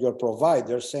from your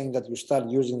provider saying that you start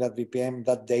using that VPN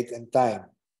that date and time.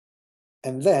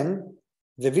 And then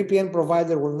the VPN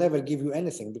provider will never give you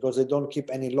anything because they don't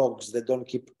keep any logs, they don't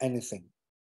keep anything.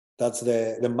 That's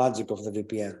the magic of the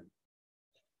VPN.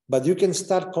 But you can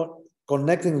start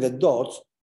connecting the dots,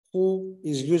 who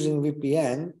is using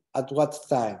VPN at what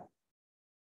time.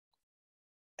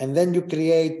 And then you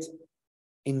create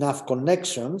enough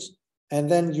connections, and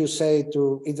then you say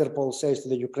to, Interpol says to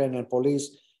the Ukrainian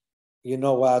police, you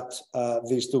know what,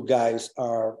 these two guys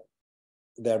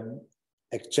they're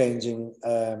exchanging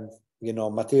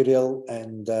material,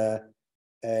 and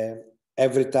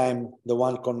every time the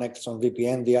one connects on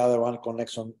VPN, the other one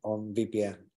connects on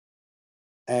VPN.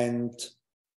 And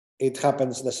it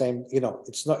happens the same, it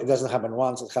doesn't happen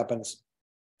once, it happens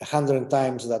 100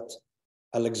 times that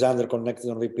Alexander connected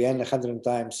on VPN, 100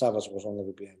 times Savas was on the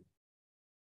VPN.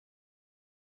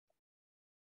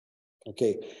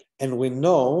 Okay, and we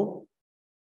know,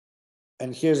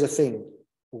 and here's the thing,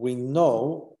 we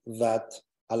know that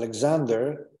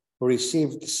Alexander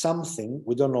received something,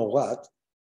 we don't know what,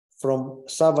 from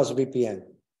Savas VPN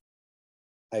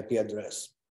IP address.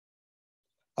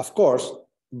 Of course,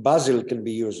 Basil can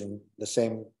be using the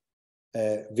same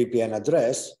VPN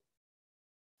address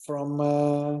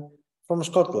from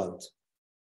Scotland.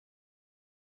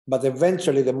 But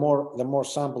eventually, the more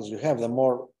samples you have, the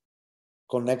more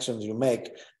connections you make,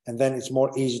 and then it's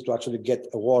more easy to actually get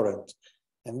a warrant.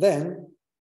 And then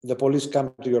the police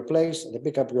come to your place, they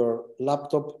pick up your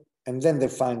laptop, and then they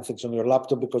find things on your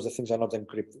laptop because the things are not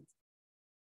encrypted.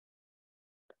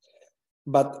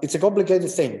 But it's a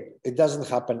complicated thing. It doesn't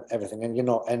happen everything,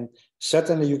 and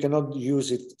certainly you cannot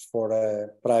use it for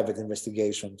private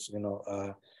investigations,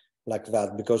 like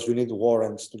that, because you need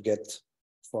warrants to get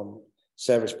from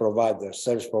service providers.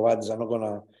 Service providers are not going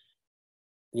to,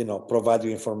 provide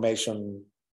you information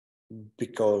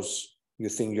because you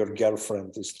think your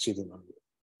girlfriend is cheating on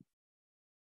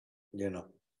you.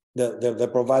 They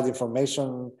provide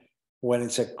information when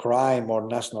it's a crime or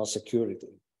national security,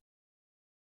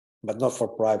 but not for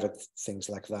private things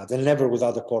like that, and never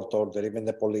without a court order, even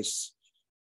the police.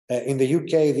 In the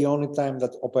UK, the only time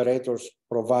that operators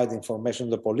provide information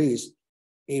to the police,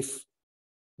 if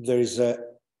there is a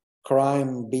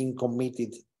crime being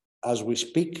committed as we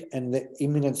speak and the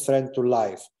imminent threat to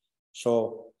life.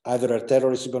 So either a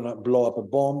terrorist is going to blow up a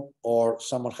bomb, or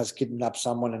someone has kidnapped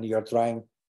someone and you're trying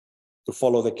to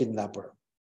follow the kidnapper.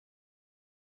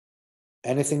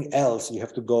 Anything else, you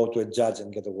have to go to a judge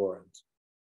and get a warrant.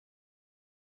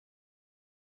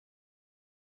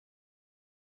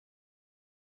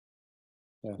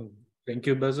 Yeah. Thank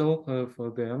you, Basil,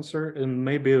 for the answer. And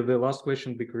maybe the last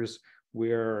question, because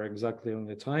we are exactly on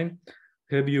the time.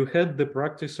 Have you had the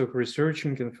practice of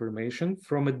researching information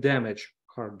from a damaged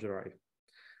hard drive?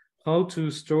 How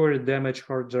to store a damaged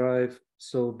hard drive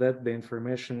so that the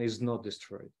information is not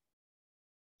destroyed?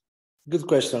 Good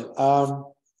question.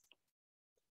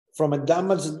 From a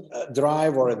damaged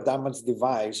drive or a damaged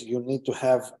device, you need to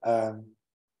have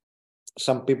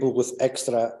some people with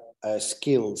extra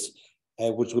skills,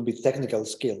 which would be technical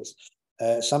skills.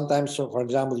 Sometimes, so for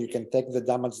example, you can take the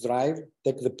damaged drive,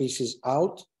 take the pieces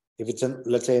out. If it's,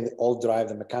 let's say, the old drive,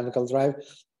 the mechanical drive,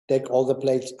 take all the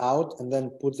plates out and then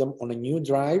put them on a new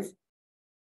drive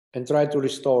and try to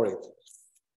restore it.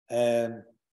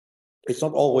 It's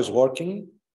not always working.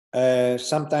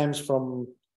 Sometimes from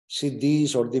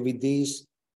CDs or DVDs,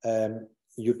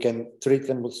 you can treat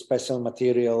them with special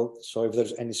material. So if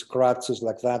there's any scratches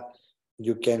like that,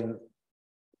 you can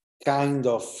kind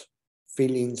of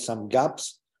fill in some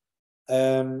gaps.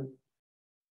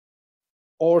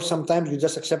 Or sometimes you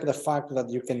just accept the fact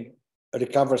that you can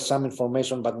recover some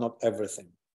information, but not everything.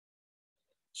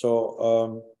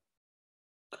 So,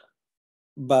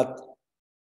 but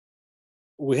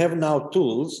we have now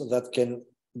tools that can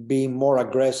be more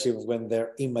aggressive when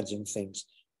they're imaging things.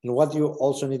 And what you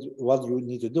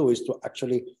need to do is to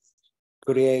actually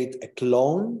create a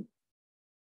clone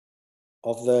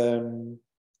of the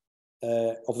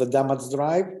damaged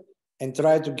drive and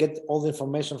try to get all the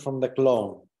information from the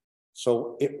clone.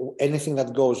 So anything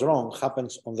that goes wrong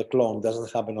happens on the clone,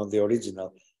 doesn't happen on the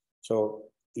original. So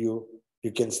you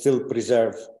can still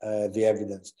preserve the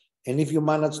evidence. And if you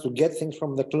manage to get things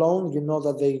from the clone, you know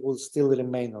that they will still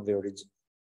remain on the original.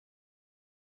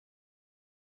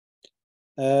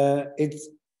 It's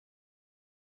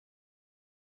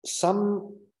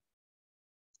some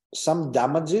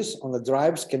damages on the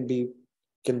drives can be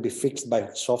fixed by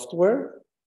software,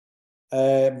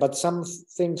 but some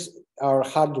things are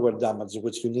hardware damage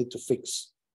which you need to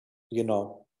fix, you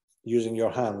know, using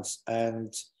your hands,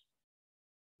 and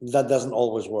that doesn't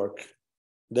always work.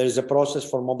 There is a process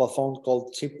for mobile phone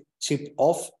called chip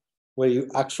off, where you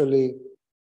actually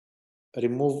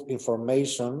remove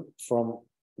information from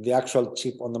the actual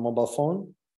chip on the mobile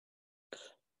phone.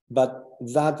 But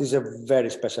that is a very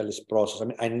specialist process. I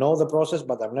mean, I know the process,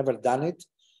 but I've never done it.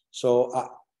 So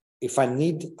if I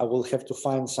need, I will have to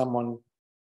find someone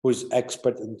who is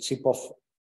expert in chip off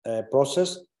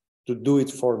process to do it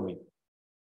for me.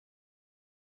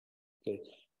 Okay.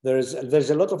 There's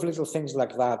a lot of little things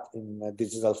like that in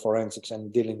digital forensics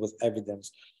and dealing with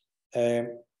evidence. And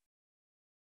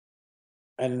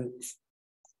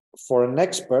for an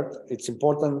expert, it's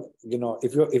important, you know,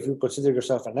 if you consider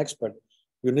yourself an expert,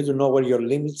 you need to know where your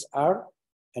limits are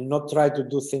and not try to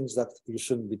do things that you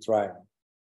shouldn't be trying.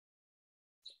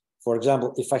 For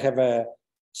example, if I have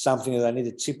something that I need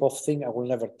a chip off thing, I will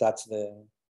never touch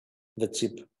the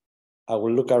chip. I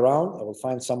will look around, I will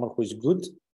find someone who is good,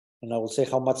 and I will say,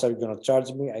 how much are you going to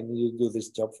charge me? I need you to do this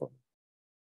job for me.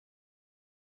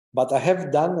 But I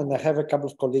have done, and I have a couple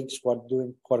of colleagues who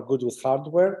are good with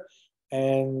hardware,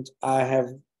 and I have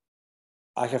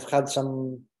had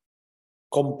some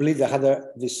complete. I had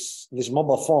this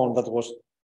mobile phone that was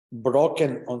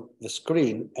broken on the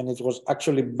screen, and it was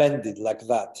actually bended like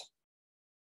that.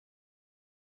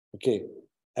 Okay,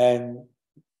 and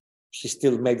he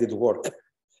still made it work.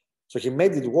 So he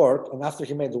made it work, and after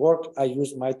he made it work, I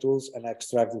used my tools and I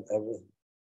extracted everything.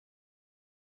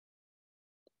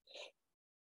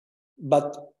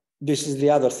 But this is the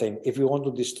other thing. If you want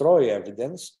to destroy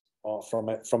evidence from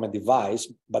a device,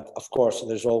 but of course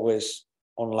there's always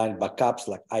online backups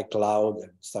like iCloud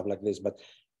and stuff like this. But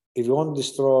if you want to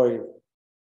destroy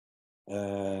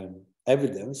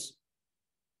evidence,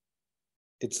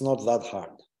 it's not that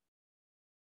hard.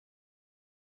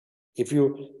 If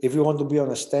you want to be on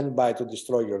a standby to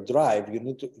destroy your drive, you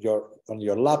need to on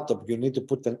your laptop, you need to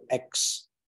put an X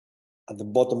at the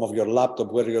bottom of your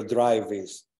laptop where your drive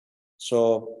is.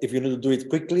 So if you need to do it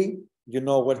quickly, you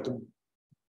know where to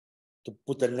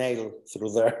put a nail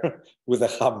through there with a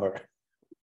hammer.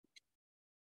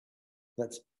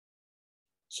 That's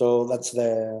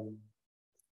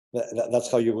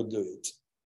how you would do it.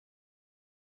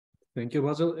 Thank you,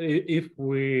 Basil. If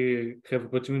we have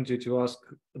opportunity to ask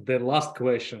the last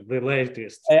question, the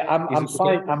latest. I'm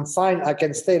fine. Okay? I'm fine. I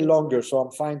can stay longer, so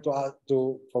I'm fine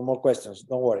for more questions.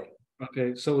 Don't worry.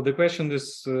 Okay, so the question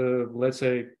is, let's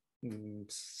say,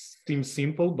 seems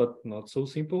simple, but not so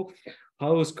simple.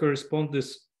 How is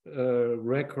correspondence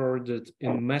recorded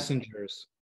in messengers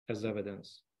as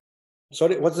evidence?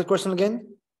 Sorry, what's the question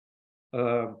again?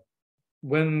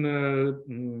 When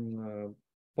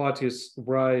parties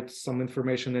write some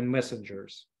information in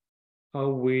messengers, how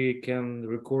we can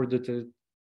record it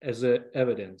as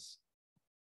evidence?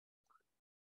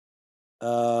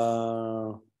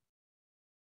 How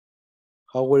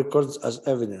we record as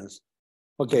evidence?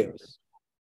 Okay. Yes.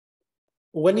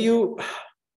 When you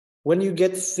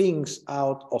get things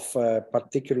out of a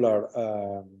particular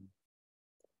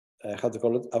how to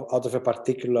call it, out of a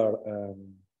particular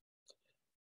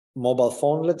mobile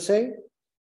phone, let's say,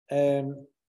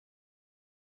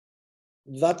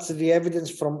 that's the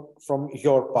evidence from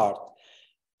your part.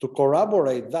 To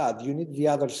corroborate that, you need the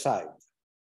other side.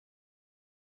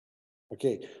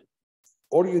 Okay,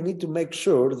 or you need to make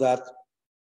sure that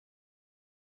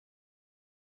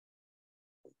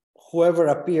whoever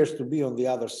appears to be on the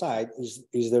other side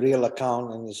is the real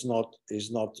account and is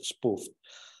not spoofed.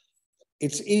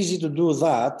 It's easier to do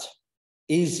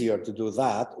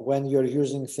that when you're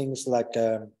using things like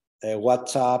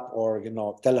WhatsApp or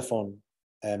telephone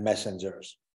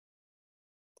messengers.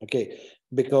 Okay,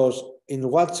 because in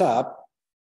WhatsApp,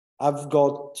 I've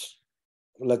got,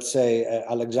 let's say,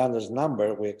 Alexander's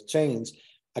number we exchange.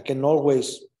 I can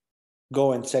always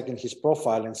go and check in his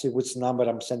profile and see which number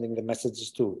I'm sending the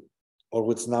messages to, or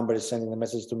which number is sending the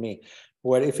message to me.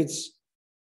 Where if it's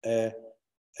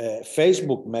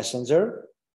Facebook Messenger,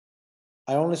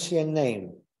 I only see a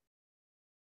name.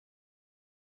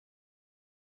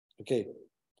 Okay,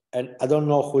 and I don't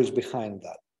know who is behind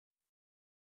that.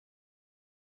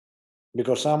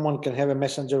 because someone can have a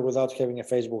messenger without having a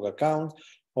Facebook account,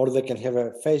 or they can have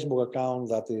a Facebook account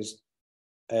that is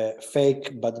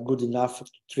fake but good enough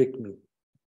to trick me.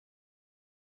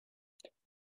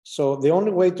 So the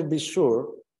only way to be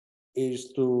sure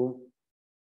is to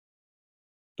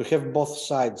have both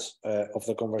sides of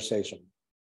the conversation.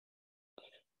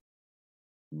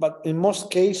 But in most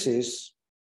cases,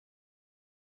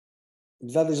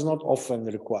 that is not often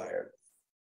required.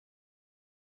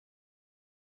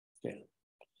 Okay.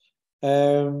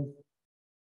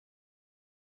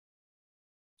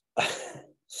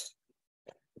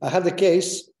 I had a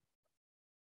case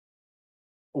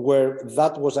where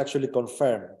that was actually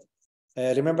confirmed.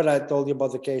 Remember I told you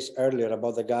about the case earlier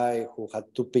about the guy who had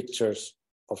 2 pictures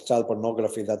of child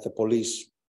pornography that the police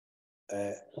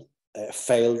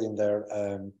failed in their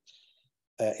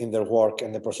work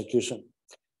and the prosecution.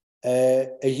 A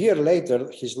year later,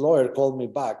 his lawyer called me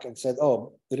back and said,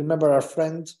 "Oh, remember our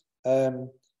friend?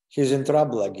 He's in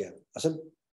trouble again." I said,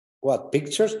 "What,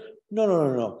 pictures?"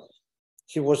 No.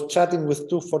 He was chatting with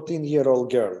 2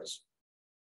 14-year-old girls.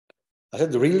 I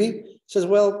said, "Really?" He says,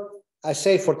 "Well, I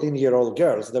say 14-year-old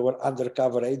girls. They were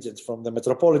undercover agents from the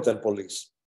Metropolitan Police."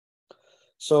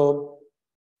 So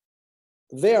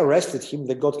they arrested him.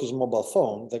 They got his mobile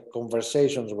phone. The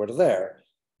conversations were there,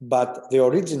 but the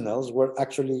originals were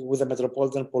actually with the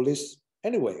Metropolitan Police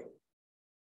anyway.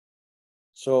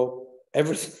 So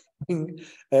everything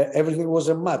was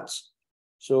a match.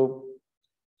 So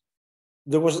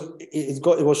it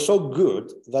was so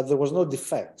good that there was no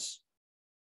defense.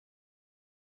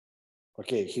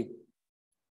 Okay,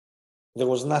 there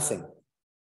was nothing,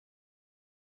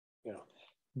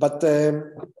 But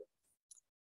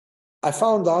I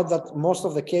found out that most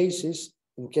of the cases,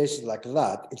 in cases like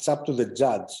that, it's up to the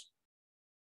judge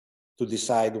to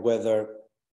decide whether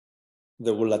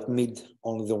they will admit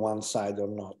only the one side or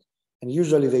not. And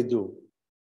usually they do.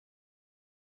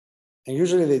 And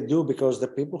usually they do because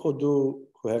the people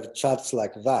who have chats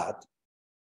like that,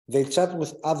 they chat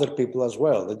with other people as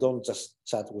well. They don't just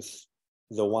chat with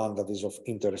the one that is of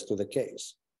interest to the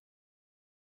case.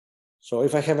 So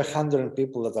if I have 100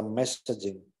 people that I'm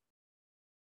messaging,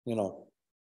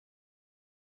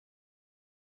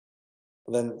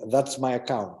 then that's my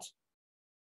account.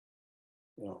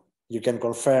 You can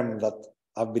confirm that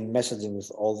I've been messaging with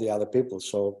all the other people.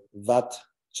 So that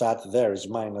chat there is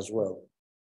mine as well.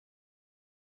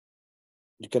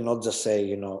 You cannot just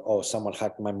say, "Oh, someone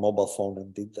hacked my mobile phone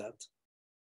and did that."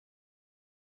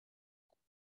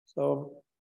 So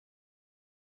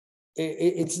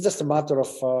it's just a matter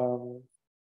of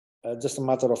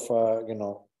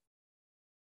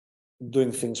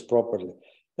doing things properly.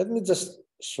 Let me just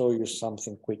show you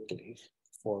something quickly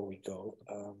before we go.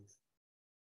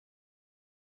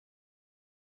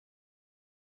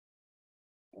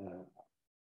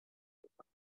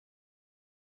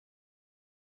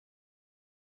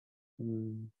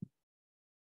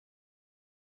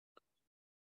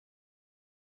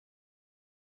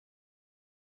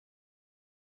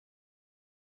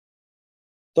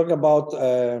 Talk about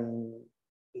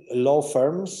law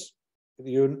firms.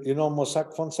 You know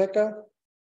Mossack Fonseca?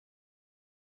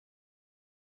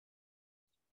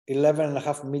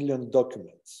 11.5 million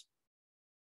documents,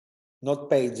 not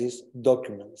pages,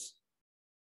 documents.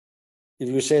 If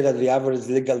you say that the average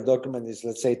legal document is,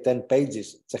 let's say, 10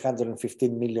 pages, it's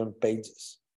 115 million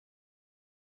pages.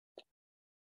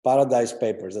 Paradise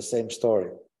Papers, the same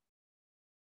story.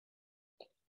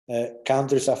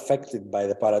 Countries affected by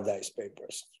the Paradise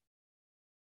Papers.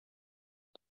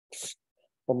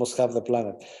 Almost half the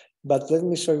planet. But let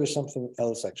me show you something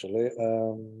else, actually.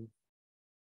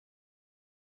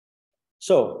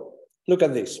 So, look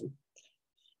at this.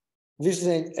 This is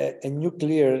a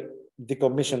nuclear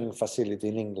decommissioning facility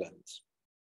in England.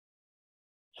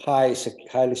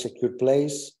 Highly secure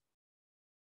place,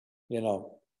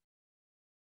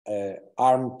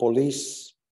 armed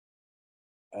police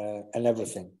and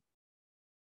everything.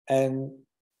 And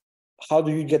how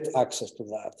do you get access to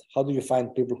that? How do you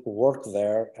find people who work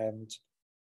there and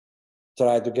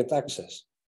try to get access?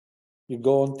 You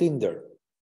go on Tinder.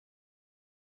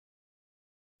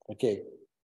 Okay.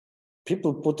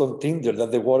 People put on Tinder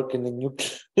that they work in a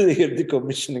nuclear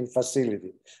decommissioning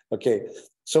facility. Okay,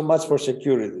 so much for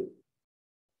security.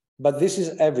 But this is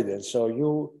evidence.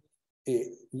 So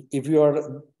if you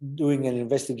are doing an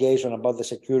investigation about the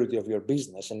security of your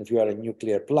business, and if you are a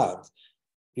nuclear plant,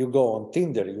 you go on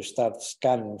Tinder, you start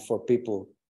scanning for people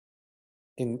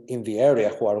in the area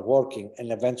who are working,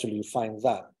 and eventually you find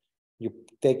that. You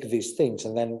take these things,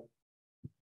 and then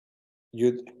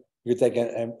you take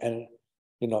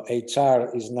HR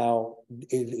is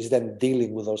then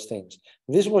dealing with those things.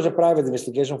 This was a private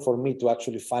investigation for me to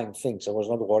actually find things. I was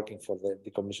not working for the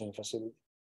decommissioning facility.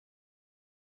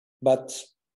 But,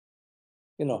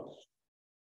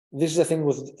 this is the thing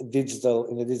with in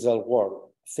the digital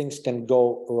world. Things can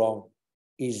go wrong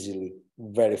easily,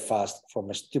 very fast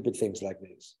from stupid things like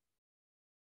this.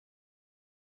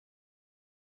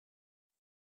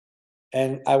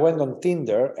 And I went on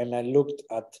Tinder and I looked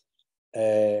at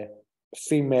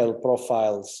female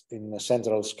profiles in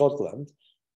central Scotland,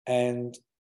 and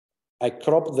I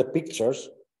cropped the pictures,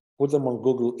 put them on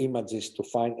Google Images to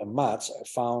find a match. I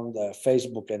found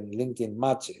Facebook and LinkedIn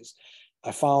matches.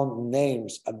 I found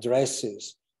names,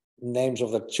 addresses, names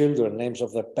of the children, names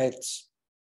of the pets,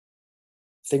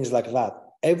 things like that.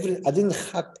 I didn't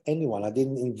hack anyone. I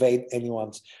didn't invade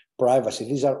anyone's privacy.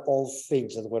 These are all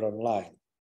things that were online.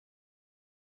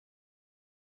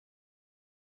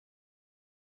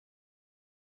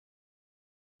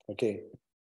 Okay.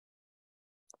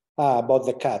 About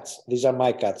the cats. These are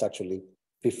my cats, actually.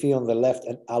 Fifi on the left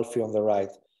and Alfie on the right.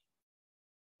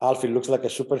 Alfie looks like a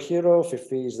superhero.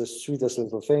 Fifi is the sweetest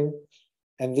little thing.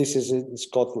 And this is in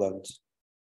Scotland.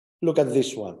 Look at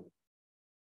this one.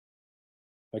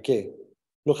 Okay.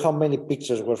 Look how many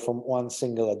pictures were from one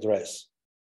single address.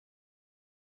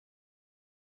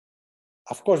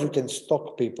 Of course, you can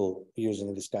stalk people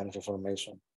using this kind of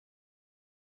information.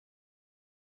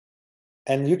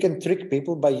 And you can trick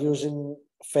people by using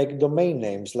fake domain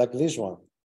names like this one.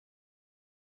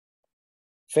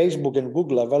 Facebook and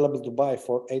Google available to buy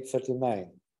for $8.39.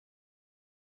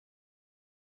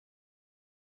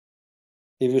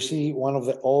 If you see one of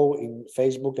the O in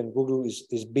Facebook and Google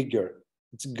is bigger,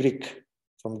 it's Greek,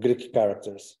 from Greek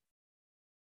characters.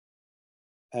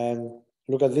 And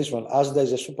look at this one. Asda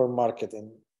is a supermarket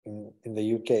in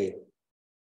the UK.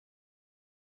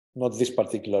 Not this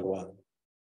particular one.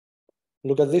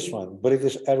 Look at this one,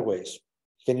 British Airways.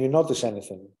 Can you notice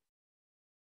anything?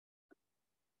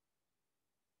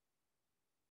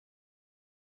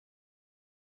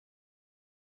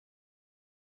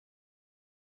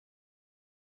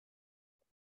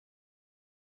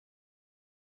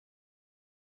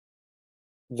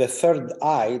 The third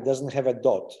I doesn't have a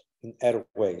dot in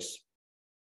Airways.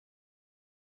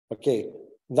 Okay,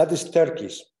 that is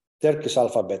Turkish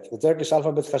alphabet. The Turkish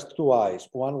alphabet has two I's,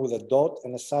 one with a dot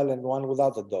and a silent one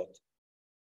without a dot.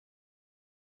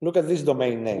 Look at these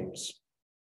domain names.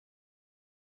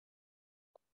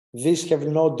 These have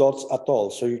no dots at all,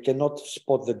 so you cannot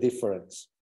spot the difference.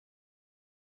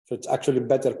 So it's actually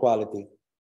better quality.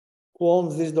 Who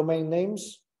owns these domain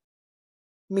names?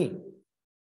 Me.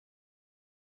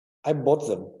 I bought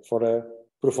them for a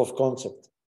proof of concept.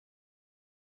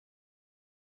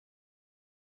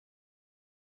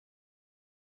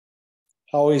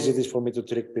 How easy it is for me to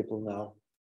trick people now.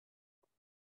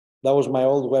 That was my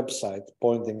old website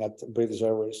pointing at British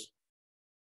Airways.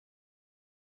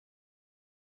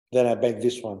 Then I made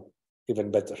this one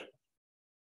even better.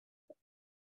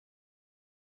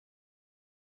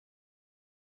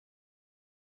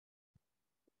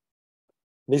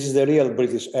 This is the real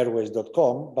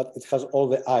BritishAirways.com, but it has all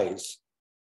the I's,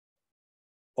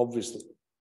 obviously.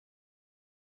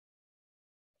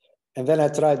 And then I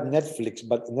tried Netflix,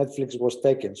 but Netflix was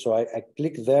taken. So I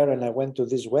clicked there and I went to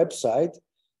this website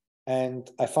and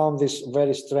I found this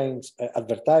very strange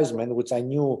advertisement, which I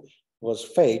knew was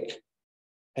fake,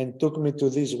 and took me to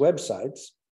these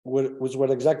websites, which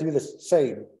were exactly the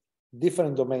same,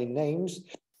 different domain names,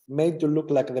 made to look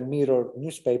like the Mirror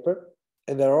newspaper,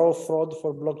 and they're all fraud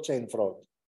for blockchain fraud.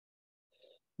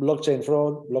 Blockchain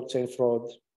fraud, blockchain fraud.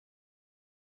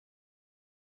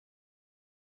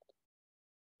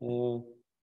 More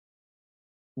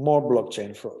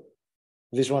blockchain fraud.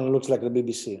 This one looks like the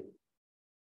BBC.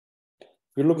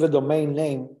 If you look at the domain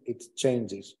name, it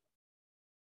changes.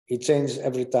 It changes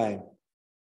every time.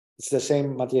 It's the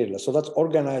same material. So that's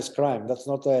organized crime. That's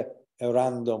not a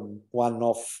random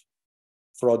one-off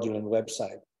fraudulent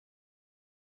website.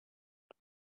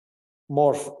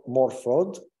 More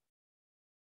fraud.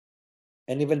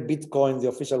 And even Bitcoin, the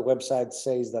official website,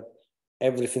 says that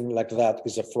everything like that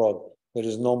is a fraud. There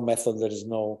is no method, there is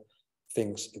no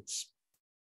things.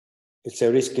 It's a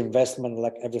risk investment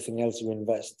like everything else you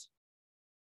invest.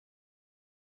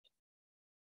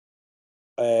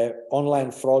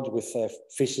 Online fraud with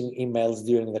phishing emails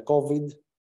during the COVID.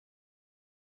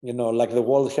 You know, like the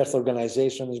World Health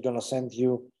Organization is going to send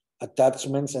you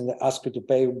attachments and ask you to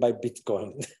pay by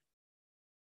Bitcoin.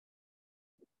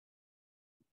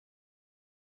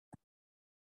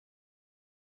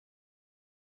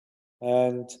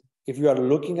 And if you are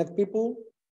looking at people,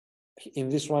 in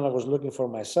this one I was looking for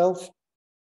myself,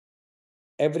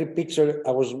 every picture,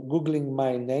 I was Googling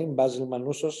my name, Basil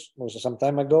Manoussos, was some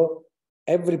time ago.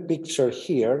 Every picture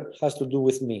here has to do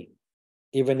with me,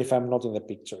 even if I'm not in the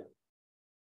picture.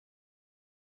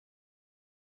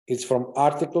 It's from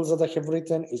articles that I have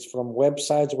written, it's from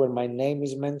websites where my name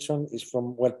is mentioned, it's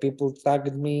from where people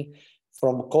tagged me,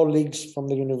 from colleagues from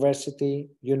the university,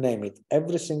 you name it,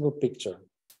 every single picture.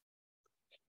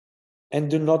 And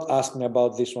do not ask me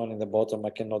about this one in the bottom, I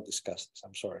cannot discuss this,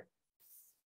 I'm sorry.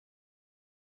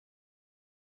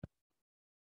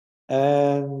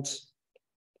 And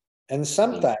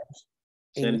sometimes,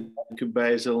 Thank you,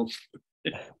 Basil.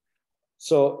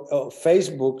 so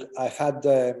Facebook, I had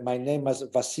my name as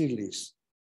Vasilis,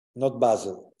 not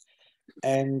Basil.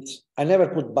 And I never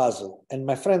put Basil. And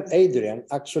my friend Adrian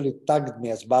actually tagged me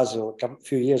as Basil a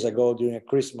few years ago during a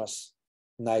Christmas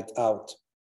night out.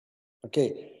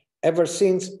 Okay, ever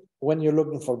since, when you're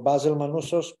looking for Basil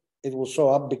Manoussos, it will show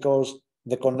up because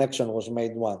the connection was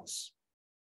made once.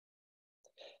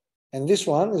 And this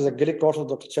one is a Greek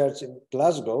Orthodox church in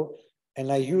Glasgow, and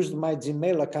I used my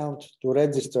Gmail account to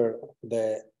register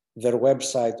their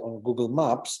website on Google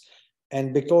Maps.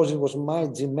 And because it was my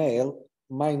Gmail,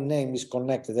 my name is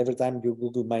connected. Every time you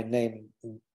Google my name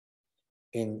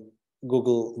in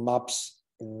Google Maps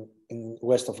in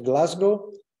west of Glasgow,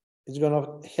 it's going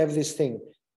to have this thing.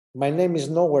 My name is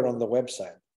nowhere on the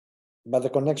website, but the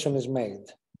connection is made.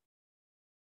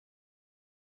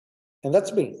 And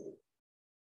that's me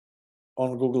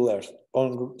on Google Earth,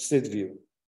 on Street View.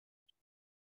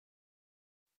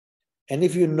 And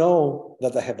if you know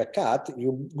that I have a cat,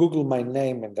 you Google my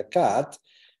name and the cat,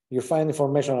 you find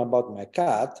information about my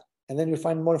cat, and then you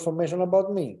find more information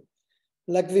about me.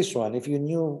 Like this one, if you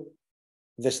knew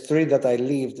the street that I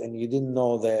lived and you didn't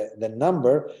know the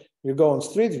number, you go on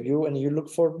Street View and you look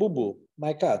for Boo Boo,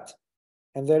 my cat,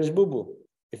 and there is Boo Boo.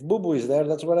 If Boo Boo is there,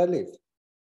 that's where I live.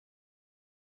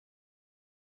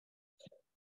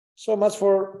 So much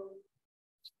for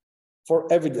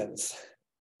evidence.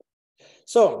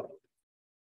 So,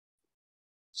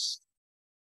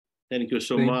 thank you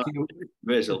so Thank much, you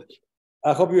Basil.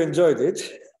 I hope you enjoyed it.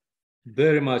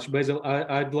 very much, Basil.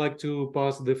 I'd like to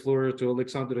pass the floor to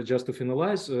Alexandra just to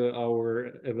finalize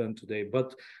our event today,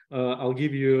 but I'll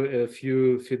give you a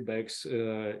few feedbacks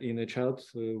in a chat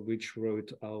which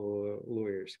wrote our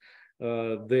lawyers.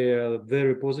 They are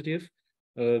very positive,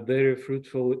 very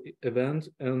fruitful event,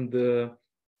 and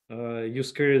you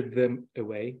scared them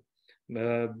away.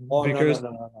 Because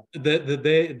no.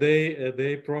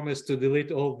 they promised to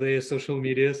delete all their social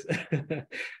medias.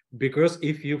 Because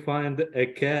if you find a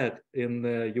cat in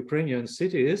Ukrainian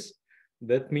cities,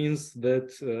 that means that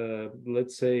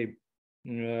let's say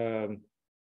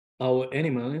our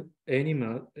enemies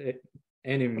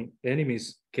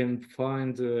can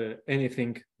find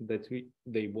anything that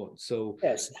they want. So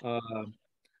Yes.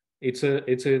 it's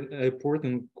an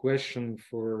important question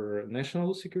for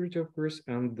national security, of course,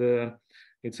 and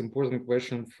it's an important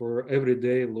question for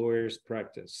everyday lawyers'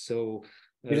 practice. So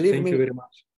thank you very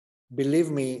much. Believe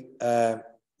me,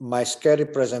 my scary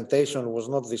presentation was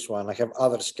not this one. I have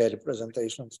other scary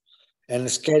presentations, and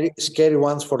scary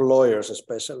ones for lawyers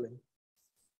especially.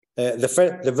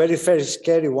 The very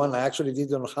scary one I actually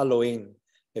did on Halloween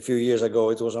a few years ago.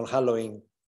 It was on Halloween.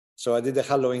 So I did a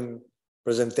Halloween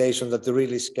presentation that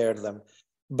really scared them.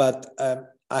 But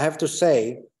I have to say,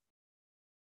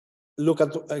 look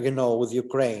at, with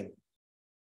Ukraine.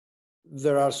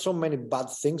 There are so many bad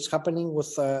things happening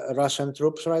with Russian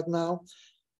troops right now,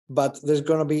 but there's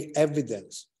going to be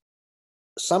evidence.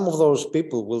 Some of those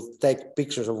people will take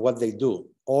pictures of what they do,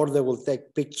 or they will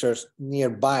take pictures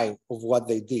nearby of what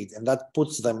they did, and that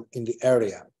puts them in the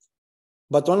area.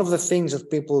 But one of the things that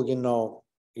people,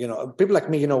 people like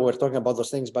me, we're talking about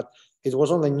those things, but it was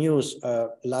on the news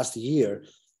last year.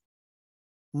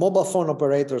 Mobile phone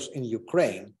operators in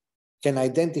Ukraine can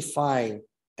identify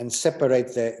and separate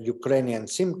the Ukrainian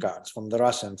SIM cards from the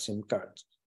Russian SIM cards.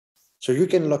 So you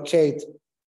can locate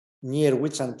near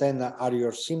which antenna are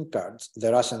your SIM cards,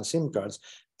 the Russian SIM cards,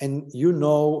 and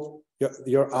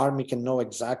your army can know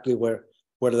exactly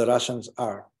where the Russians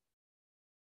are.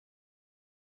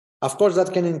 Of course,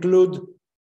 that can include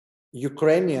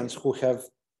Ukrainians who have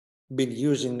been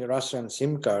using Russian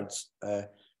SIM cards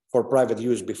for private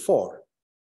use before.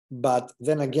 But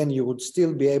then again, you would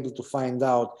still be able to find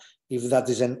out if that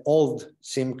is an old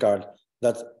SIM card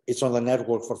that it's on the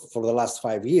network for the last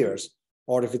 5 years,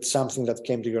 or if it's something that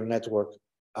came to your network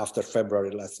after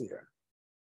February last year.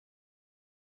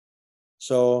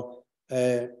 So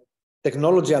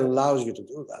technology allows you to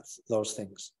do those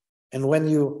things. And when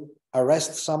you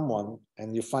arrest someone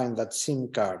and you find that SIM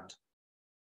card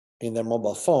in their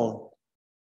mobile phone,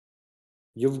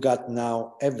 you've got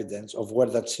now evidence of where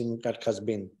that SIM card has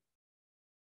been.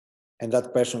 And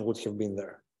that person would have been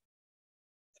there.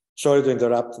 Sorry to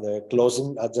interrupt the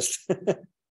closing. I just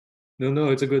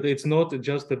No, it's not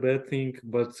just a bad thing,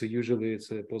 but usually it's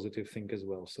a positive thing as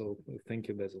well. So thank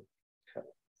you, Basil.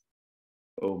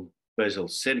 Basil,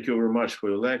 thank you very much for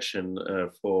your election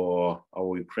for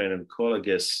our Ukrainian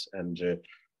colleagues, and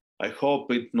I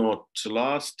hope it not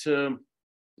last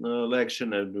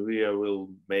election, and we will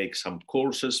make some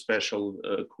courses, special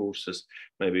courses,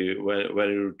 maybe when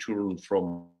you return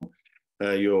from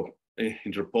your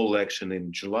Interpol election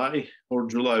in July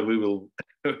we will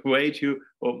wait you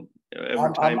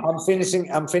every time. I'm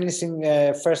finishing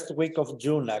first week of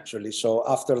June actually. So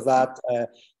after that,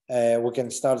 we can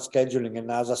start scheduling.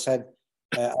 And as I said,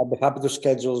 I'll be happy to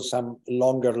schedule some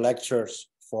longer lectures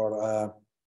for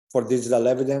digital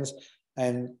evidence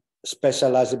and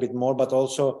specialize a bit more, but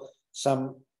also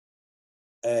some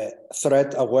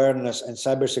threat awareness and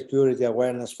cybersecurity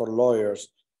awareness for lawyers.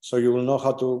 So you will know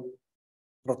how to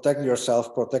protect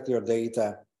yourself, protect your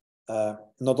data,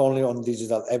 not only on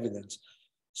digital evidence.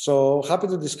 So happy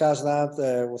to discuss that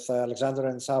with Alexander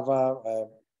and Sava.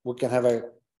 We can have a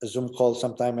Zoom call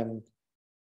sometime and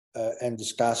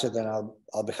discuss it, and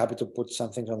I'll be happy to put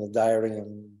something on the diary.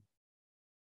 And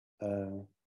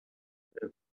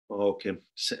okay,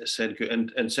 thank you,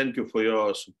 and thank you for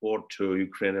your support to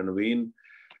Ukrainian Win,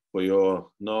 for your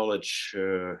knowledge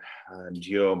and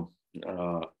your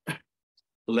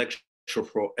lecture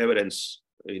for evidence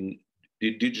in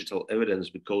digital evidence,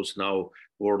 because now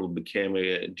world became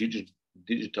a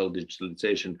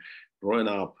digitalization growing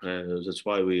up. That's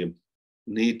why we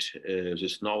need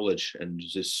this knowledge and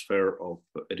this sphere of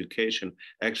education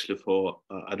actually for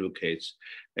advocates,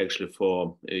 actually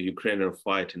for Ukrainian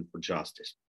fighting for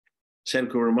justice.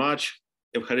 Thank you very much.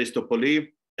 Evharisto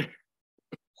Poli.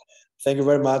 Thank you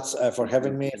very much for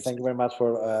having me. Thank you very much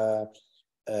for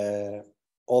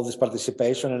all this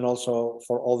participation and also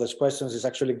for all these questions. It's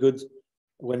actually good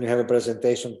when you have a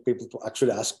presentation, people to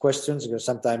actually ask questions, because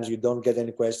sometimes you don't get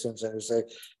any questions and you say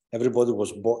everybody it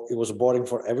was boring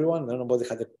for everyone. Nobody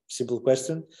had a simple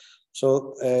question.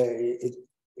 So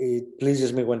it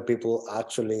pleases me when people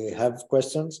actually have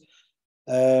questions.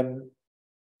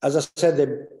 As I said,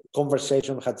 the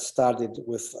conversation had started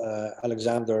with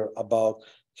Alexander about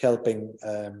helping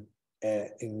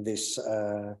in this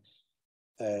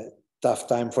tough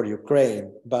time for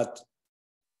Ukraine, but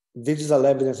digital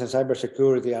evidence and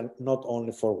cybersecurity are not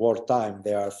only for wartime,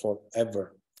 they are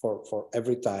forever, for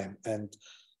every time. And,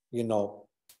 you know,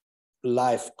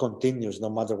 life continues no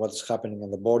matter what's happening on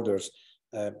the borders.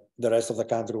 The rest of the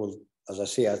country will, as I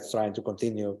see it, trying to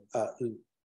continue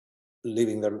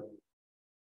living their,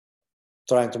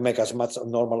 trying to make as much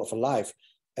normal of a life.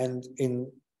 And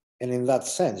in that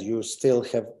sense, you still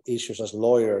have issues as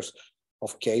lawyers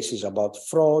of cases about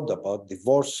fraud, about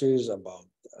divorces, about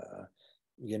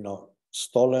you know,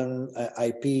 stolen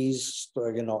IPs,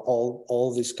 you know,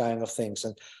 all these kind of things.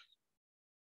 And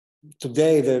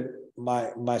today,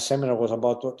 my seminar was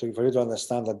about for you to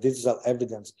understand that digital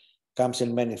evidence comes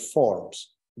in many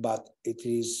forms, but it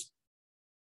is,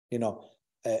 you know,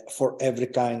 for every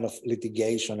kind of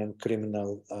litigation and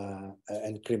criminal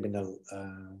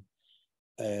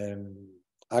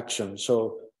action.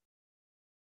 So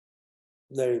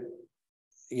there,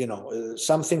 you know,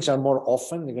 some things are more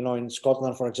often, you know, in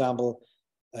Scotland, for example,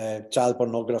 child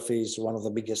pornography is one of the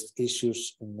biggest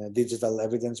issues in digital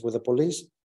evidence with the police,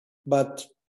 but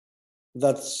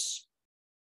that's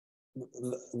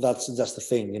just the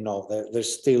thing, you know,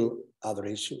 there's still other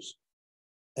issues.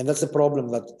 And that's the problem,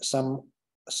 that some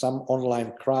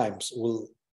online crimes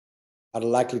are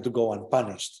likely to go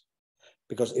unpunished,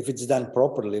 because if it's done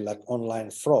properly, like online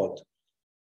fraud,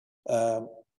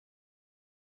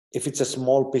 if it's a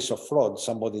small piece of fraud,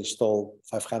 somebody stole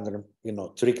 500, you know,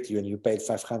 tricked you and you paid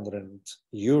 500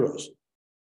 euros,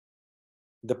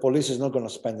 the police is not going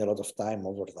to spend a lot of time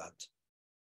over that,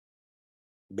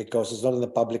 because it's not in the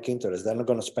public interest. They're not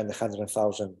going to spend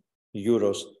 100,000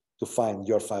 euros to find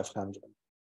your 500.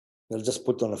 They'll just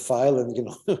put on a file and, you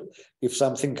know, if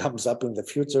something comes up in the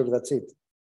future, that's it.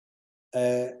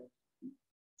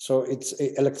 So it's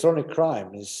electronic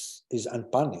crime is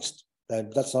unpunished.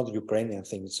 That's not a Ukrainian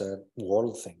thing, it's a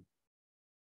world thing.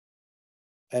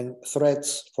 And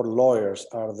threats for lawyers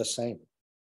are the same.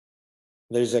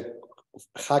 There's a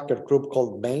hacker group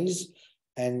called Maze,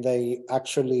 and they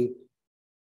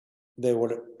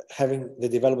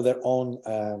developed their own,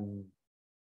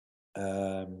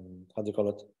 how do you call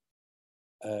it?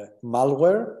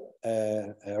 Malware,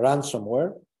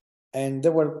 ransomware, and they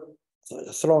were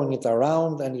throwing it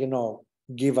around, and, you know,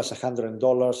 give us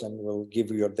 $100 and we'll give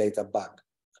you your data back.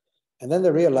 And then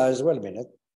they realized, wait a minute,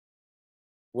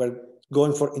 we're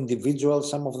going for individuals.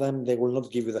 Some of them, they will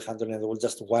not give you the 100 and they will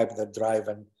just wipe the drive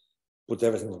and put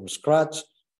everything from scratch.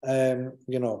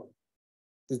 You know,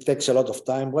 it takes a lot of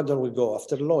time. Why don't we go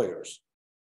after lawyers?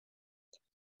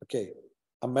 Okay,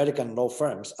 American law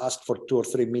firms ask for $2 or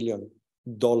 $3 million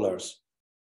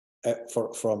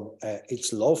from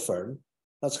each law firm.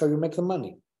 That's how you make the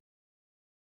money.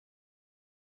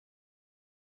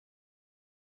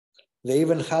 They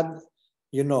even had,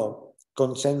 you know,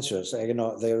 consensus. You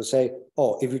know, they will say,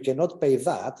 "Oh, if you cannot pay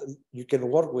that, you can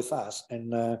work with us,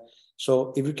 and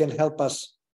so if you can help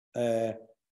us,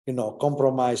 you know,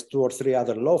 compromise 2 or 3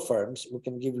 other law firms, we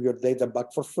can give you your data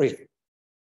back for free."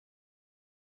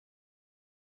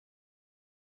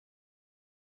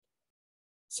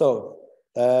 So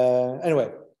anyway,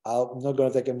 I'm not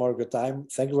going to take any more of your time.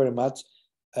 Thank you very much,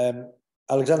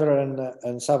 Alexander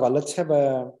and Sava. Let's have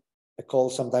a call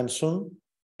sometime soon.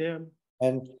 Yeah.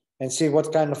 And see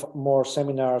what kind of more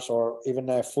seminars or even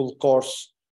a full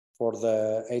course for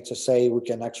the HSA we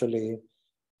can actually.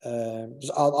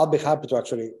 I'll be happy to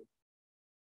actually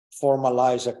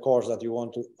formalize a course that you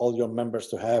want all your members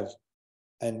to have,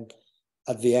 and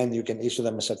at the end you can issue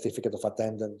them a certificate of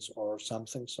attendance or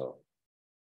something. So.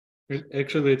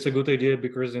 Actually, it's a good idea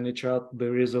because in the chat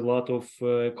there is a lot of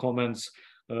comments.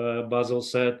 Basil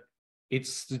said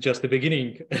it's just the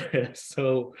beginning,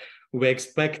 so we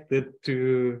expect it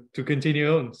to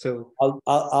continue on. So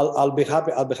I'll be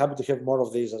happy. I'll be happy to have more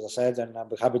of these, as I said, and I'll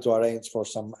be happy to arrange for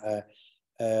some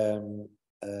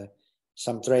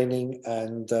training.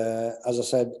 And as I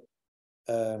said,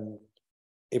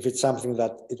 if it's something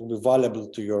that it will be valuable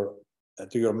to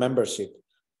your membership,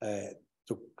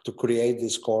 to create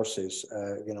these courses,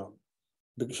 you know,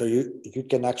 so you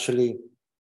can actually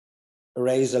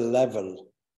raise a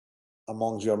level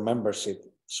amongst your membership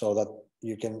so that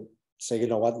you can say, you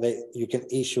know what, you can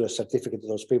issue a certificate to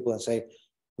those people and say,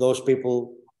 those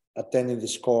people attending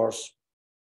this course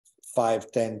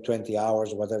 5, 10, 20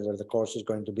 hours, whatever the course is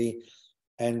going to be,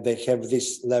 and they have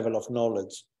this level of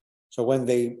knowledge. So when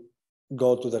they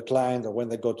go to the client or when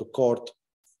they go to court,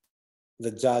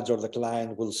 the judge or the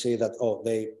client will see that, oh,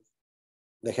 they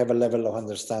have a level of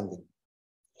understanding.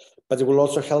 But it will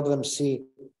also help them see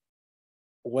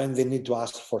when they need to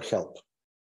ask for help.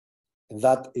 And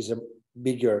that is a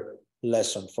bigger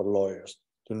lesson for lawyers,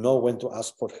 to know when to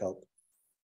ask for help.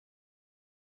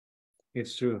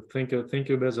 it's true. Thank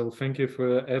you, Basil. Thank you for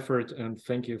your effort and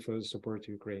thank you for the support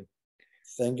to Ukraine.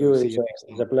 Thank you.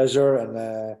 It's a pleasure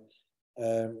and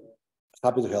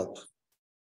happy to help.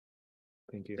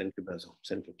 Thank you. Thank you, Basil.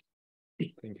 Thank you.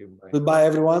 Thank you. Bye. Goodbye,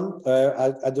 everyone.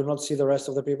 I do not see the rest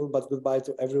of the people, but goodbye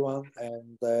to everyone,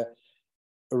 and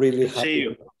really happy. See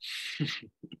you.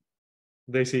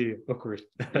 They see you, of course.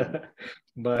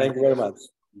 Bye. Thank you very much.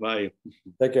 Bye.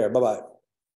 Take care. Bye-bye.